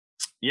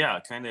 Yeah,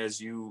 kind of as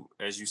you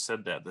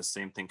said that, the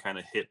same thing kind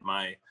of hit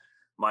my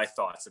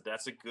thoughts that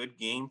that's a good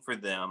game for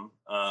them.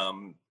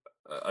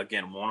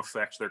 Again, won't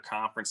affect their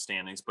conference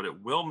standings, but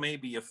it will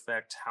maybe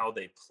affect how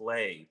they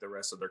play the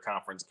rest of their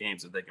conference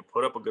games. If they can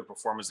put up a good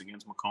performance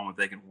against Macomb, if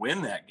they can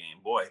win that game,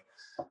 boy.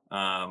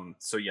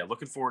 So yeah,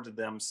 looking forward to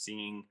them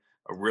seeing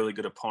a really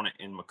good opponent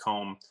in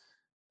Macomb.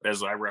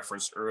 As I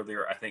referenced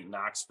earlier, I think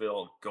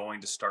Knoxville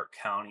going to Stark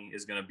County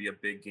is going to be a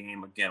big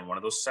game. Again, one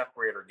of those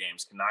separator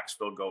games. Can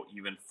Knoxville go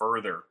even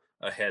further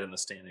ahead in the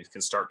standings?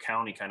 Can Stark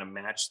County kind of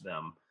match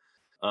them?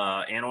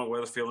 Anawan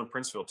Wethersfield and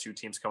Princeville, 2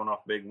 teams coming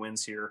off big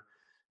wins here.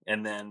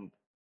 And then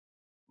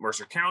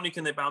Mercer County,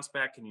 can they bounce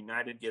back? Can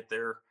United get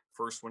their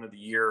first win of the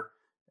year?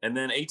 And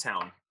then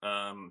A-Town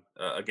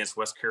against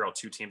West Carroll,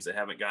 2 teams that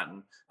haven't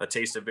gotten a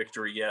taste of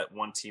victory yet.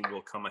 One team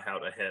will come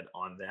out ahead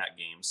on that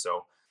game.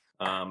 So,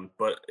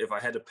 but if I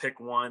had to pick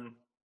one,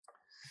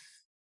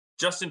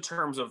 just in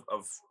terms of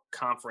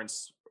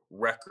conference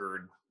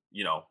record,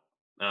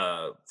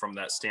 from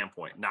that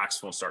standpoint,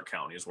 Knoxville and Stark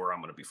County is where I'm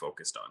going to be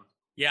focused on.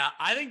 Yeah,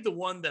 I think the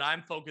one that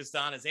I'm focused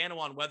on is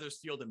Anawan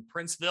Wethersfield and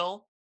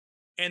Princeville.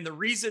 And the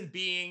reason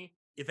being,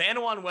 if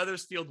Anawan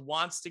Wethersfield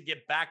wants to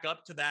get back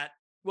up to that,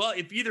 well,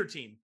 if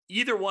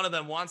either one of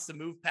them wants to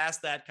move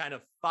past that kind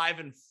of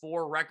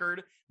 5-4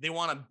 record, they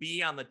want to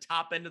be on the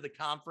top end of the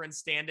conference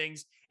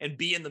standings and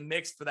be in the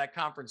mix for that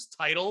conference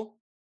title.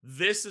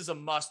 This is a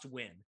must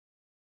win.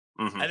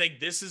 I think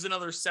this is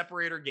another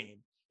separator game.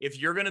 If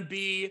you're going to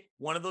be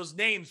one of those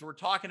names we're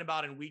talking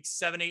about in weeks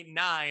 7, 8, and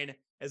 9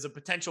 as a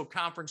potential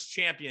conference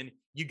champion,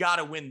 you got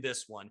to win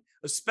this one,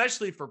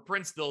 especially for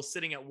Princeville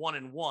sitting at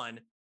 1-1.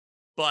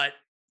 But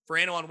for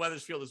Anawan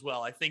Wethersfield as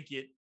well, I think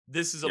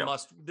this is a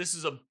must. This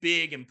is a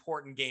big,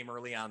 important game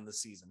early on in the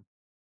season.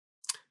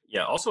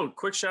 Yeah. Also,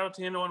 quick shout out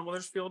to Anawan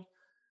Wethersfield.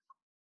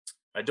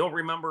 I don't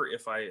remember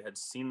if I had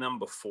seen them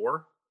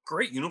before.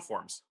 Great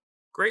uniforms.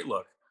 Great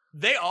look.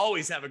 They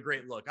always have a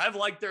great look. I've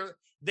liked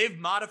they've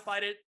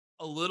modified it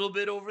a little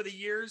bit over the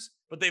years,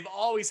 but they've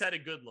always had a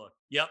good look.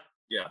 Yep.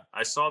 Yeah.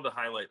 I saw the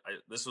highlight.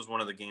 This was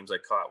one of the games I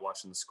caught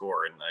watching the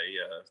score, and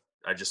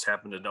I just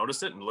happened to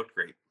notice it and it looked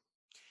great.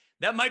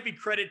 That might be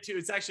credit to,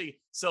 it's actually,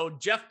 so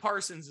Jeff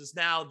Parsons is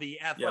now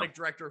the athletic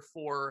director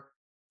for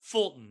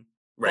Fulton,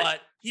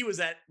 but he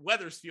was at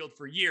Wethersfield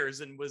for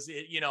years and was,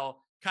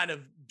 kind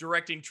of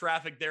directing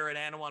traffic there at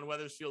Anawan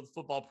Wethersfield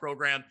football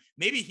program.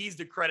 Maybe he's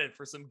the credit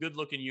for some good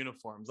looking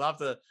uniforms. I'll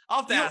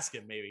have to ask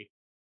him maybe.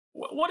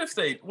 What if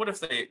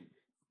they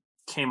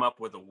came up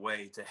with a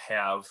way to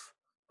have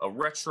a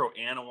retro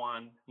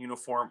Anawan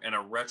uniform and a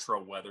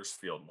retro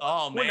Wethersfield one?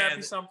 Oh, man. Wouldn't that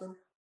be something?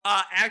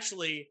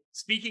 Actually,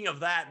 speaking of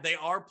that, they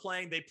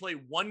play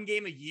one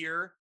game a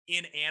year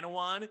in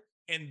Anawan.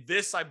 And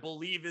this, I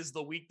believe, is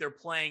the week they're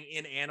playing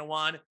in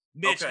Anawan.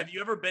 Mitch, have you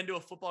ever been to a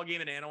football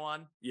game in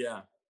Anawan?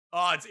 Yeah.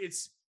 Oh,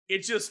 it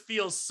just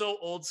feels so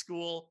old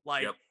school.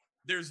 Like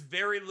There's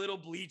very little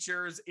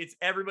bleachers. It's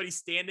everybody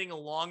standing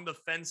along the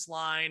fence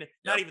line.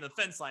 Not even the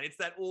fence line. It's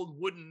that old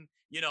wooden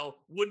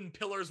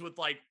pillars with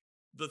like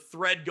the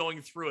thread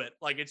going through it.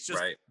 Like it's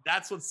just,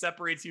 that's what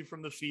separates you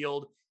from the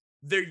field.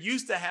 There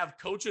used to have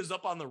coaches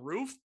up on the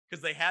roof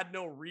because they had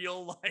no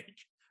real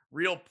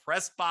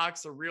press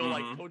box or real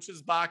like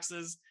coaches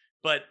boxes,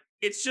 but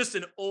it's just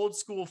an old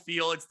school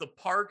feel. It's the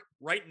park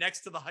right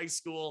next to the high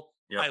school.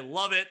 I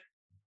love it.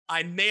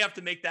 I may have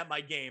to make that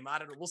my game. I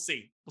don't know. We'll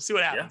see. We'll see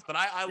what happens, but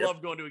I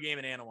love going to a game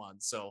in Anawan.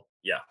 So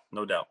yeah,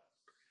 no doubt.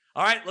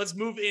 All right, let's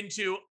move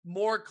into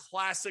more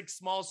classic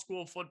small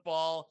school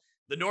football.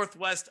 The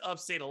Northwest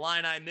Upstate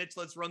Illini. Mitch,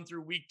 let's run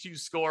through week 2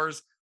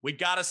 scores. We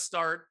got to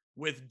start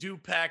with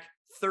Dupec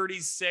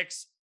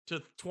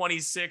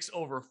 36-26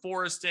 over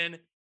Forreston.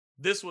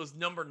 This was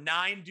number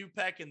 9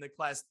 Dupec in the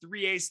Class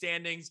 3A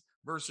standings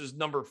versus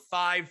number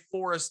 5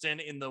 Forreston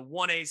in the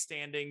 1A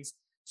standings.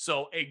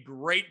 So a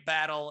great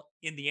battle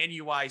in the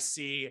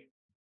NUIC.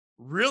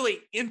 Really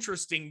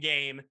interesting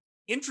game.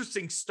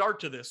 Interesting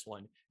start to this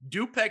one.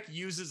 Dupec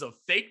uses a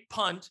fake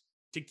punt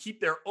to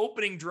keep their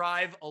opening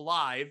drive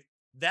alive.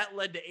 That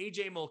led to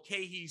AJ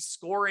Mulcahy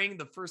scoring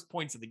the first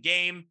points of the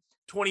game.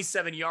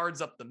 27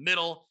 yards up the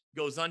middle,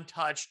 goes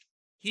untouched.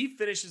 He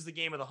finishes the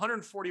game with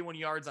 141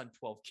 yards on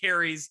 12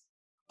 carries.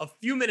 A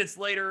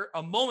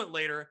moment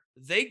later,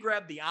 they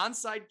grab the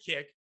onside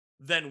kick.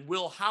 Then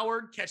Will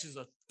Howard catches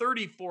a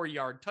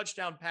 34-yard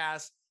touchdown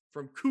pass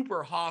from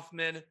Cooper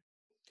Hoffman.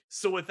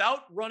 So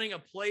without running a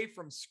play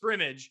from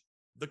scrimmage,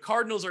 the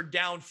Cardinals are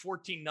down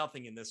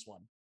 14-0 in this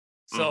one.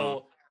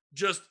 So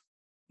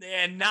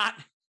not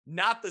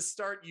the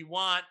start you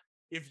want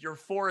if you're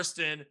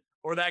Forreston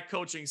or that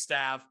coaching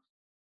staff.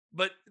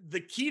 But the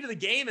key to the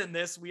game in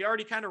this, we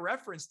already kind of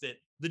referenced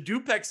it. The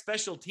Dupec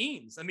special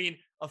teams. I mean,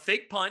 a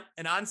fake punt,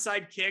 an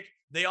onside kick.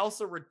 They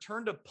also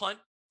returned a punt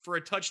for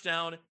a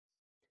touchdown.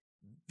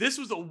 This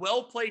was a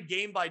well-played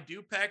game by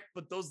Dupec,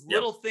 but those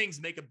little things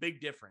make a big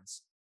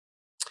difference.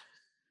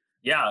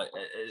 Yeah,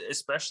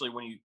 especially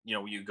when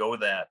you go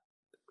that,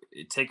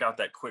 take out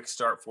that quick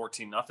start,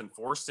 14-0.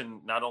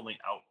 Forreston not only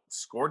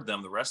outscored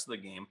them the rest of the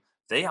game,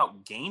 they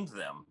outgained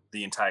them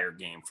the entire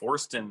game.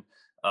 Forreston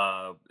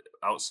outgained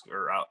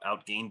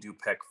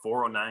Dupec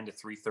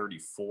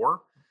 409-334.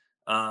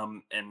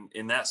 And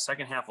in that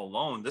second half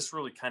alone, this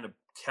really kind of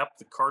kept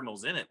the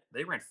Cardinals in it.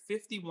 They ran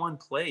 51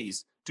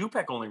 plays.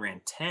 Dupec only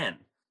ran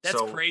 10. That's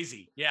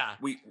crazy. Yeah.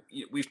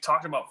 We've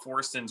talked about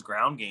Forreston's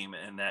ground game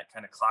and that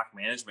kind of clock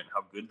management,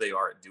 how good they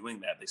are at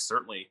doing that. They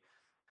certainly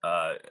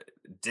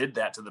did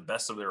that to the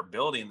best of their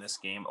ability in this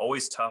game.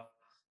 Always tough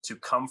to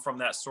come from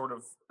that sort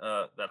of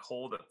that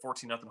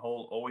 14-0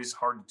 hole. Always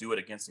hard to do it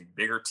against a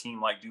bigger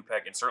team like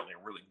Dupec, and certainly a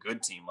really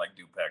good team like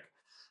Dupec.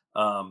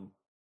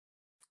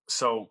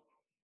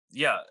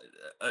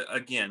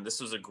 Again, this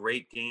was a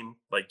great game,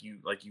 like you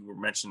were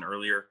mentioned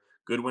earlier.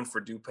 Good win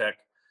for Dupec.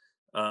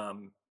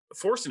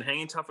 Forreston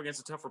hanging tough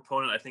against a tough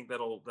opponent. I think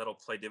that'll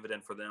play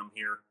dividend for them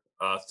here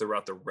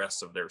throughout the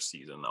rest of their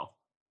season, though.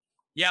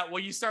 Yeah,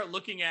 well, you start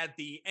looking at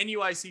the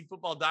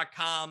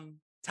NUICfootball.com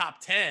top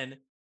 10,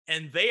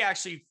 and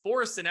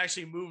Forreston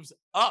actually moves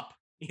up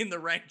in the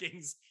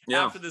rankings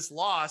after this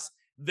loss.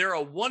 They're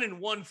a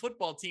 1-1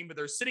 football team, but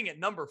they're sitting at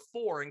number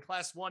 4 in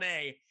Class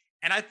 1A,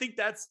 and I think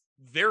that's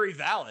very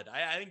valid.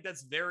 I think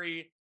that's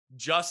very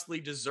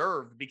justly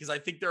deserved because I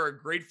think they're a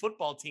great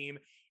football team,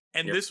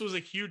 and this was a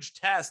huge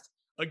test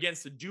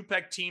against a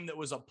Dupec team that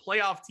was a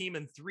playoff team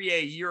in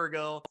 3A a year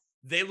ago.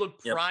 They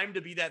look primed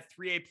to be that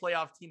 3A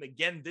playoff team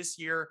again this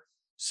year.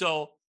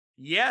 So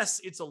yes,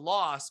 it's a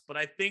loss, but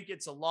I think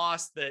it's a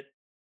loss that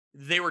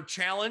they were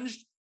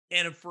challenged.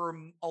 And for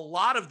a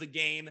lot of the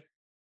game,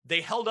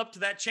 they held up to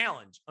that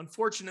challenge.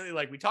 Unfortunately,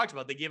 like we talked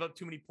about, they gave up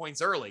too many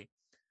points early.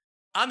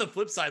 On the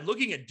flip side,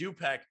 looking at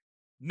Dupec,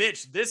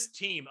 Mitch, this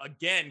team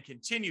again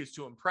continues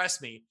to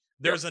impress me.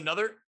 There's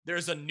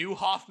a new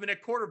Hoffman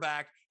at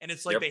quarterback, and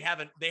it's like they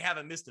haven't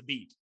missed a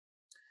beat.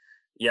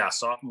 Yeah,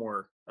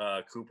 sophomore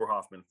Cooper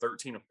Hoffman,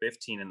 13 of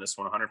 15 in this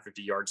one,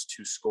 150 yards,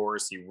 2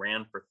 scores. He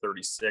ran for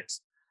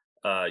 36.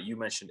 You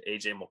mentioned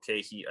AJ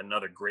Mulcahy,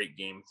 another great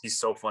game. He's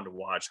so fun to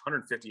watch.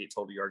 158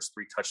 total yards,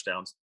 3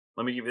 touchdowns.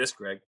 Let me give you this,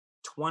 Greg.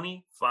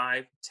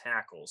 25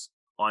 tackles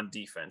on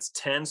defense,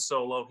 10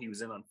 solo. He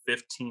was in on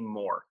 15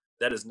 more.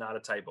 That is not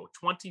a typo.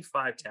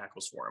 25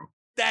 tackles for him.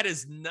 That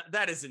is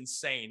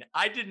insane.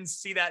 I didn't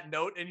see that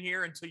note in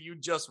here until you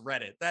just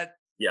read it.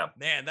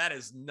 Man, that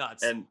is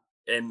nuts.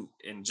 And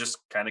just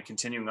kind of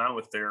continuing on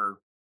with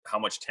how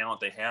much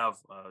talent they have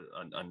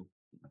on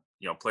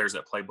players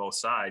that play both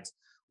sides.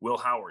 Will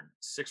Howard,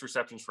 6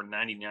 receptions for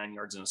 99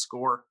 yards and a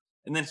score,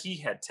 and then he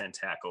had 10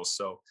 tackles.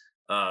 So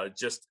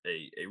just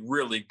a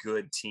really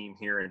good team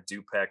here in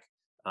Dupec.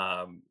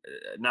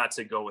 Not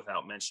to go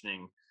without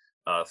mentioning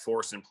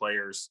Forreston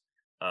players.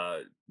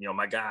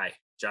 My guy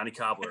Johnny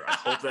Cobbler. I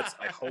hope that's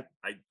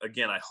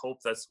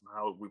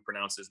how we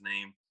pronounce his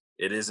name.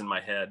 It is in my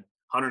head.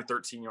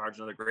 113 yards,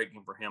 another great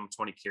game for him.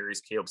 20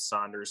 carries. Caleb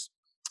Saunders,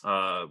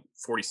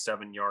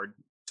 47-yard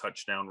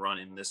touchdown run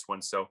in this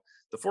one. So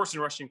the Forreston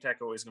rushing attack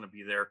always going to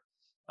be there.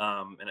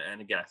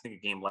 And again, I think a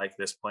game like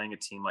this, playing a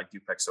team like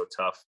Dupec's so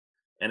tough.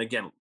 And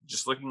again,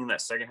 just looking in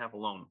that second half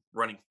alone,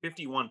 running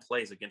 51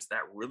 plays against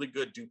that really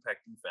good Dupec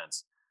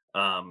defense,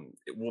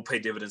 it will pay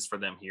dividends for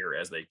them here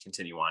as they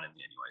continue on in the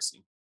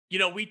NUIC. You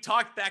know, we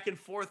talked back and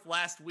forth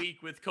last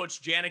week with Coach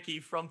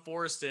Janicki from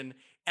Forreston,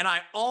 and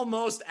I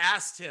almost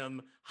asked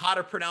him how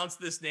to pronounce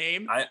this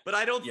name, but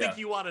I don't think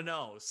you want to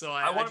know. So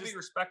I want to be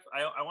respectful.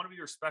 I want to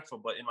be respectful,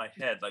 but in my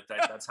head, like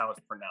that's how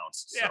it's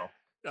pronounced. Yeah.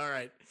 So all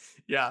right,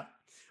 yeah.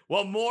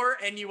 Well, more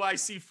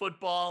NUIC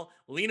football.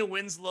 Lena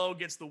Winslow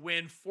gets the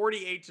win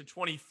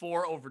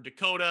 48-24 over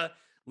Dakota.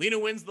 Lena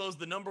Winslow's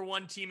the number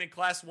one team in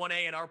Class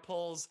 1A in our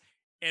polls,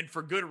 and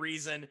for good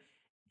reason.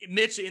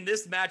 Mitch, in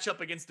this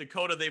matchup against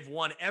Dakota, they've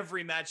won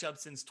every matchup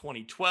since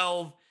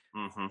 2012.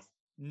 Mm-hmm.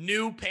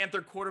 New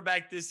Panther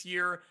quarterback this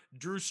year,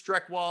 Drew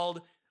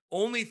Streckwald,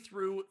 only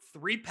threw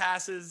 3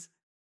 passes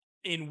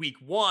in week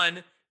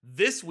 1.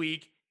 This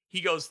week,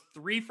 he goes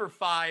 3 for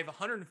 5,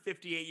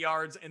 158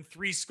 yards, and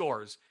 3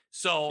 scores.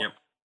 So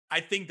I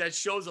think that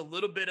shows a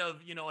little bit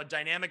of, a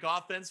dynamic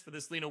offense for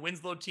this Lena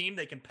Winslow team.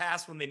 They can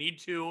pass when they need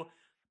to.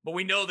 But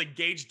we know that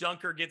Gage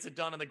Dunker gets it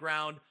done on the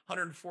ground,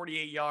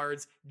 148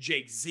 yards.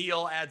 Jake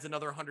Zeal adds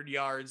another 100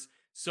 yards.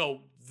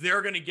 So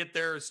they're going to get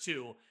theirs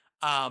too.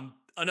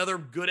 Another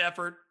good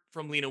effort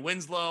from Lena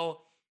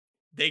Winslow.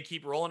 They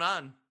keep rolling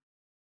on.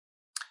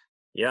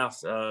 Yeah,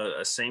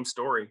 same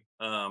story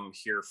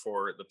here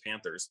for the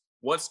Panthers.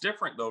 What's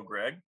different though,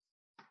 Greg?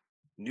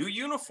 New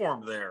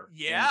uniform there.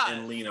 Yeah.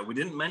 In Lena. We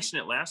didn't mention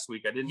it last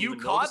week. I didn't even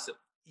notice it.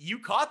 You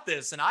caught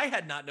this, and I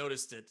had not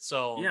noticed it.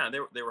 So yeah,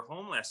 they were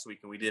home last week,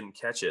 and we didn't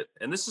catch it.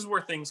 And this is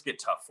where things get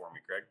tough for me,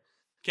 Greg.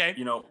 Okay.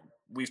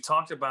 We've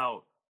talked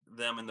about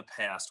them in the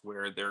past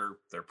where their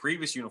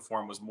previous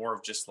uniform was more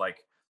of just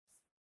like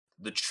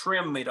the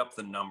trim made up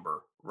the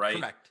number, right?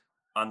 Correct.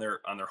 On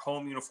their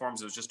home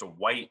uniforms, it was just a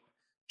white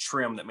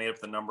trim that made up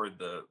the number.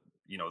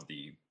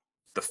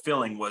 The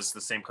filling was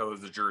the same color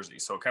as the jersey,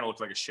 so it kind of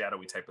looked like a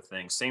shadowy type of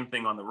thing. Same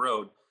thing on the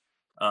road.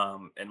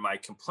 And my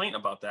complaint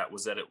about that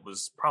was that it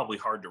was probably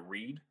hard to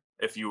read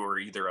if you were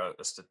either a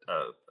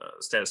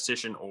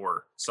statistician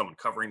or someone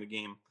covering the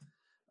game.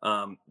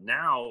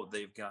 Now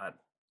they've got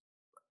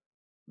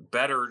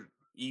better,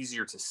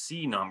 easier to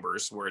see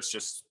numbers where it's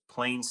just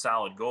plain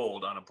solid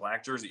gold on a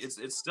black jersey.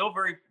 It's still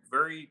very,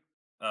 very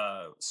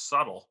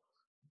subtle.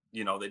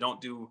 They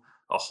don't do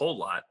a whole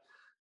lot,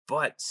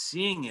 but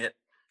seeing it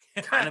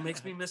kind of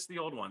makes me miss the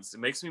old ones. It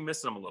makes me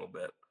miss them a little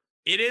bit.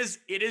 It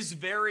is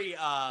very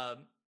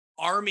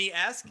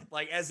Army-esque,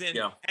 like as in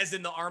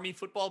the Army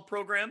football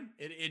program.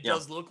 It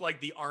does look like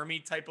the Army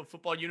type of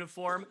football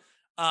uniform.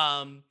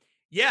 And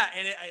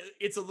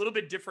it's a little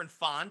bit different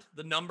font.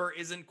 The number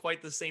isn't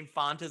quite the same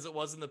font as it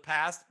was in the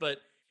past, but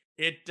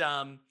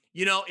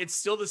it's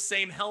still the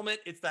same helmet.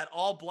 It's that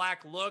all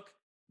black look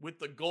with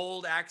the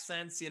gold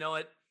accents.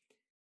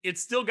 It's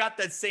still got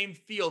that same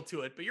feel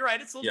to it. But you're right,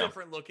 it's a little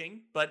different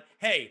looking. But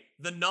hey,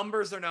 the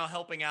numbers are now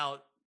helping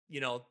out,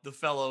 the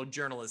fellow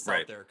journalists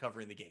out there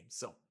covering the game.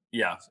 So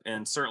yeah,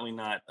 and certainly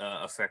not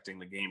affecting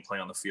the gameplay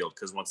on the field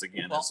because once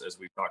again, as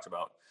we talked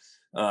about,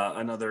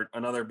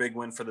 another big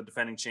win for the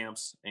defending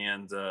champs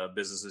and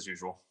business as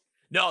usual.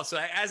 No, so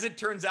as it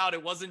turns out,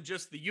 it wasn't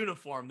just the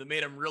uniform that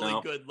made them really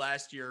good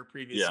last year or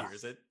previous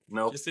years.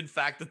 Just in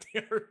fact that they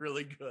are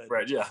really good.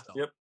 Right, yeah, so.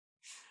 Yep.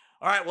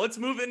 All right, well, let's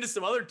move into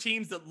some other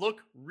teams that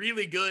look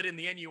really good in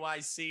the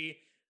NUIC.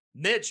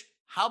 Mitch,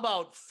 how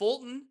about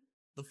Fulton?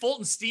 The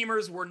Fulton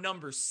Steamers were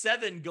number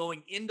 7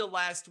 going into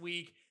last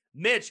week.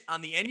 Mitch,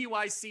 on the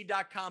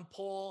NUIC.com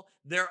poll,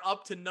 they're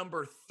up to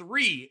number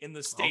 3 in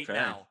the state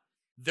now.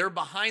 They're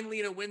behind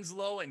Lena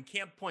Winslow and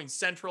Camp Point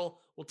Central.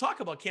 We'll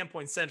talk about Camp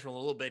Point Central in a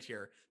little bit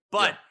here.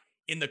 But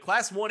in the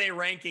Class 1A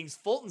rankings,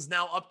 Fulton's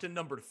now up to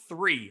number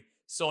 3.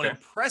 So an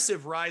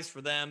impressive rise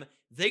for them.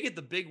 They get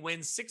the big win,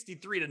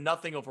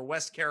 63-0 over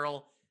West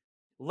Carroll,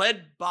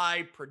 led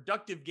by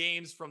productive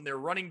games from their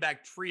running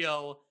back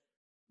trio.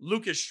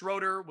 Lucas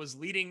Schroeder was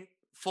leading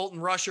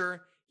Fulton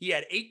rusher. He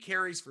had 8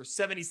 carries for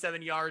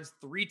 77 yards,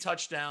 3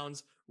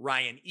 touchdowns.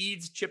 Ryan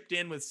Eads chipped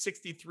in with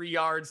 63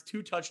 yards,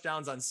 2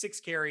 touchdowns on 6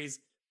 carries.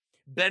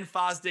 Ben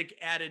Fosdick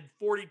added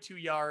 42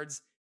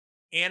 yards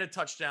and a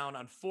touchdown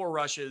on 4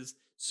 rushes.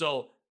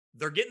 So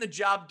they're getting the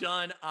job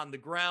done on the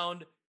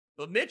ground.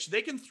 But Mitch,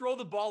 they can throw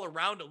the ball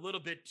around a little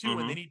bit too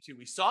when they need to.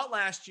 We saw it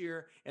last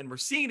year, and we're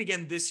seeing it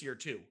again this year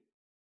too.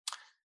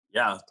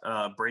 Yeah,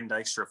 Braden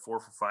Dykstra, 4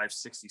 for 5,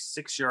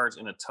 66 yards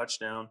and a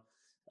touchdown.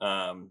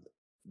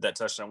 That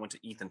touchdown went to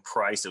Ethan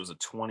Price. It was a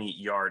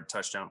 20-yard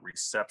touchdown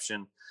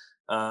reception.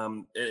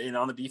 And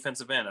on the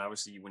defensive end,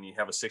 obviously, when you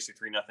have a 63-0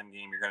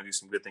 game, you're going to do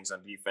some good things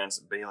on defense.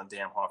 Balin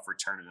Damhoff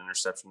returned an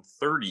interception,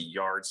 30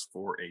 yards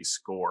for a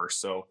score.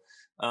 So,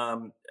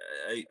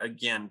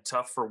 again,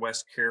 tough for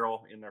West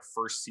Carroll in their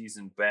first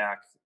season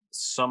back.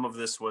 Some of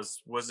this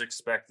was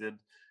expected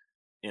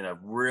in a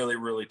really,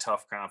 really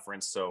tough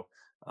conference. So,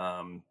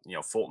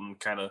 Fulton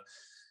kind of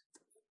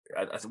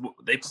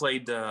they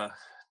played.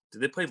 Did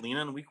they play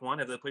Lena in week 1?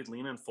 Have they played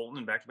Lena and Fulton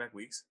in back-to-back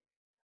weeks?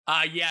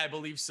 Yeah, I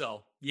believe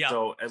so. Yeah.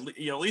 So at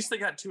least they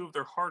got two of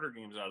their harder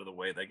games out of the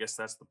way. I guess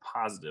that's the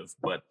positive.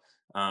 But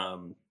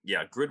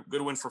yeah, good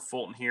win for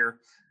Fulton here.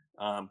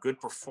 Good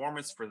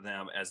performance for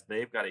them as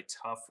they've got a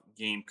tough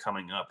game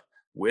coming up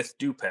with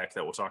Dupec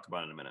that we'll talk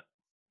about in a minute.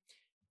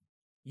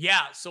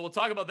 Yeah, so we'll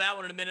talk about that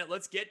one in a minute.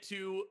 Let's get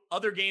to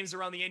other games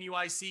around the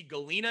NUIC.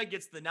 Galena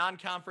gets the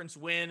non-conference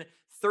win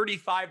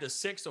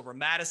 35-6 over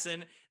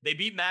Madison. They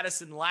beat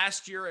Madison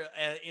last year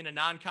in a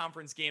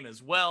non-conference game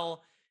as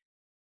well.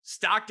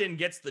 Stockton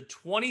gets the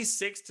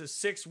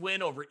 26-6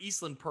 win over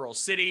Eastland Pearl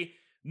City.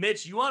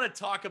 Mitch, you want to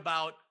talk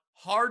about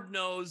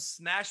hard-nosed,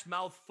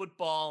 smash-mouth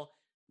football?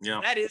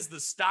 Yeah. That is the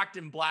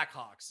Stockton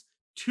Blackhawks.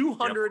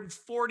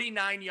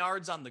 249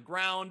 yards on the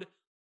ground.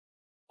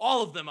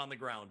 All of them on the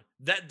ground.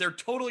 That their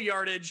total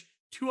yardage,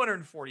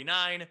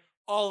 249,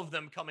 all of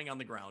them coming on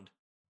the ground.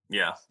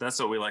 Yeah,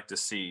 that's what we like to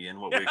see and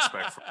what we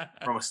expect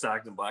from a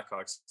Stockton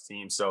Blackhawks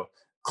team. So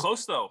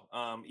close though.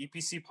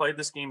 EPC played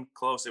this game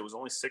close. It was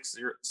only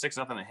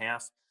 6-0 at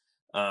half.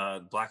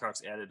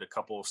 Blackhawks added a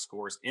couple of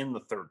scores in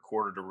the third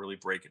quarter to really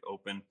break it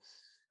open.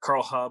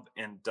 Carl Hub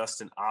and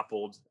Dustin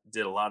Oppold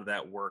did a lot of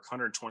that work.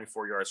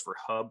 124 yards for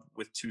Hub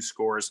with 2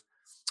 scores.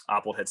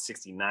 Oppold had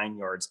 69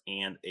 yards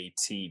and a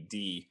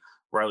TD.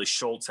 Riley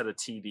Schultz had a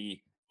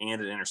TD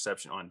and an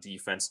interception on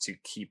defense to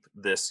keep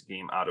this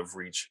game out of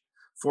reach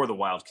for the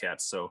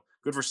Wildcats. So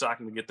good for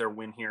Stockton to get their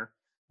win here.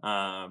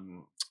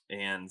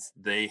 And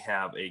they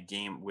have a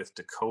game with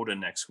Dakota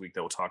next week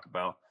that we'll talk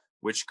about,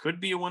 which could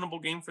be a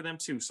winnable game for them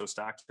too. So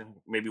Stockton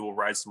maybe will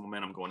ride some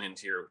momentum going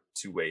into here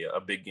to a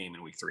big game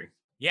in week 3.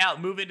 Yeah,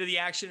 move into the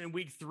action in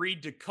week 3,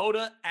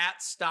 Dakota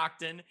at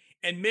Stockton.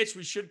 And Mitch,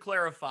 we should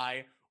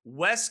clarify,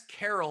 Wes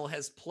Carroll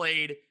has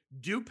played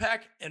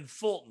Dupec and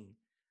Fulton.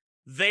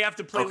 They have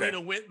to play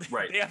Lena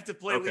They have to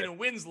play Lena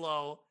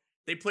Winslow.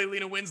 They play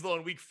Lena Winslow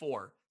in week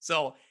 4.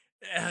 So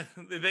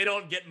they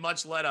don't get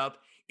much let up.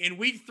 In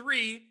week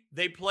 3,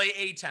 they play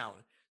A-Town.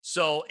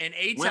 So an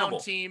A-Town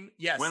team,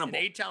 an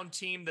A-Town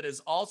team that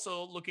is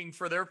also looking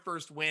for their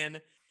first win.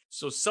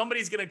 So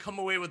somebody's going to come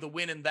away with a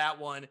win in that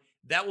one.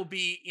 That will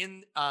be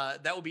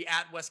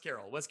at West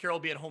Carroll. West Carroll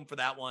will be at home for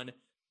that one.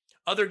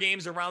 Other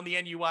games around the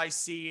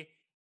NUIC,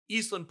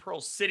 Eastland Pearl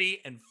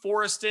City and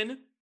Forreston.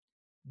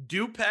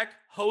 Dupec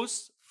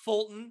hosts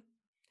Fulton,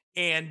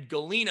 and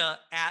Galena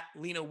at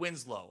Lena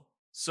Winslow.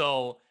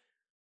 So,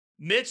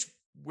 Mitch,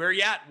 where are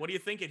you at? What are you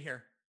thinking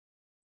here?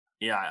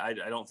 Yeah, I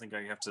don't think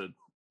I have to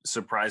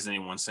surprise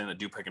anyone saying that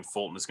Dupec and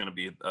Fulton is going to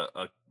be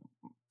a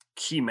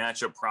key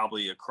matchup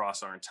probably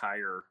across our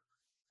entire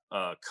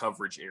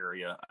coverage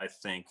area, I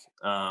think.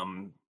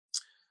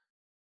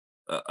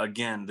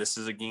 Again, this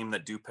is a game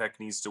that Dupec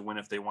needs to win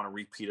if they want to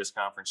repeat as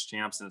conference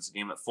champs, and it's a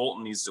game that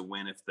Fulton needs to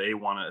win if they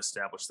want to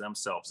establish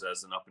themselves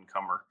as an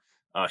up-and-comer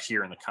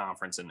here in the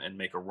conference and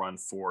make a run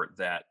for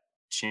that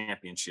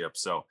championship.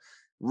 So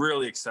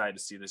really excited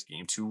to see this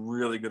game. 2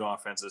 really good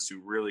offenses,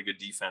 2 really good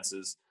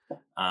defenses.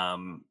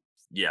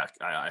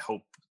 I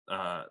hope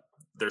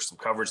there's some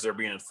coverage there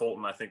being in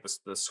Fulton. I think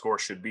the score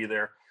should be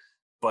there.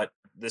 But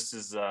this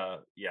is,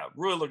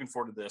 really looking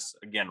forward to this.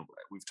 Again,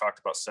 we've talked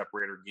about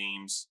separator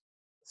games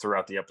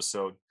throughout the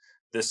episode.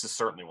 This is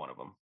certainly one of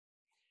them.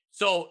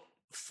 So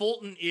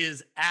Fulton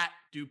is at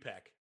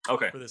Dupec.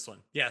 Okay. For this one.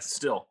 Yes.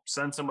 Still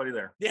send somebody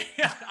there. Yeah,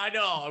 I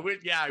know. I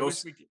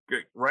wish we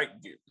could. Right.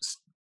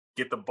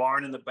 Get the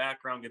barn in the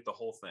background, get the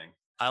whole thing.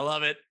 I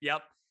love it.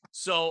 Yep.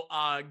 So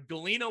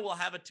Galena will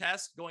have a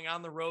test going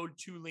on the road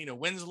to Lena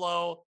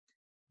Winslow.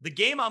 The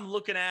game I'm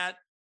looking at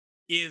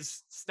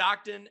is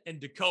Stockton and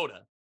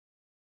Dakota.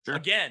 Sure.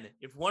 Again,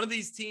 if one of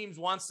these teams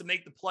wants to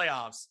make the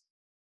playoffs,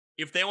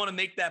 if they want to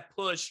make that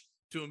push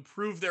to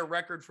improve their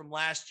record from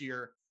last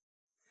year,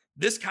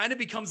 this kind of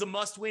becomes a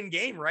must-win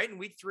game, right? In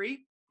week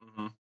 3.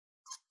 Mm-hmm.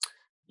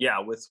 Yeah.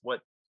 With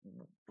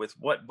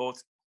what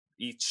both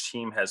each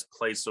team has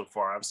played so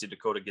far, obviously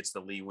Dakota gets the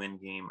Lee win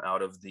game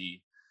out of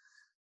the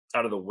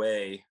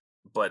way,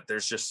 but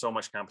there's just so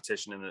much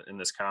competition in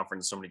this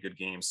conference, so many good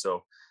games.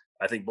 So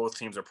I think both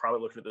teams are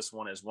probably looking at this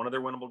one as one of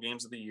their winnable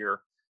games of the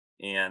year.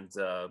 And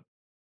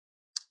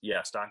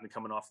Stockton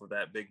coming off of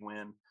that big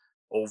win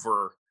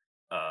over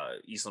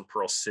Eastland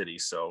Pearl City.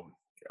 So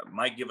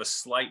might give a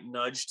slight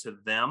nudge to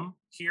them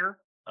here,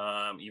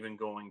 even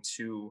going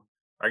to,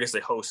 I guess they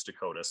host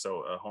Dakota.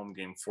 So a home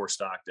game for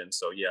Stockton.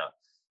 So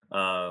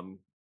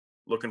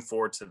looking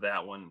forward to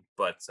that one.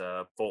 But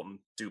Fulton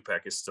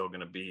Dupec is still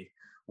going to be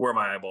where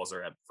my eyeballs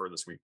are at for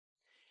this week.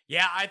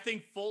 Yeah, I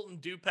think Fulton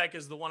Dupec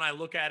is the one I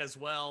look at as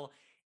well.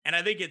 And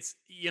I think it's,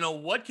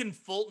 what can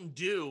Fulton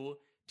do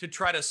to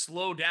try to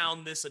slow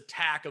down this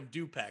attack of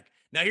Dupec?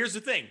 Now, here's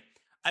the thing.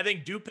 I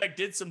think Dupec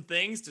did some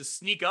things to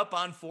sneak up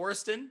on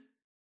Forreston,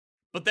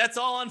 but that's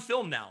all on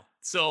film now.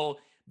 So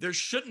there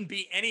shouldn't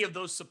be any of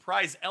those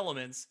surprise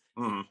elements.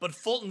 Mm-hmm. But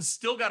Fulton's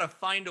still got to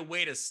find a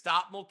way to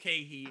stop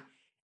Mulcahy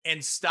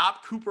and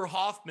stop Cooper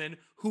Hoffman,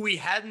 who we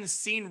hadn't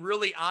seen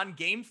really on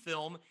game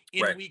film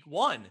in week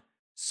 1.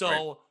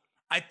 So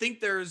I think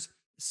there's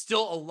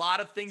still a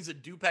lot of things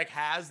that Dupec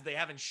has they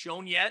haven't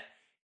shown yet.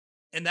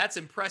 And that's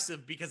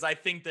impressive because I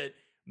think that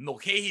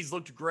Mulcahy's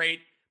looked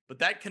great, but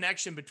that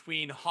connection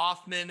between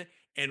Hoffman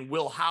and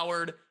Will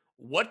Howard,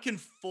 what can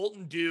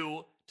Fulton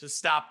do to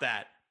stop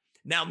that?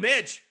 Now,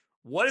 Mitch,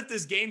 what if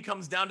this game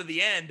comes down to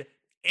the end?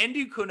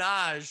 Andy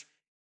Kunaj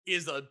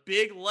is a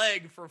big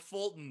leg for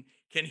Fulton.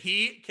 Can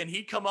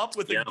he come up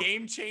with a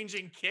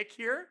game-changing kick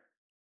here?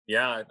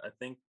 Yeah, I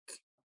think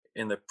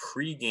in the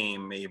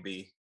pregame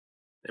maybe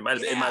it might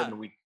have been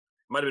week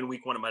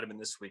one. It might have been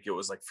this week. It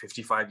was like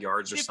 55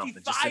 yards or something.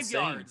 55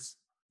 yards.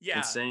 Yeah,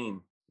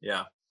 insane.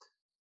 Yeah.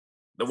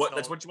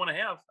 That's what you want to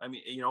have. I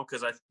mean,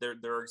 because there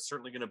are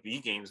certainly going to be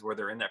games where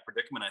they're in that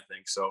predicament. I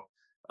think so.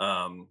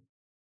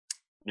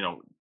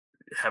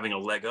 Having a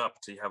leg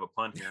up to have a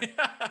punt here,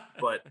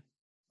 but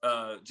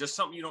just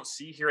something you don't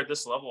see here at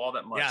this level all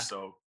that much. Yeah.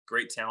 So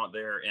great talent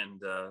there,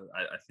 and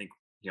I think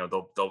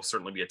there'll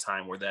certainly be a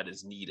time where that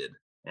is needed.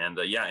 And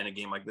in a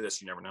game like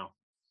this, you never know.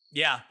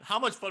 Yeah, how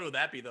much fun would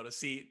that be though to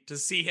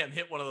see him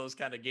hit one of those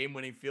kind of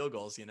game-winning field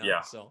goals?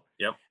 Yeah. So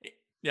yep.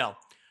 Yeah.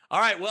 All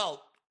right.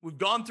 Well, we've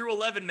gone through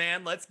 11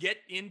 man. Let's get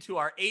into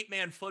our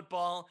 8-man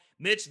football.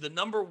 Mitch, the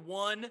number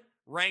 1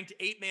 ranked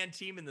 8-man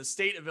team in the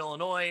state of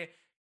Illinois,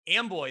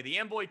 Amboy. The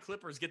Amboy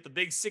Clippers get the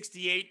big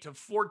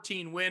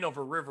 68-14 win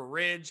over River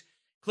Ridge.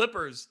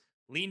 Clippers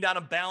leaned on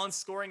a balanced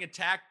scoring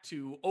attack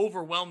to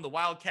overwhelm the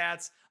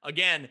Wildcats.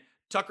 Again,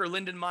 Tucker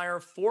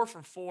Lindenmeyer, 4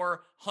 for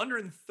 4,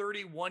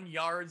 131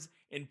 yards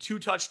and 2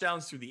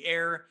 touchdowns through the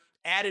air,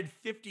 added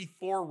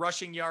 54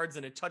 rushing yards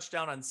and a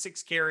touchdown on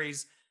 6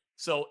 carries.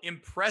 So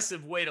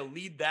impressive way to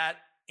lead that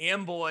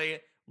Amboy,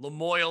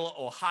 Lamoille,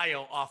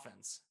 Ohio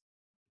offense.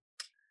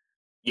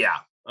 Yeah.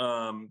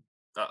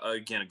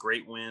 Again, a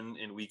great win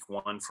in week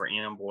 1 for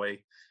Amboy.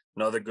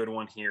 Another good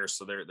one here.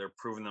 So they're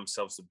proving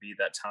themselves to be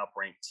that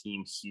top-ranked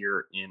team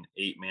here in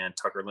 8-man.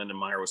 Tucker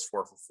Lindenmeyer was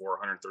 4 for 4,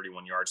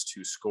 131 yards,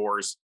 2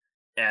 scores,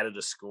 added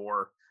a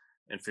score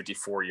and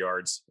 54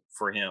 yards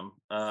for him.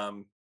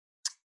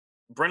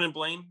 Brennan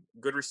Blaine,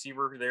 good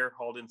receiver there,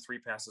 hauled in 3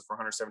 passes for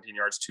 117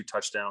 yards, 2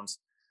 touchdowns.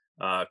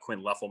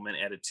 Quinn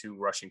Leffelman added 2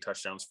 rushing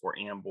touchdowns for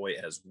Amboy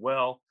as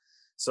well.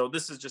 So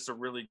this is just a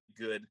really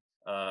good,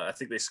 I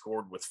think they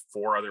scored with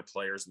 4 other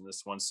players in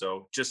this one.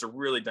 So just a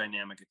really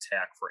dynamic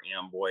attack for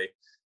Amboy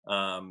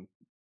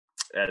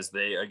as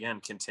they,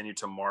 again, continue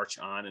to march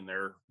on in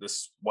their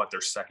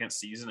second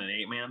season in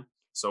 8-man.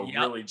 So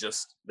really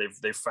just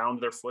they've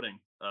found their footing.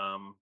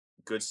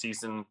 Good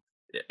season,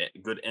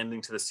 good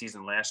ending to the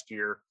season last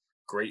year.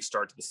 Great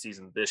start to the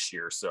season this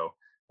year. So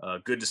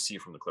good to see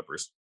from the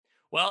Clippers.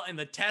 Well, and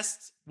the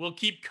tests will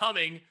keep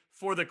coming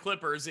for the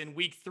Clippers in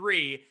week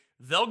 3.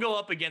 They'll go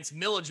up against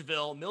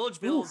Milledgeville.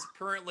 Milledgeville's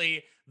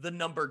currently the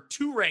number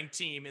 2 ranked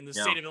team in the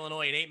state of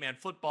Illinois in 8-man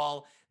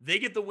football. They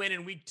get the win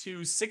in week 2,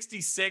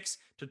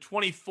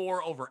 66-24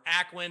 over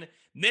Ackland.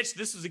 Mitch,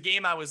 this was a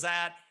game I was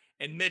at.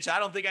 And Mitch, I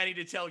don't think I need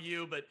to tell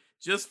you, but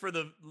just for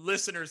the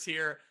listeners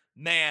here,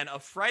 man, a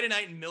Friday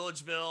night in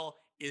Milledgeville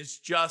is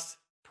just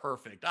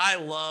perfect. I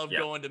love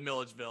going to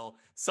Milledgeville.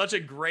 Such a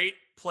great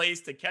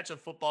place to catch a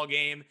football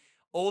game.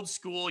 Old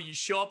school, you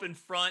show up in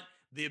front.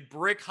 The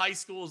brick high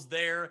school's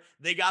there.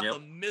 They got the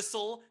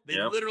missile. They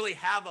literally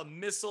have a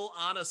missile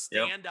on a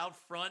stand out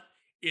front.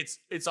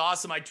 It's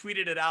awesome. I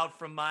tweeted it out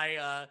from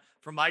my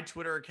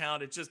Twitter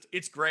account.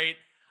 It's great.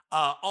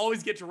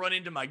 Always get to run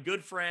into my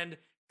good friend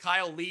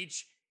Kyle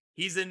Leach.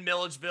 He's in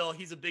Milledgeville.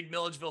 He's a big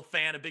Milledgeville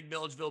fan, a big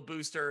Milledgeville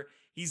booster.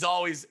 He's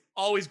always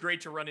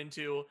great to run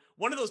into.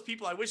 One of those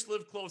people I wish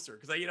lived closer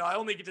because I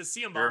only get to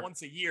see him about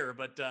once a year.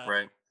 But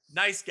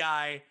nice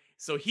guy.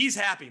 So he's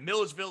happy.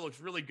 Milledgeville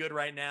looks really good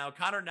right now.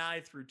 Connor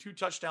Nye threw 2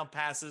 touchdown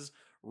passes,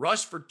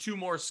 rushed for 2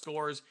 more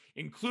scores,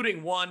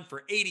 including 1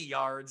 for 80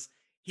 yards.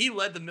 He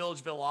led the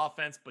Milledgeville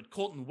offense, but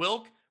Colton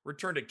Wilk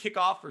returned a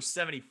kickoff for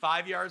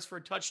 75 yards for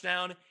a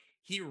touchdown.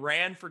 He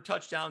ran for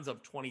touchdowns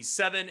of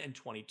 27 and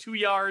 22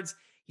 yards.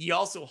 He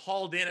also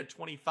hauled in a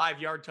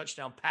 25-yard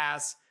touchdown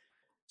pass.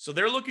 So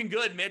they're looking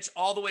good, Mitch,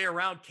 all the way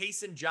around.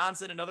 Kaysen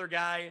Johnson, another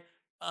guy,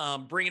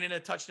 bringing in a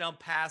touchdown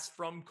pass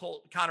from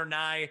Connor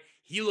Nye.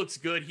 He looks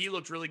good. He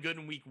looked really good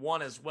in week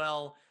 1 as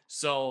well.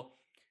 So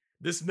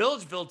this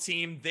Milledgeville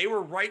team, they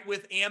were right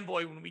with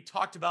Amboy when we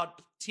talked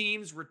about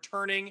teams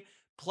returning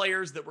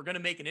players that were going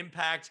to make an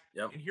impact.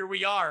 And here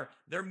we are.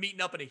 They're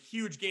meeting up in a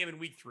huge game in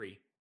week 3.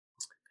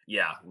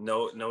 Yeah,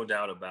 no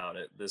doubt about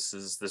it. This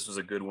was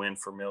a good win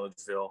for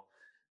Milledgeville.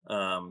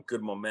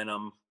 Good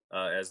momentum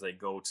as they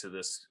go to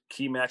this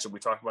key matchup we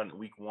talked about in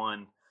week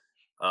 1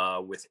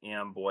 with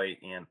Amboy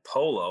and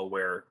Polo,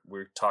 where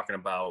we're talking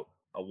about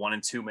a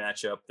 1-2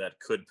 matchup that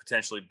could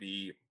potentially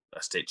be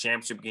a state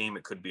championship game.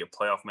 It could be a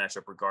playoff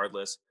matchup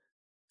regardless.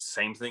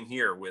 Same thing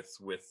here with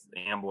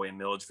Amboy and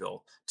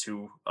Milledgeville,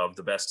 2 of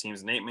the best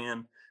teams in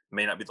 8-man.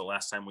 May not be the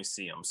last time we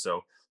see them.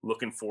 So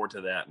looking forward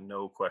to that.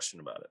 No question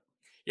about it.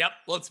 Yep.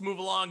 Let's move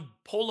along.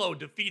 Polo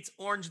defeats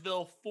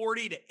Orangeville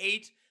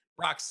 40-8.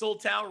 Brock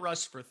Soltow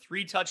rushed for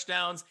 3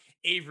 touchdowns.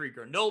 Avery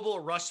Grenoble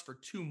rushed for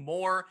 2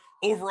 more.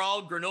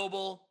 Overall,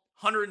 Grenoble,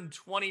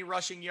 120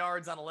 rushing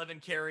yards on 11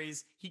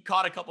 carries. He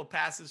caught a couple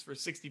passes for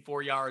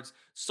 64 yards.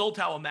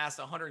 Soltow amassed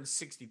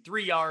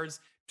 163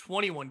 yards,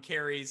 21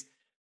 carries.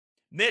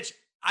 Mitch,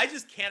 I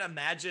just can't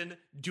imagine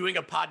doing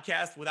a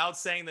podcast without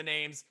saying the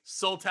names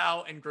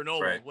Soltau and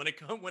Grenoble Right. when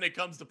it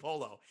comes to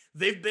polo.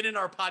 They've been in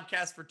our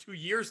podcast for 2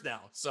 years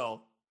now.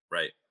 So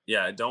Right.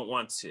 Yeah, I don't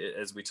want to,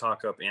 as we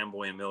talk up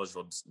Amboy and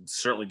Milledgeville,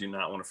 certainly do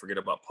not want to forget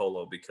about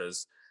polo,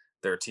 because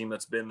they're a team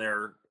that's been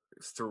there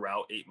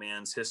throughout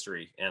 8-man's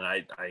history, and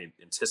I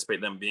anticipate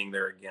them being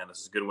there again. This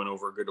is a good win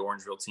over a good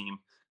Orangeville team.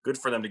 Good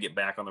for them to get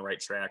back on the right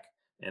track.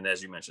 And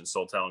as you mentioned,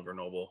 Soltau and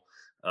Grenoble,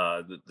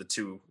 the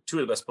two of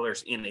the best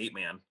players in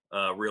 8-man,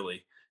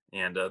 really,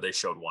 and they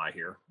showed why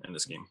here in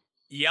this game.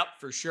 Yep,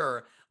 for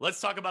sure. Let's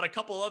talk about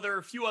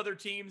a few other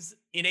teams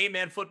in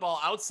 8-man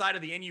football outside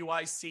of the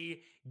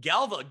NUIC.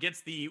 Galva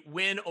gets the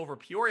win over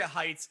Peoria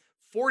Heights,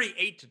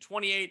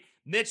 48-28.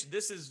 Mitch,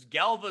 this is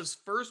Galva's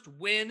first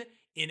win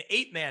in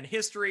 8-man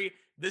history.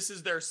 This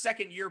is their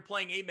second year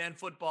playing 8-man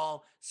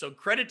football, so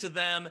credit to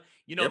them.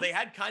 They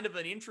had kind of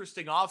an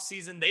interesting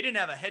offseason. They didn't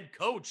have a head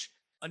coach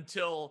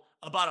until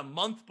about a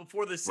month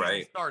before the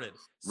season started.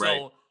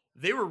 So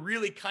they were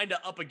really kind of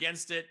up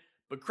against it.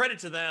 But credit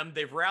to them,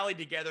 they've rallied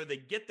together. They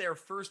get their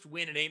first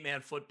win in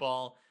 8-man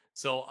football.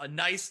 So a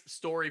nice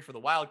story for the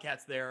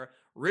Wildcats there.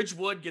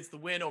 Ridgewood gets the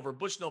win over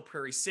Bushnell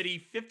Prairie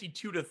City,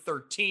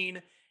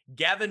 52-13.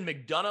 Gavin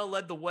McDonough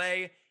led the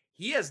way.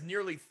 He has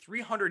nearly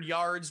 300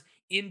 yards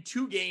in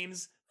 2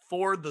 games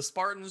for the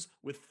Spartans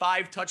with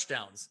 5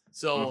 touchdowns.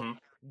 So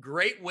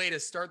great way to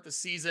start the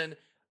season.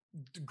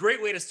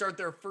 Great way to start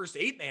their first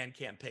 8-man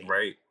campaign.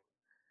 Right.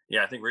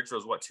 Yeah, I think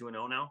Ridgeville's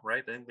 2-0 now,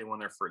 right? I think they won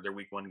their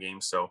week 1 game.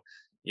 So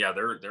yeah,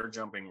 they're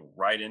jumping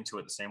right into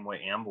it the same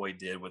way Amboy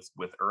did with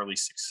early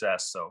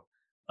success. So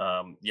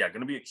going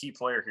to be a key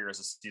player here as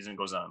the season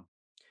goes on.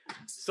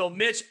 So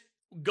Mitch,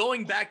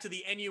 going back to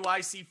the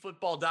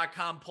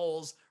NUICfootball.com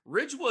polls,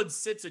 Ridgewood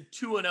sits at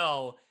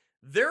 2-0.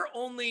 They're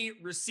only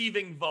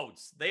receiving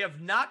votes. They have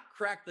not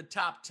cracked the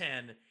top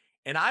 10.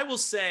 And I will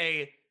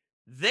say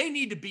they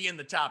need to be in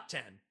the top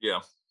 10. Yeah.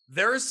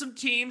 There are some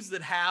teams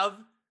that have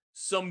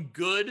some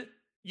good,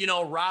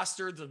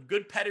 rosters, of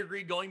good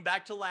pedigree going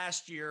back to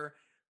last year.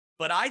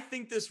 But I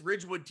think this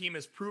Ridgewood team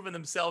has proven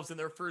themselves in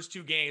their first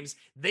 2 games.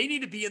 They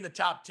need to be in the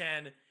top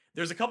 10.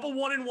 There's a couple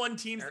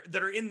 1-1 teams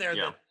that are in there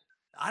that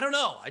I don't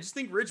know. I just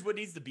think Ridgewood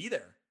needs to be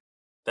there.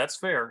 That's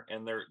fair.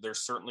 And they're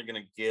certainly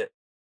going to get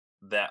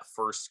that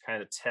first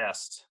kind of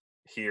test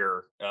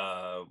here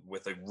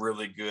with a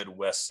really good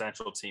West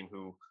Central team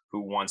who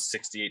won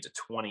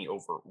 68-20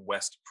 over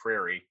West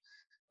Prairie.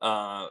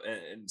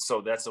 And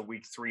so that's a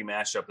week 3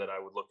 matchup that I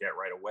would look at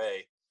right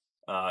away.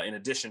 In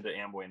addition to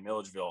Amboy and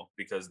Milledgeville,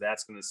 because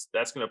that's going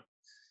to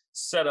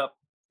set up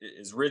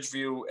is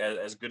Ridgeview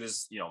as good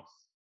as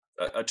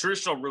a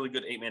traditional really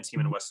good 8-man team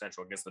in West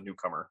Central against the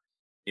newcomer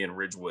in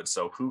Ridgewood.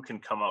 So who can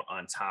come out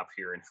on top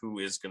here, and who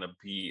is going to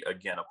be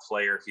again a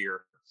player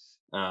here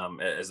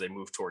as they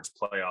move towards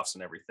playoffs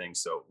and everything.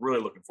 So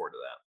really looking forward to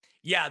that.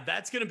 Yeah,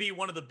 that's going to be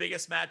one of the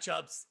biggest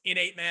matchups in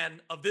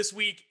 8-man of this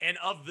week and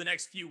of the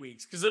next few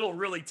weeks, because it'll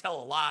really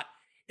tell a lot.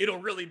 It'll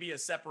really be a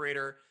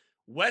separator.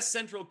 West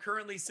Central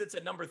currently sits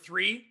at number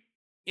 3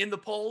 in the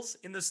polls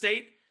in the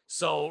state.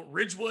 So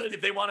Ridgewood,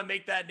 if they want to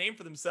make that name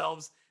for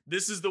themselves,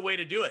 this is the way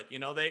to do it.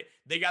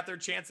 They got their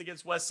chance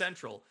against West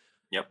Central.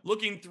 Yep.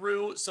 Looking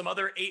through some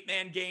other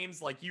 8-man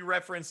games, like you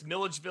referenced,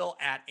 Milledgeville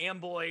at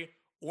Amboy,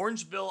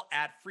 Orangeville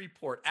at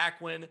Freeport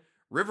Acquin,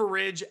 River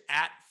Ridge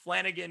at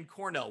Flanagan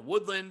Cornell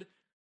Woodland,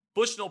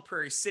 Bushnell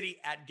Prairie City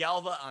at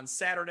Galva on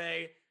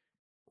Saturday,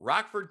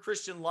 Rockford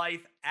Christian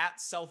Life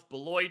at South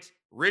Beloit,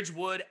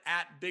 Ridgewood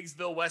at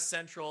Biggsville West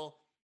Central.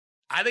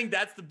 I think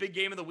that's the big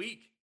game of the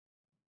week.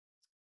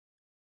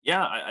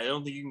 Yeah, I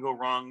don't think you can go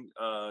wrong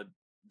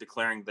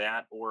declaring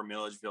that or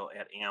Milledgeville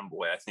at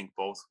Amboy. I think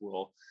both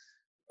will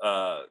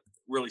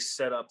really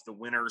set up the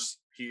winners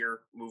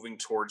here moving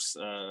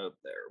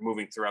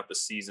throughout the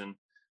season.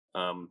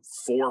 4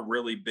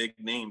 really big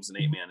names in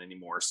 8-man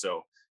anymore.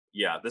 So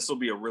yeah, this will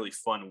be a really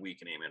fun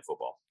week in 8-man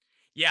football.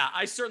 Yeah,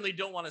 I certainly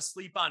don't want to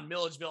sleep on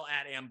Milledgeville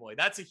at Amboy.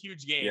 That's a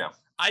huge game. Yeah.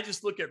 I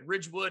just look at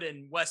Ridgewood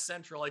and West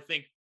Central. I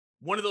think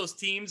one of those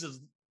teams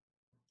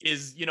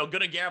is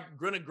going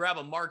to grab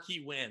a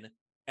marquee win.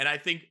 And I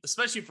think,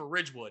 especially for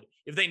Ridgewood,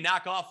 if they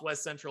knock off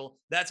West Central,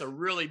 that's a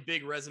really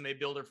big resume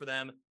builder for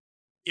them.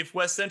 If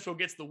West Central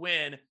gets the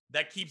win,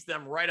 that keeps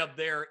them right up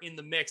there in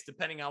the mix,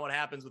 depending on what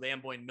happens with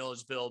Amboy and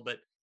Milledgeville. But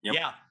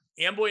yeah,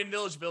 Amboy and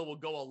Milledgeville will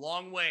go a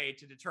long way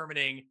to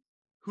determining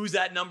who's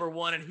at number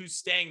 1 and who's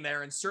staying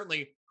there, and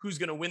certainly who's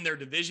going to win their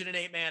division in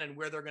 8-man and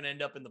where they're going to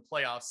end up in the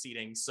playoff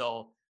seating.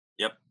 So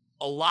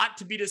a lot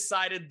to be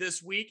decided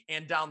this week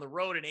and down the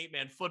road in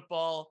 8-man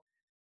football.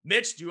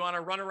 Mitch, do you want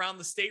to run around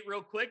the state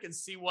real quick and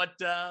see what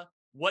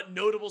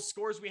notable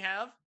scores we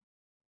have?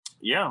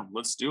 Yeah,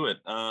 let's do it.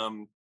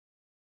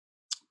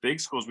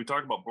 Big schools. We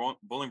talked about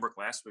Bolingbrook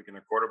last week and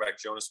their quarterback,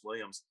 Jonas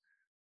Williams.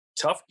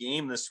 Tough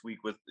game this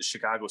week with the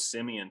Chicago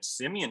Simeon.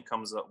 Simeon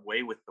comes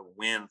away with the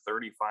win,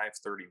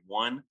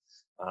 35-31.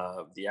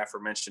 The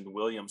aforementioned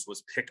Williams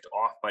was picked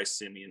off by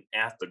Simeon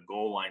at the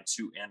goal line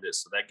to end it.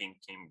 So that game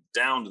came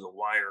down to the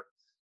wire.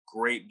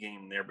 Great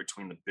game there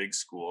between the big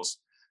schools.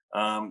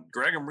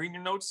 Greg, I'm reading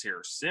your notes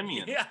here.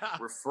 Simeon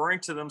referring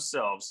to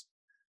themselves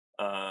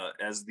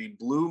as the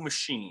Blue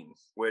Machine,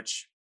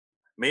 which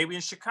maybe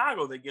in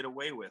Chicago they get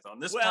away with. On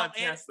this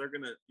podcast, they're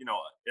gonna,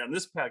 on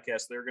this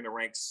podcast they're gonna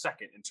rank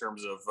second in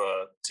terms of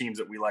teams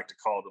that we like to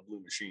call the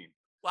Blue Machine.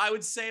 Well, I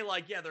would say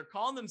they're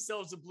calling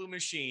themselves the Blue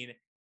Machine,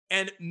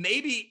 and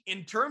maybe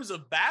in terms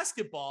of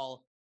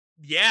basketball,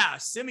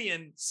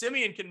 Simeon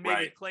can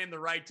maybe claim the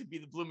right to be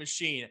the Blue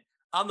Machine.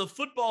 On the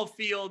football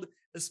field,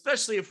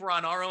 especially if we're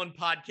on our own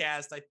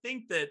podcast, I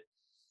think that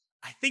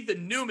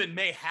Newman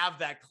may have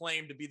that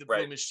claim to be the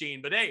Blue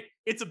Machine. But hey,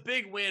 it's a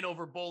big win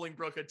over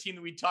Bolingbrook, a team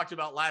that we talked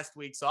about last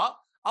week. So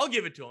I'll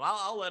give it to him.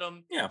 I'll let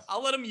him. Yeah.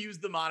 I'll let him use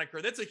the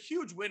moniker. That's a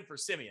huge win for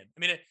Simeon. I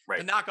mean,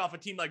 to knock off a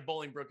team like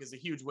Bolingbrook is a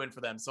huge win for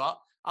them. So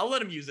I'll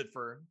let him use it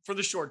for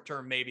the short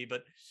term, maybe.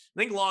 But I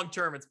think long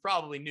term, it's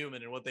probably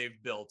Newman and what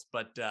they've built.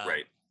 But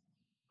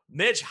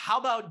Mitch, how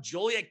about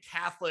Joliet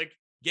Catholic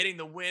getting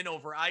the win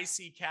over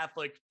IC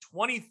Catholic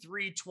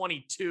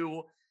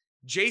 23-22?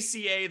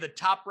 JCA, the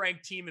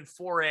top-ranked team in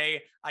 4A.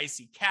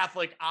 IC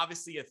Catholic,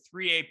 obviously a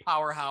 3A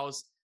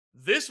powerhouse.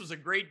 This was a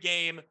great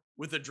game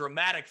with a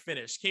dramatic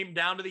finish. Came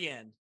down to the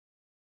end.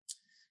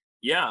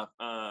 Yeah.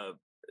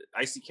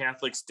 IC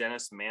Catholic's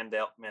Dennis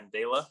Mandela.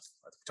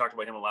 I talked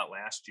about him a lot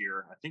last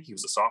year. I think he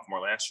was a sophomore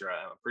last year.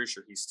 I'm pretty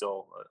sure he's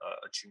still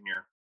a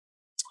junior.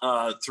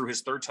 Through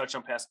his third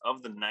touchdown pass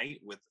of the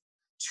night with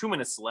 2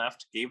 minutes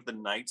left, gave the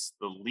Knights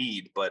the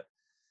lead. But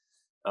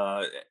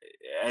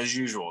as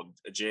usual,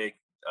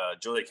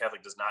 Joliet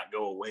Catholic does not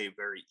go away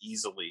very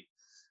easily.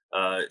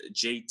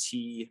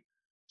 JT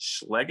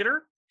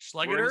Schlegeter?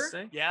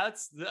 Yeah,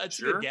 that's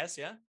a good guess,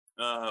 yeah.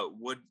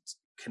 Would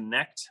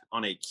connect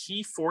on a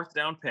key fourth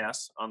down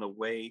pass on the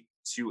way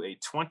to a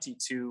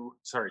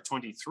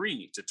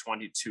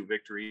 23-22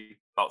 victory.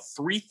 About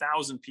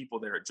 3,000 people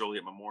there at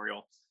Joliet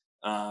Memorial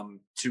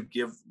to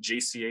give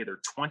JCA their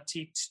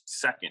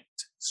 22nd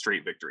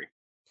straight victory.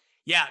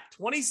 Yeah,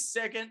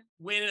 22nd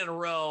win in a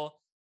row.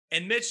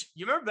 And Mitch,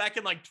 you remember back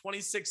in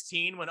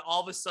 2016 when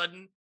all of a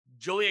sudden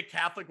Joliet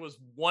Catholic was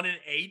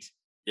 1-8?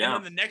 Yeah. And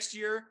then the next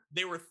year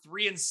they were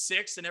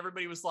 3-6, and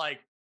everybody was like,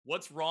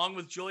 what's wrong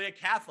with Joliet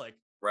Catholic?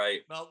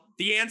 Right. Well,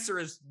 the answer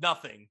is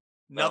nothing.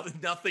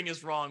 Nothing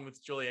is wrong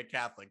with Joliet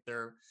Catholic.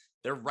 They're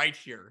right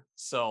here.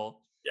 So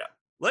yeah.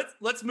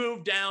 Let's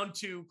move down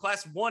to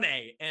Class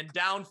 1A and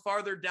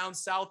farther down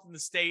south in the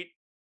state.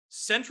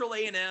 Central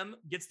A&M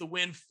gets the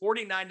win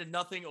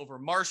 49-0 over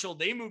Marshall.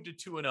 They moved to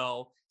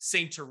 2-0.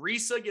 St.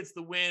 Teresa gets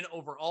the win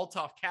over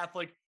Althoff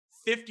Catholic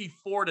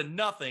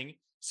 54-0.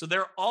 So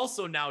they're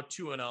also now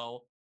 2-0.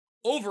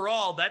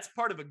 Overall, that's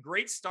part of a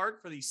great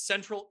start for the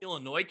Central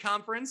Illinois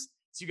Conference.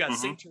 So you got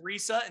St.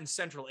 Teresa and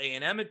Central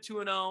A&M at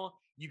 2-0.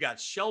 You got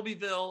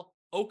Shelbyville,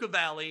 Oka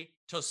Valley,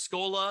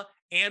 Tuscola,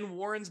 and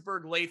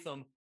Warrensburg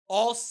Latham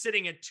all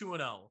sitting at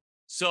 2-0.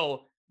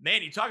 So,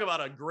 man, you talk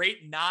about a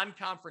great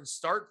non-conference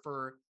start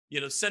for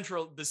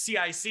Central, the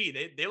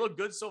CIC. They look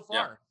good so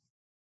far.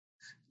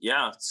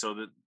 Yeah.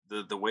 So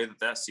the way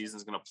that season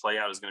is going to play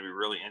out is going to be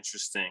really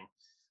interesting.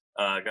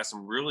 Got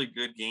some really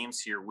good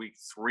games here. Week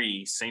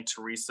 3, St.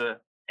 Teresa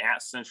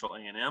at Central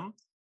A&M.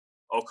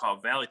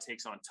 Okaw Valley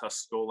takes on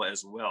Tuscola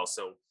as well.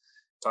 So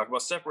talk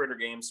about separator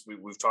games.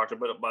 We've talked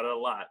about it a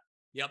lot.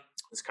 Yep.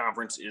 This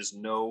conference is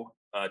no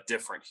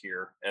different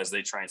here as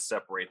they try and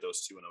separate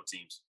those 2-0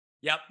 teams.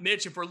 Yep.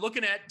 Mitch, if we're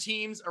looking at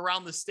teams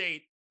around the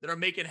state that are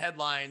making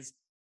headlines,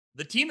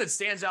 the team that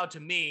stands out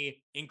to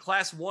me in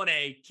Class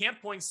 1A,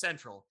 Camp Point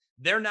Central,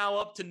 they're now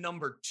up to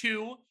number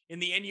 2 in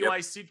the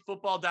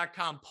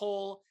NUICfootball.com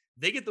poll.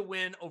 They get the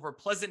win over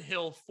Pleasant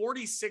Hill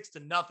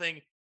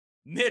 46-0.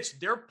 Mitch,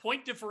 their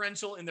point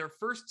differential in their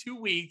first 2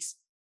 weeks,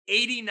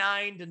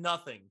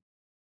 89-0.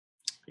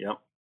 Yep.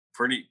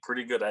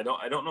 Pretty good. I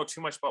don't know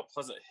too much about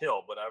Pleasant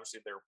Hill, but obviously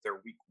their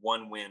week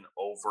 1 win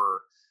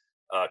over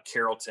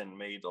Carrollton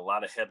made a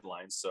lot of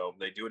headlines. So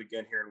they do it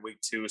again here in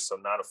week 2. So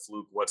not a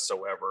fluke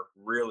whatsoever.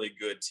 Really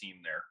good team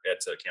there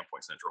at Camp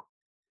Point Central.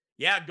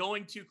 Yeah,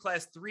 going to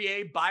Class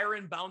 3A,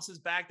 Byron bounces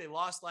back. They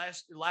lost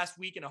last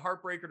week in a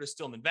heartbreaker to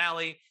Stillman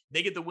Valley.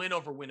 They get the win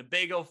over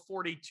Winnebago,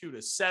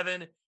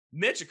 42-7.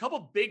 Mitch, a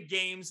couple big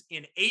games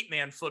in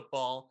 8-man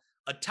football.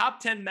 A top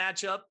 10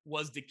 matchup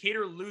was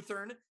Decatur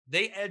Lutheran.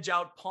 They edge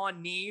out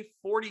Pawnee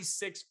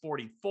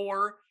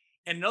 46-44.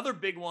 And another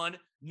big one,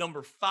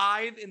 number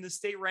 5 in the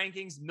state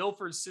rankings,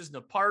 Milford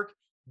Cisna Park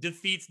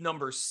defeats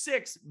number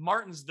 6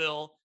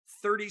 Martinsville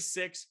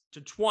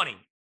 36-20.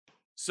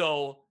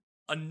 So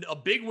a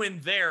big win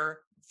there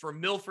for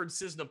Milford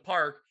Cisna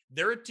Park.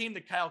 They're a team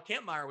that Kyle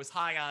Kampmeyer was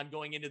high on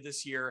going into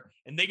this year,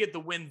 and they get the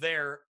win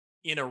there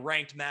in a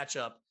ranked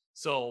matchup.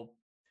 So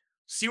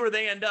see where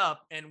they end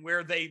up and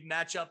where they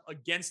match up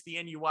against the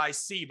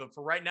NUIC. But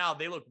for right now,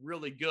 they look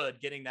really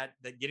good getting that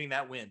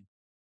win.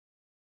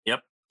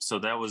 Yep. So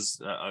that was,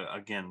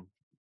 again,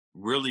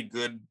 really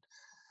good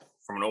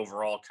from an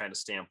overall kind of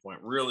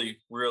standpoint. Really,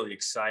 really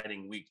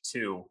exciting week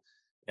 2.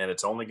 And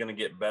it's only going to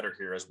get better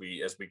here as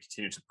we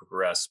continue to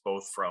progress,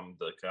 both from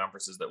the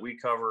conferences that we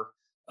cover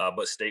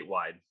but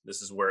statewide,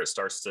 this is where it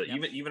starts to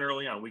even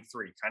early on week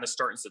 3, kind of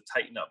starting to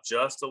tighten up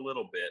just a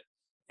little bit.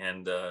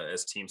 And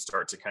as teams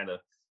start to kind of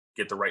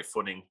get the right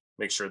footing,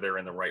 make sure they're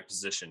in the right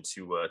position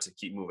to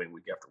keep moving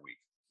week after week.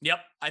 Yep,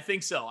 I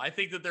think so. I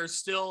think that there's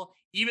still,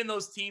 even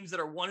those teams that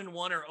are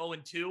 1-1 or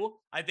 0-2,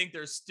 I think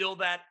there's still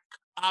that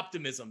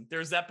optimism.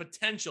 There's that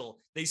potential.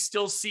 They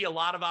still see a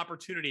lot of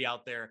opportunity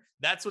out there.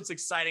 That's what's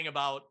exciting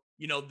about,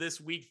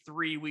 this week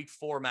 3, week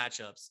 4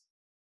 matchups.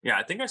 Yeah,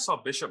 I think I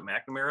saw Bishop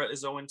McNamara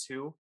is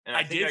 0-2. And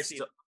I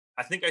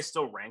think I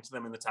still ranked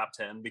them in the top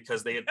 10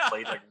 because they had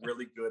played like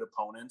really good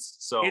opponents.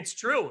 So it's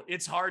true.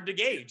 It's hard to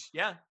gauge.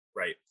 Yeah.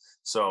 Right.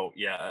 So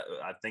yeah,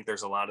 I think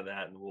there's a lot of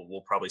that, and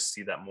we'll probably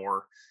see that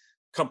more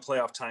come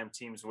playoff time.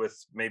 Teams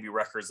with maybe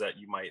records that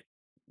you might,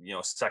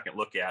 second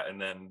look at,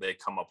 and then they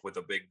come up with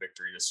a big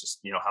victory. It's just,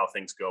 how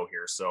things go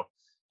here. So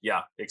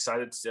yeah,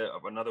 excited to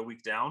another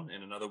week down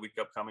and another week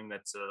upcoming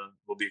that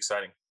will be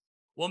exciting.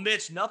 Well,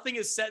 Mitch, nothing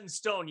is set in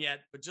stone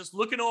yet, but just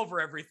looking over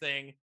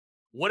everything,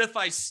 what if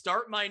I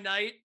start my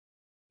night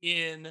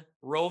in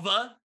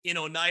Rova, in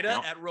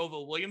Oneida at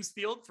Rova Williams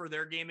Field for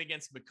their game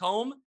against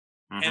Macomb,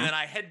 and then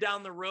I head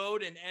down the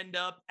road and end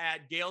up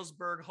at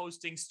Galesburg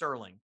hosting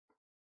Sterling?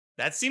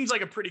 That seems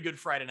like a pretty good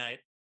Friday night.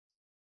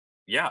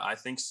 Yeah, I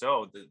think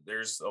so.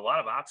 There's a lot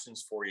of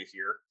options for you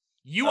here.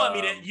 You want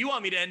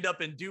me to end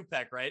up in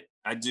Dupec, right?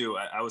 I do.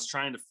 I was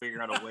trying to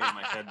figure out a way in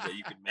my head that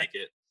you could make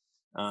it.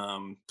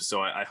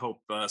 So I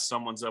hope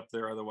someone's up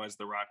there. Otherwise,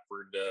 the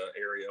Rockford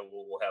area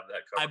will have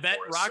that covered. I bet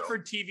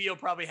Rockford TV will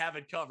probably have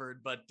it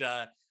covered, but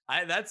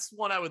that's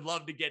one I would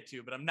love to get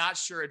to, but I'm not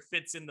sure it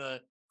fits in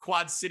the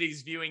Quad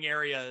Cities viewing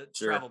area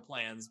travel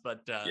plans.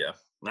 But yeah,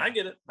 I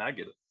get it.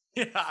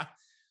 Yeah.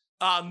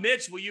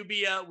 Mitch, will you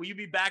be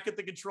back at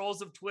the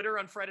controls of Twitter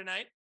on Friday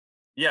night?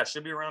 Yeah,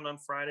 should be around on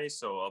Friday,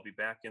 so I'll be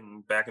back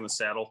in the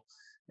saddle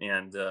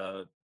and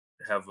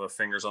have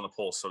fingers on the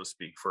pulse, so to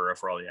speak, for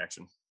all the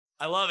action.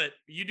 I love it.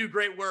 You do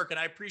great work, and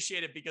I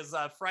appreciate it because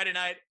Friday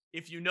night,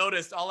 if you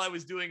noticed, all I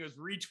was doing was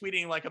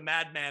retweeting like a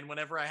madman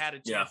whenever I had a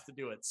chance to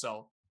do it.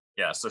 So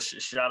yeah, so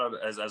shout out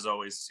as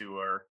always to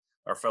our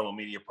fellow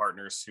media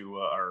partners who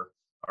are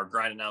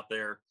grinding out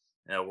there.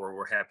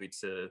 We're happy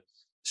to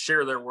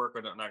share their work.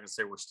 I'm not going to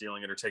say we're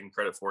stealing it or taking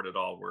credit for it at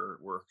all.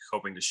 We're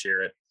hoping to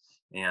share it,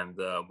 and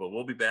but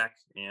we'll be back,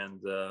 and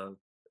we'll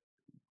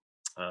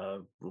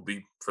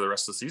be for the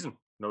rest of the season,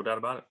 no doubt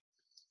about it.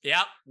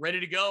 Yeah,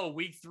 ready to go.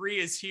 Week 3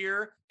 is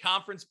here.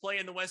 Conference play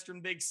in the Western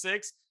Big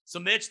Six. So,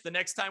 Mitch, the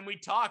next time we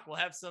talk, we'll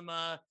have some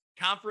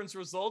conference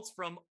results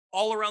from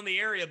all around the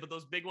area, but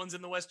those big ones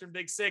in the Western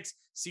Big Six.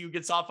 See who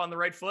gets off on the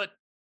right foot.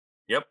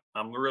 Yep,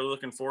 I'm really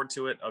looking forward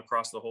to it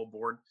across the whole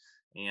board,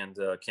 and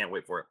can't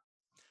wait for it.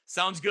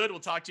 Sounds good.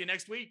 We'll talk to you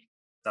next week.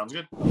 Sounds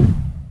good.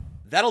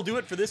 That'll do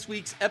it for this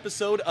week's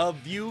episode of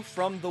View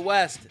from the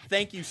West.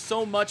 Thank you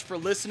so much for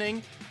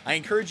listening. I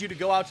encourage you to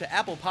go out to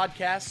Apple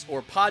Podcasts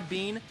or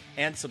Podbean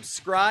and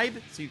subscribe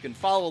so you can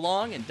follow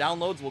along, and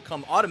downloads will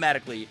come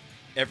automatically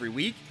every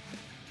week.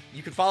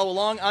 You can follow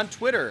along on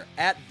Twitter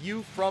at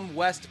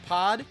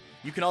ViewFromWestPod.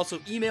 You can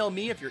also email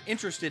me if you're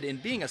interested in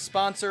being a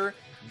sponsor,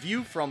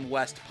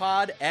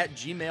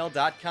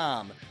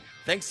 viewfromwestpod@gmail.com.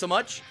 Thanks so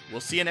much. We'll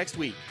see you next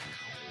week.